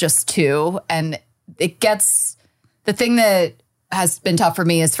just two, and it gets, the thing that has been tough for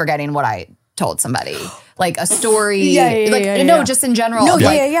me is forgetting what I told somebody. Like a story. Just in general. No, of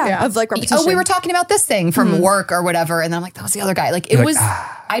like, of like repetition. oh, we were talking about this thing from work or whatever. And then I'm like, that was the other guy. Like it You're was, like,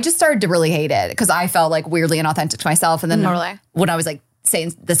 I just started to really hate it because I felt like weirdly inauthentic to myself. And then when I was like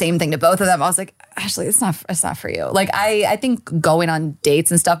saying the same thing to both of them, I was like, Ashley, it's not for you. Like I think going on dates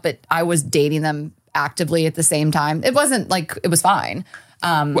and stuff, but I was dating them actively at the same time. It wasn't like, it was fine.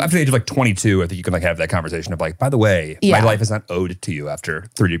 Well, after the age of like 22, I think you can like have that conversation of like, by the way, my life is not owed to you after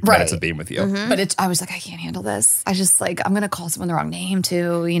 30 minutes of being with you. But I was like, I can't handle this. I just like, I'm going to call someone the wrong name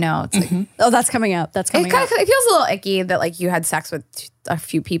too, you know, it's like, Oh, that's coming up. That's coming up. It feels a little icky that like you had sex with a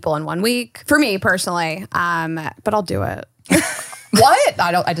few people in 1 week. For me personally, but I'll do it. what?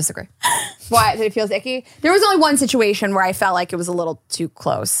 I disagree. Why? That it feels icky? There was only one situation where I felt like it was a little too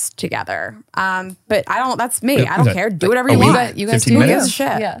close together. But that's me. I don't care. Do whatever you want. You guys 15 do minutes? Who gives a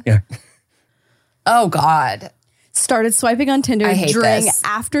shit? Yeah. Yeah. Oh God. Started swiping on Tinder I hate during this.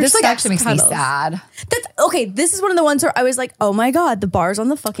 after This like sex actually makes me cuddles. sad. That's okay. This is one of the ones where I was like, oh my God, the bar's on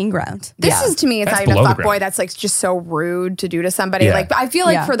the fucking ground. This is to me, it's That's not even a below the fuckboy. ground. That's like just so rude to do to somebody. Yeah. Like I feel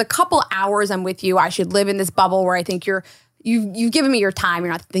like Yeah. for the couple hours I'm with you, I should live in this bubble where I think you've given me your time.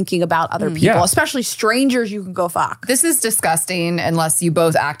 You're not thinking about other people, Yeah. especially strangers. You can go fuck. This is disgusting unless you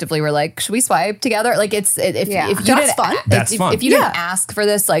both actively were like, should we swipe together? Like if you That's didn't, fun. That's fun. If you didn't ask for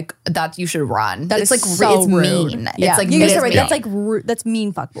this, like that you should run. That it's is like so it's rude. mean. Yeah. It's like you it guys is are right. mean. That's like that's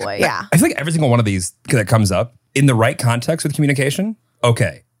mean fuckboy. Yeah. I feel like every single one of these that comes up in the right context with communication,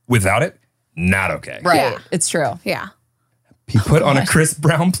 okay. Without it, not okay. right. Yeah. It's true. Yeah. He put on a Chris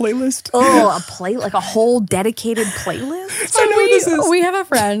Brown playlist. Oh, like a whole dedicated playlist. I know what this is. We have a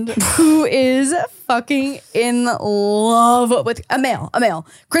friend who is fucking in love with a male.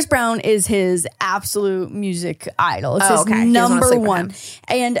 Chris Brown is his absolute music idol. It's his okay. He doesn't wanna number sleep with one. him.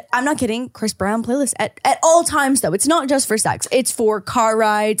 And I'm not kidding. Chris Brown playlist at all times though. It's not just for sex. It's for car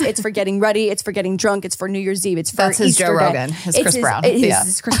rides. It's for getting ready. It's for getting drunk. It's for New Year's Eve. It's for That's his Easter Joe Day. Rogan, his It's Chris Brown.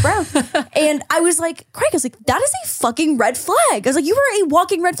 It's Chris Brown. And I was like, Craig, I was like, that is a fucking red flag. I was like, you are a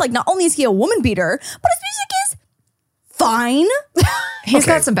walking red flag. Not only is he a woman beater, but his music is fine. He's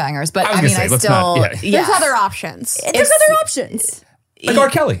got some bangers, but I was I gonna mean, say, I let's still, not- yeah. There's other options. There's other options. Like R.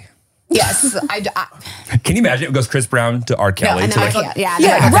 Kelly. Yes, Can you imagine? It goes Chris Brown to R. Kelly. and to then like, I can't. Yeah. Yeah,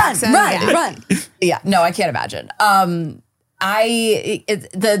 Michael run, Jackson, run, yeah. run. Yeah, no, I can't imagine.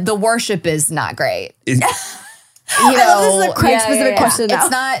 The worship is not great. You know, love this is a Craig-specific question now.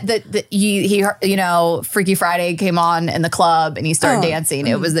 It's not that he Freaky Friday came on in the club and he started dancing.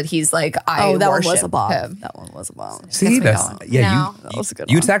 It was that he's like, I that one worship was a bomb. him. That one was a bomb. See, Gets that's me No. That was a good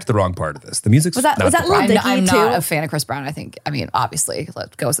you one. attacked the wrong part of this. The music's Was that- not was the that problem. Lil Dicky I'm not too? a fan of Chris Brown. I mean, obviously,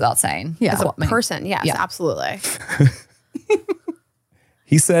 that goes without saying. Yeah. As a Person. Yes, Yeah. absolutely.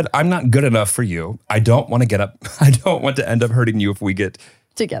 He said, "I'm not good enough for you. I don't want to get up. I don't want to end up hurting you if we get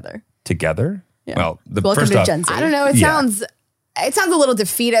Together. together." Yeah. Well, Welcome first to off, Gen Z. I don't know. It Yeah. sounds a little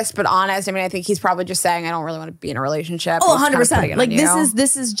defeatist, but honest. I mean, I think he's probably just saying, I don't really want to be in a relationship. Oh, He's kind of 100%. putting it Like on you.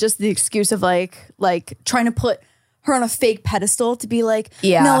 this is just the excuse of like trying to put her on a fake pedestal to be like,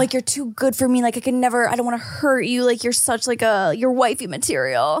 Yeah. no, like you're too good for me. Like I don't want to hurt you. Like you're such like you're wifey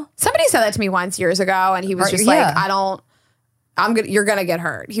material. Somebody said that to me once years ago, and he was Right, just yeah. like, I don't. you're gonna get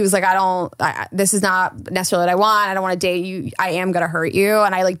hurt. He was like, this is not necessarily what I want. I don't want to date you. I am gonna hurt you.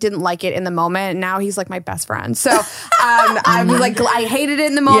 And I like didn't like it in the moment. And now he's like my best friend. So I was like, I hated it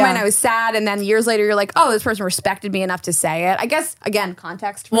in the moment. Yeah. I was sad. And then years later, you're like, oh, this person respected me enough to say it. I guess again,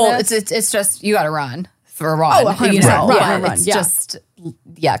 context. For Well, this. it's just you got to run for a run. 100%. You know? Run, It's yeah. just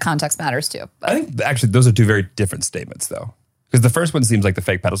context matters too. I think actually those are two very different statements though. Because the first one seems like the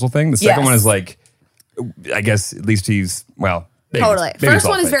fake pedestal thing. The second Yes. one is like, I guess at least he's, well, maybe, Totally. maybe First it's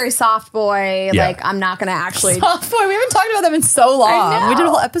all one is fake. very soft boy. Yeah. Like I'm not gonna actually Oh boy, we haven't talked about them in so long. We did a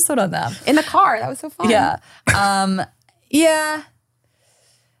whole episode on them. in the car. That was so fun. Yeah. Yeah.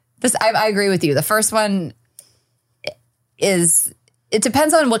 This I agree with you. The first one is it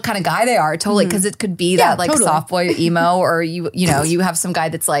depends on what kind of guy they are, totally. Because it could be that like totally. soft boy emo, or you know, you have some guy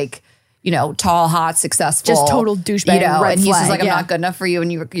that's like, you know, tall, hot, successful. Just total douchebag, You know, red and he's just flag, like, I'm yeah. not good enough for you,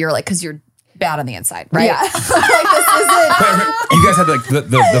 and you're like, because you're bad on the inside, right? Yeah. Like this isn't But you guys had like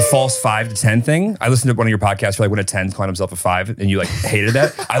the false 5 to 10 thing. I listened to one of your podcasts. You're like, when a 10 called himself a 5, and you like hated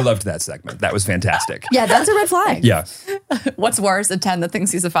that. I loved that segment. That was fantastic. Yeah, that's a red flag. Yeah. what's worse, a 10 that thinks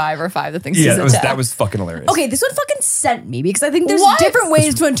he's a 5 or a 5 that thinks he's Yeah, a 10. that was fucking hilarious. Okay, this one fucking sent me because I think there's What? different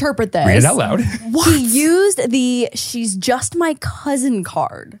ways to interpret this. Read it out loud. He used the "she's just my cousin"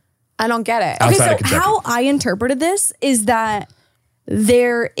 card. I don't get it. Outside Okay, of so Kentucky. how I interpreted this is that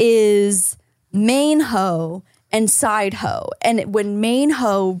there is main hoe and side hoe. And when main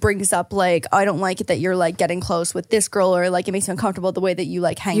hoe brings up like, I don't like it that you're like getting close with this girl, or like it makes me uncomfortable the way that you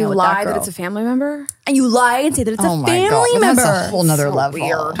like hang You out with lie that that girl. it's a family member? And you lie and say that it's Oh a my family God. member. That's a whole nother level.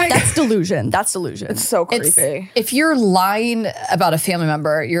 weird. That's delusion. That's delusion. So It's- creepy. if you're lying about a family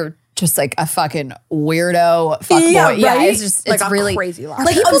member, you're just like a fucking weirdo fuckboy. Yeah, Yeah, right? it's just Like it's a really crazy lie.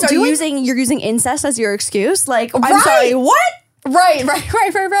 like, people I'm sorry, doing- you're using incest as your excuse? Like, I'm Right. sorry, what?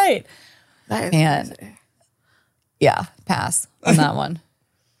 right. That is Man. crazy. Yeah, pass on that one.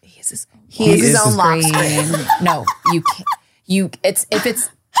 He is his own lock screen. No, you can't.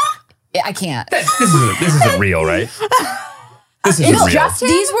 I can't. This isn't real, right? This isn't real. just him?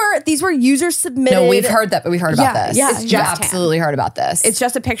 These were user submitted. No, we've heard that. We've heard about Yeah, this. yeah, We've it's just him. absolutely heard about this. It's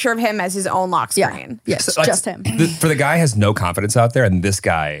just a picture of him as his own lock screen. Yes, So, like, just him. For the guy has no confidence out there, and this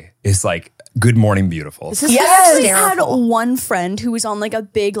guy is like, good morning, beautiful. This is I actually had hysterical. one friend who was on like a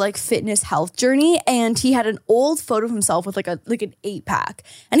big like fitness health journey, and he had an old photo of himself with like an 8-pack,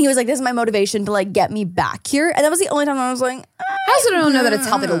 and he was like, "This is my motivation to like get me back here." And that was the only time I was like, I also don't know that it's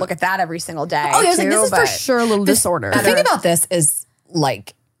healthy to look at that every single day. "Oh, yeah," I was like, too, "This is for but- sure a little disorder." The thing about this is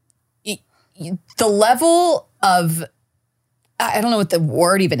like the level of I don't know what the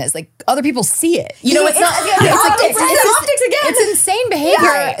word even is. Like other people see it. You know, it's not. It's again. It's insane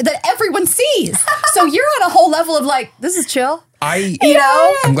behavior that everyone sees. So you're on a whole level of like, this is chill.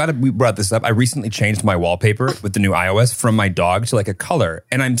 I'm glad we brought this up. I recently changed my wallpaper with the new iOS from my dog to like a color,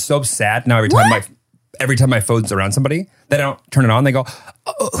 and I'm so sad now every time my phone's around somebody that I don't turn it on. They go,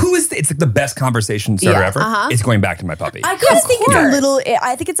 oh, "Who is this?" It's like the best conversation starter ever. It's going back to my puppy. I kind of think it's a little.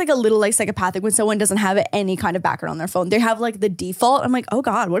 I think it's like a little like psychopathic when someone doesn't have any kind of background on their phone. They have like the default. I'm like, oh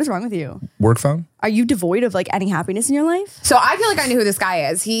God, what is wrong with you? Work phone. Are you devoid of like any happiness in your life? So I feel like I knew who this guy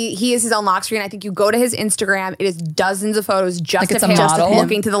is. He is his own lock screen. I think you go to his Instagram. It is dozens of photos just Like of it's a him model?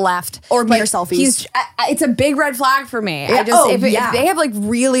 looking to the left. Or Like, mere selfies. He's it's a big red flag for me. Yeah. I just Oh, if they have like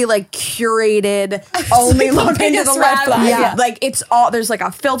really like curated only looking to the biggest red left. flag. Yeah. Like it's all there's like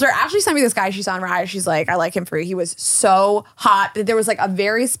a filter. Ashley sent me this guy she's on Rise. She's like, I like him for he was so hot. There was like a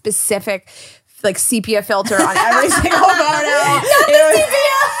very specific like sepia filter on every single photo.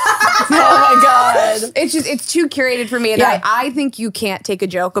 Oh my God. It's too curated for me. And Yeah. I think you can't take a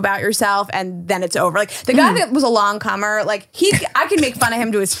joke about yourself and then it's over. Like the guy that was a long comer, like I could make fun of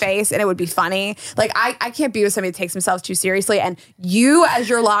him to his face and it would be funny. Like I can't be with somebody that takes themselves too seriously. And you as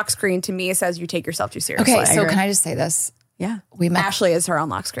your lock screen to me says you take yourself too seriously. Okay, so can I just say this? Yeah. We met Ashley is her own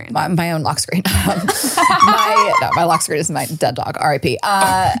lock screen. my own lock screen. My lock screen is my dead dog. R.I.P.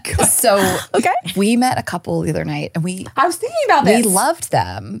 So we met a couple the other night, and I was thinking about this. we loved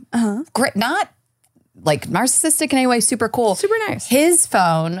them. Great, not like narcissistic in any way. Super cool, Super nice. His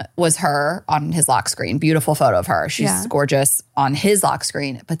phone was her on his lock screen. Beautiful photo of her. She's Yeah. gorgeous on his lock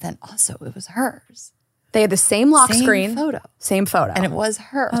screen, but then also it was hers. They had the same lock Same screen. photo. Same photo. And it was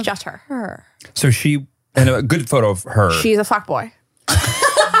her. just her. So and a good photo of her. She's a fuckboy.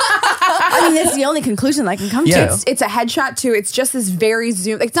 I mean, that's the only conclusion I can come Yeah. to. It's a headshot too. It's just this very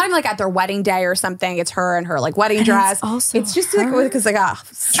zoom. Like, it's not even like at their wedding day or something. It's her and her like wedding dress. also it's just like because like I mean,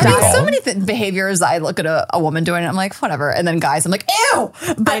 Style. so many behaviors I look at a woman doing it, I'm like, whatever. And then guys, I'm like, ew.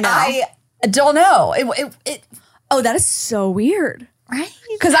 But I don't know. It Oh, that is so weird. Right?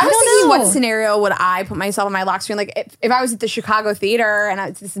 Because I was don't thinking, know. what scenario would I put myself on my lock screen? Like, if I was at the Chicago theater and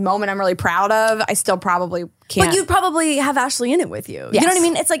it's this moment I'm really proud of, I still probably can't. But you'd probably have Ashley in it with you. You Yes. know what I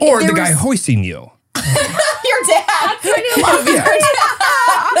mean? It's like Or if the there guy was- hoisting you. Your dad.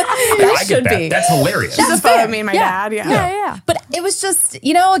 I get that. That's hilarious. Just a photo of me and my dad. Yeah. Yeah. But it was just,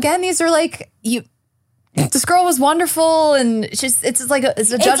 again, these are like this girl was wonderful, and it's just like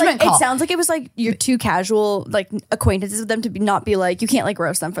it's a judgment call. It sounds like it was like you're too casual, like acquaintances with them to not be like, you can't like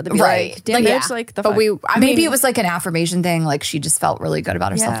roast them for the Right. Like, damn, Like, bitch, like the But fuck? Maybe it was like an affirmation thing. Like she just felt really good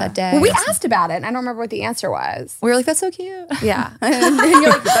about herself Yeah. that day. Well, we asked about it, and I don't remember what the answer was. We were like, that's so cute. Yeah. and you're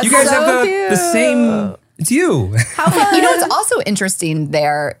like, that's You guys so have cute. the same. It's you. What's also interesting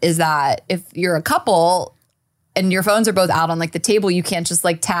there is that if you're a couple and your phones are both out on like the table, you can't just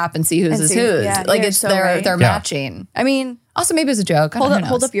like tap and see whose And is see- whose. yeah, like you're it's so they're right. they're Yeah. matching. I mean, Also, maybe it was a joke. hold Who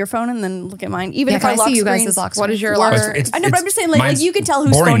up knows? your phone and then look at mine. Even Yeah, if can I I lock see you screens, guys' lock What is screen? your Or- lock? It's- I know, but I'm just saying, like mine's you can tell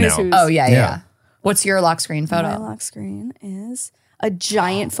whose boring phone is now. whose. Oh yeah. Yeah. What's your lock screen photo? My lock screen is a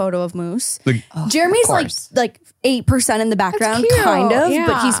giant photo of Moose. Like, Jeremy's course. like 8% in the background, cute. kind of, Yeah.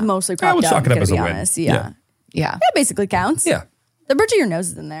 but he's mostly cropped we'll up. chalk it up gonna as a be win. honest. Yeah. Yeah. Yeah. That basically counts. yeah. The bridge of your nose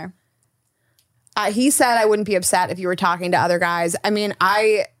is in there. He said I wouldn't be upset if you were talking to other guys. I mean,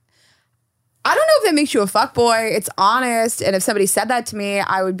 I don't know if that makes you a fuckboy. It's honest, and if somebody said that to me,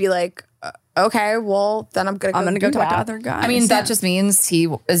 I would be like, okay, well, then I'm gonna go do talk to that. other guys. I mean, that just means he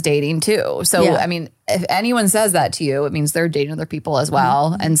is dating too. So, Yeah. I mean, if anyone says that to you, it means they're dating other people as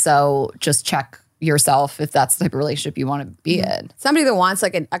well. And so just check yourself if that's the type of relationship you want to be in. Somebody that wants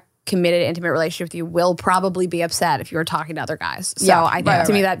like a committed, intimate relationship with you will probably be upset if you were talking to other guys. So Yeah, I right,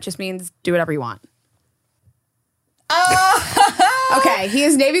 to me right. that just means do whatever you want. Okay, he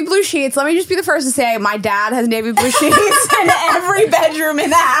has navy blue sheets. Let me just be the first to say my dad has navy blue sheets in every bedroom in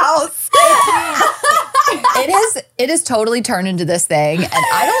the house. It has totally turned into this thing. And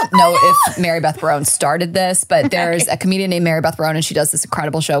I don't know if Mary Beth Barone started this, but there's a comedian named Mary Beth Barone, and she does this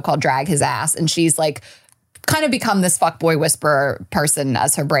incredible show called Drag His Ass. And she's like kind of become this fuckboy whisperer person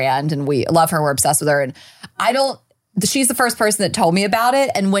as her brand. And we love her. We're obsessed with her. And she's the first person that told me about it.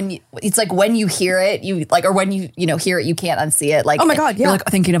 And it's like when you hear it, you like, or when you hear it, you can't unsee it. Like, Oh my God, you're yeah. like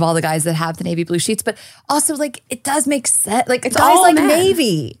thinking of all the guys that have the navy blue sheets, but also like it does make sense. Like guys all like men.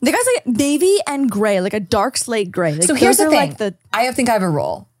 navy. The guy's like navy and gray, like a dark slate gray. Like, So here's those the are thing. Like the, I think I have a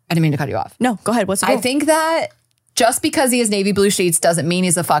rule. I didn't mean to cut you off. no, go ahead. What's the I rule? think that just because he has navy blue sheets doesn't mean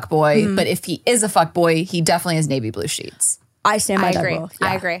he's a fuckboy. But if he is a fuckboy, he definitely has navy blue sheets. I stand by I that agree. rule.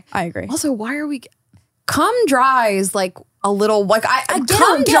 I Yeah. agree. I agree. Also, why are we cum dry is like a little like I get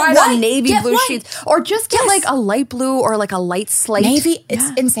cum it, get dried white, on navy get blue white. sheets, or just get like a light blue or like a light slate. Navy, it's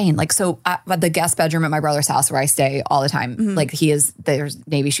insane. Like, so the guest bedroom at my brother's house where I stay all the time, like there's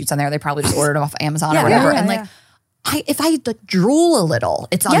navy sheets on there. They probably just ordered them off Amazon or whatever. yeah, and yeah. like, if I like drool a little,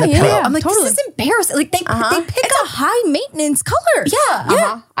 it's on Yeah, the yeah, pillow. yeah, I'm like, totally. this is embarrassing. Like they pick It's a high maintenance color.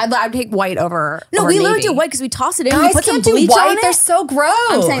 Yeah. I'd take white over. No, over we literally navy. do white because we toss it in. we Guys put some can't do bleach white. on They're it. so gross.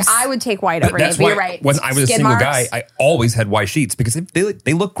 I'm saying I would take white over That's navy. why You're right. when I was a Skid single marks. guy, I always had white sheets because if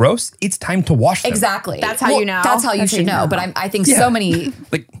they look gross, it's time to wash them. Exactly. That's how you know. That's how you That's how should you know. know. But I think Yeah. so many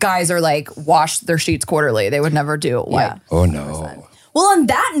Like- guys are like wash their sheets quarterly. They would never do white. Yeah. Oh no. Well, on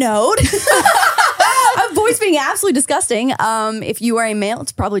that note, of boys being absolutely disgusting, if you are a male,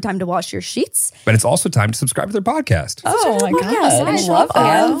 it's probably time to wash your sheets. But it's also time to subscribe to their podcast. Oh my god! Yes, I and love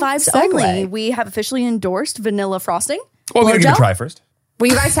that. on Vibes Segue. Only, we have officially endorsed vanilla frosting. Well, we gotta give it Blowjob? a try first. Will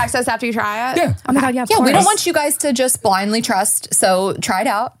you guys text us after you try it? Yeah. Oh my god, yeah, of Yeah, we course. don't want you guys to just blindly trust. So try it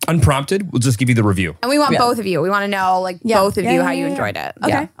out. Unprompted, we'll just give you the review. And we want both of you. We want to know both of you how you enjoyed it. Okay.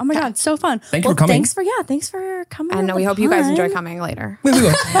 Yeah. Oh my god, so fun. Thank you for coming. Thanks for coming. And on we the hope you guys pod. enjoy coming later. We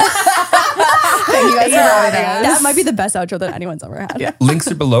will. Thank you guys for having us. That might be the best outro that anyone's ever had. Links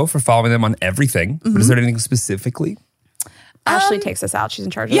are below for following them on everything. But is there anything specifically? Ashley takes us out. She's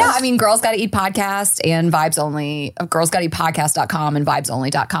in charge of Yeah, this. I mean, Girls Gotta Eat Podcast and Vibes Only, girlsgottaeatpodcast.com and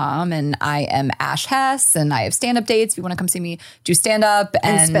vibesonly.com. And I am Ash Hess, and I have stand-up dates if you want to come see me do stand-up.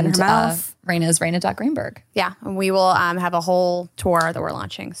 And spin her mouth. Raina's Raina.Greenberg. Yeah, and we will have a whole tour that we're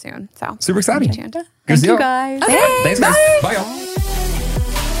launching soon. So Super exciting. stay tuned. Thank you, guys. Thanks, guys. Bye,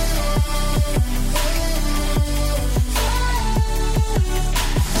 y'all.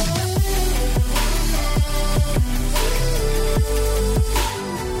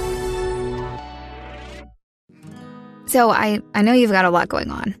 So I know you've got a lot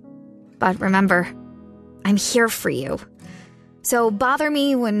going on, but remember, I'm here for you. So bother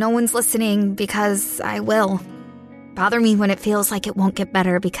me when no one's listening because I will. Bother me when it feels like it won't get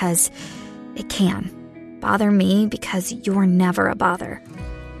better because it can. Bother me because you're never a bother.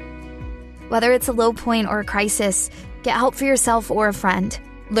 Whether it's a low point or a crisis, Get help for yourself or a friend.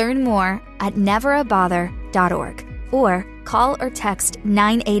 Learn more at neverabother.org or call or text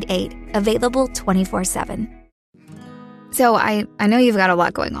 988, available 24/7. So I know you've got a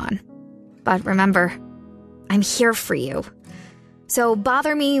lot going on, but remember, I'm here for you. So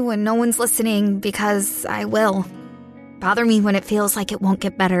bother me when no one's listening, because I will. Bother me when it feels like it won't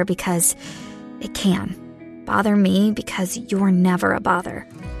get better, because it can. Bother me because you're never a bother.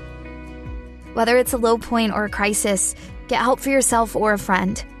 Whether it's a low point or a crisis, get help for yourself or a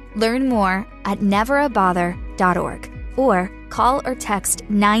friend. Learn more at neverabother.org or call or text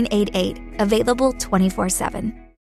 988, available 24/7.